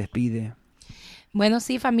Ani se despide. Bueno,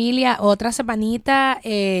 sí, familia, otra semanita,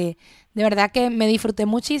 de verdad que me disfruté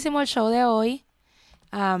muchísimo el show de hoy.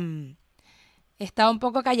 He estado un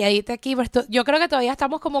poco calladita aquí, pero yo creo que todavía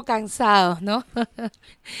estamos como cansados, ¿no?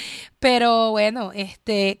 Pero bueno,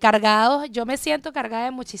 cargados, yo me siento cargada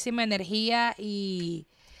de muchísima energía y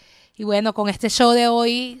bueno, con este show de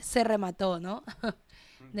hoy se remató, ¿no?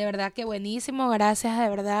 De verdad que buenísimo, gracias de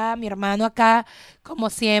verdad, mi hermano acá, como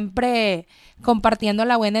siempre, compartiendo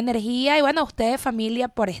la buena energía y bueno, a ustedes familia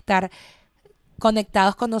por estar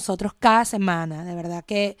conectados con nosotros cada semana, de verdad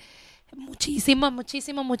que muchísimo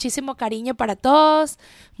cariño para todos,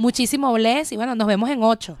 muchísimo bless y bueno, nos vemos en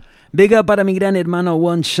 8. Big up para mi gran hermano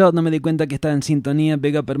One Shot, no me di cuenta que estaba en sintonía.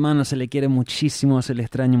 Big up hermano, se le quiere muchísimo, se le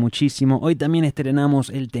extraña muchísimo. Hoy también estrenamos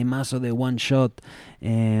el temazo de One Shot,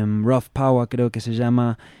 Rough Power creo que se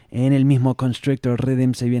llama. En el mismo Constrictor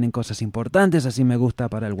Rhythm se vienen cosas importantes, así me gusta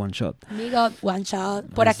para el One Shot. Big up, One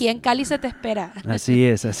Shot, por aquí en Cali se te espera. Así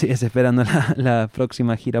es, esperando la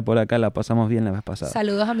próxima gira por acá, la pasamos bien la vez pasada.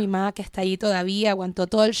 Saludos a mi mamá que está ahí todavía, aguantó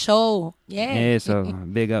todo el show. Yeah. Eso,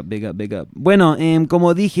 big up. Bueno,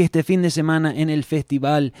 como dije, este fin de semana en el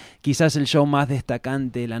festival, quizás el show más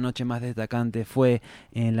destacante, la noche más destacante fue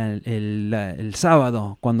el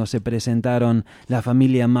sábado, cuando se presentaron la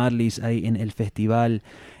familia Marleys ahí en el festival.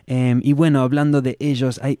 Y bueno, hablando de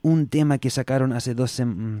ellos, hay un tema que sacaron hace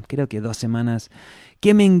creo que 2 semanas,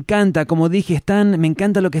 que me encanta. Como dije, me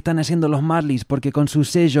encanta lo que están haciendo los Marleys, porque con su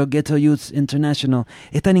sello Ghetto Youths International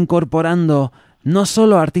están incorporando no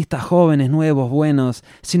solo artistas jóvenes, nuevos, buenos,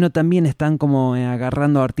 sino también están como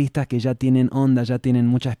agarrando artistas que ya tienen onda, ya tienen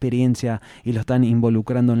mucha experiencia y lo están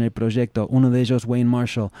involucrando en el proyecto. Uno de ellos, Wayne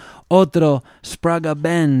Marshall. Otro, Spraga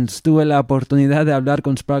Benz. Tuve la oportunidad de hablar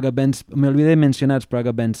con Spraga Benz. Me olvidé de mencionar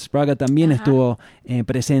Spraga Benz. Spraga también estuvo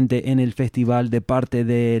presente en el festival de parte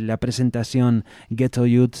de la presentación Ghetto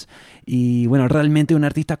Youths. Y bueno, realmente un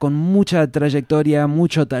artista con mucha trayectoria,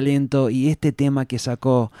 mucho talento, y este tema que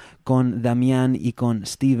sacó con Damián y con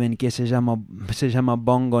Steven, que se llama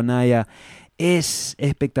Bongo Naya, es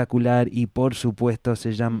espectacular y por supuesto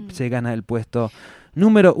se gana el puesto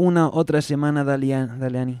número 1 otra semana.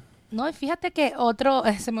 Daliani. No, y fíjate que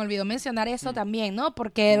se me olvidó mencionar eso también, ¿no?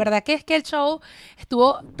 Porque de verdad que es que el show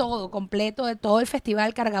estuvo todo completo, de todo el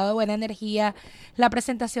festival cargado de buena energía. La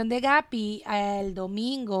presentación de Gapi el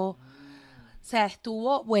domingo, o sea,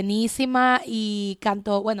 estuvo buenísima y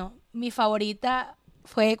cantó, bueno, mi favorita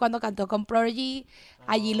fue cuando cantó con Prodigy,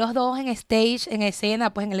 allí los dos en stage, en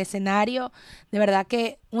escena, pues en el escenario, de verdad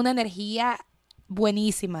que una energía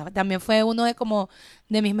buenísima. También fue uno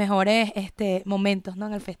de mis mejores momentos, ¿no?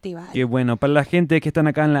 En el festival. Qué bueno. Para la gente que están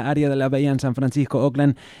acá en la área de la Bahía, en San Francisco,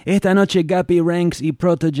 Oakland, esta noche Gappy Ranks y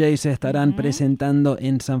Protégé se estarán presentando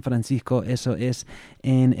en San Francisco. Eso es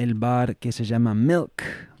en el bar que se llama Milk.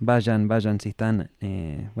 Vayan si están,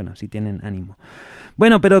 si tienen ánimo.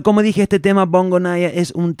 Bueno, pero como dije, este tema Bongo Naya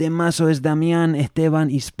es un temazo, es Damián, Esteban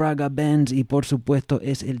y Spraga Benz, y por supuesto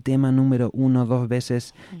es el tema número 1 2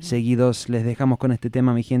 veces seguidos. Les dejamos con este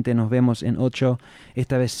tema, mi gente. Nos vemos en 8.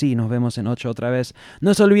 Esta vez sí, nos vemos en 8 otra vez.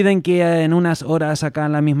 No se olviden que en unas horas acá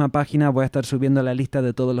en la misma página voy a estar subiendo la lista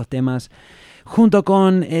de todos los temas, junto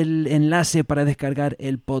con el enlace para descargar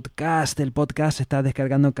el podcast. El podcast se está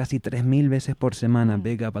descargando casi 3,000 veces por semana.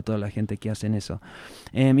 Big up a toda la gente que hacen eso.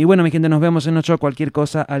 Y bueno, mi gente, nos vemos en 8. Cualquier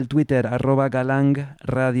cosa al Twitter, @Galang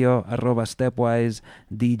Radio, @Stepwise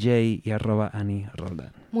DJ y @Annie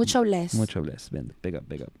Roldan. Mucho bless. Mucho bless. Big up,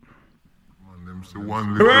 big up.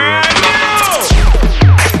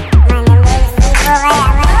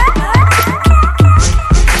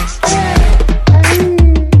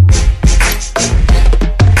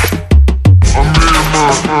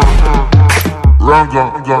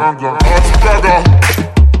 Ranga, Spraga.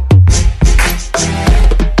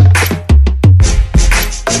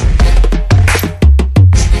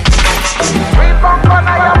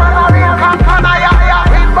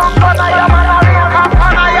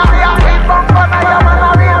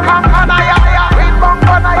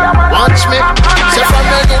 Watch me, say from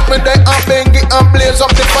the youth me they a bengi and blaze up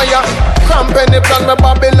the fire. Cramp any plan me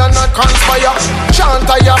Babylon and conspire. Chant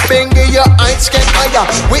ya bengi, your heights get higher.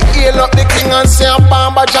 We hail up the king and say a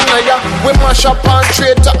Bamba Janaya. We mash up and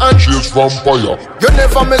traitor and chase vampire. You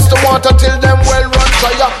never miss the water till them well run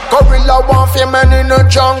tire. Gorilla warfare man in the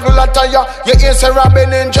jungle attire. You hear say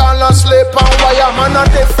Robin in John and sleep and wire. Man a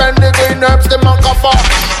defend the green herbs, them a cover.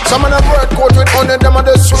 Some of them work out with honey, them are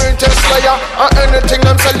the sweetest slayer. And anything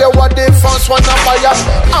them sell you what they first one a buyer.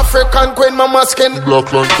 African queen mama skin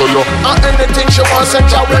black and fire. And anything she wants and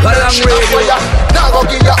she will make she a fire. Now go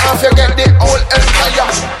give you half, you get the whole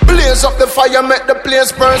empire. Blaze up the fire, make the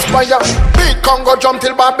place burn fire. Big Congo jump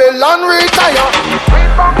till Babylon retire.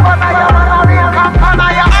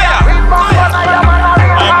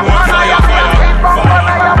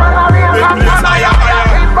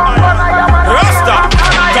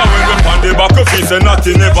 The back of his and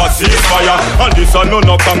nothing never cease fire. And this a no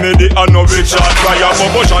comedy and no Richard Pryor.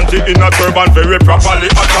 Bobo Shanti in a turban very properly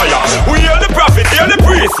attire. We hear the prophet, hear the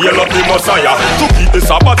priest, hear up the Messiah. To keep the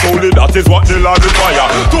Sabbath holy, that is what the Lord require.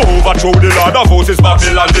 To overthrow the Lord of hosts is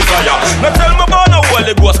Babylon desire. Now tell me about the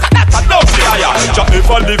Holy Ghost, that a love the higher. Just if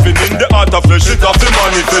I living in the heart of flesh, it have to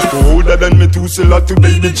manifest. For older than me to sell to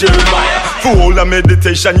baby Jeremiah. For older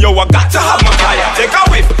meditation, yo, I got to have my fire. Take a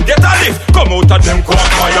whiff, get a lift, come out of them caught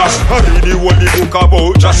fire. Read the Holy Book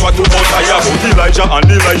about Joshua to Mosiah, about Elijah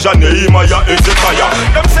and Elijah, Nehemiah, Ezekiah.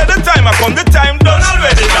 Them say the time I come, the time done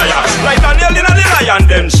already die. Like Daniel in the lion,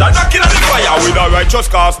 then Shadrach in the fire. With a righteous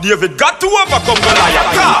cause, David got to overcome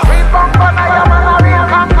Goliath.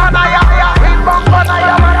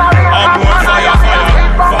 I'm on fire, fire.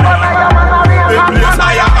 It blaze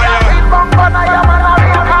higher, higher.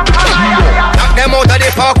 Knock them out of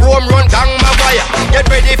the park room, run down my wire. Get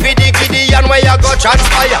ready for the Gideon where you go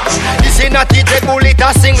transpire. This is not the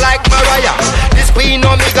Dragulita sing like Mariah. This Queen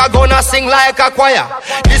Omega gonna sing like a choir.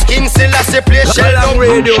 This King Selassie play shell down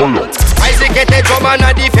radio. Rise get the drum and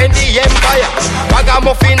a defend the empire.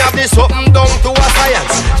 Ragamuffin have this something down to a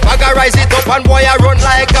science. Spagga rise it up and boy I run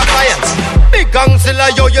like appliance. Big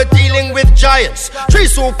Gangzilla, yo, you're dealing with giants. 3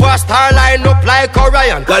 superstar line up like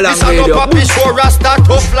Orion. This a no papi show, Rasta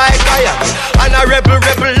tough like iron. And a rebel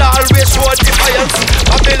always show defiance.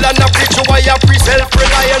 Babylon a preach why I pre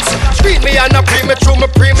self-reliance. Street me and a premature my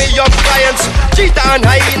premium clients. Cheetah and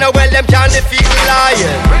hyena, well them can't defeat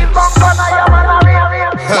lion.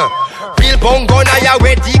 Real bongo na ya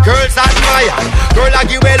where the girls admire. Girl I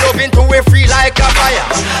give love into a free like a fire.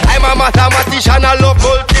 I'm a mathematician, I love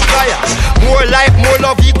multiplier. More life, more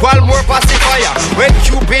love equal, more pacifier. When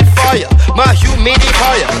Cupid fire, my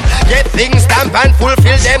humidifier. Get things stamp and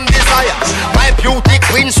fulfill them desire. My beauty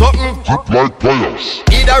queen something hot like fires.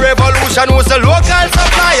 Need a revolution who's the local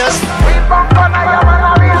suppliers.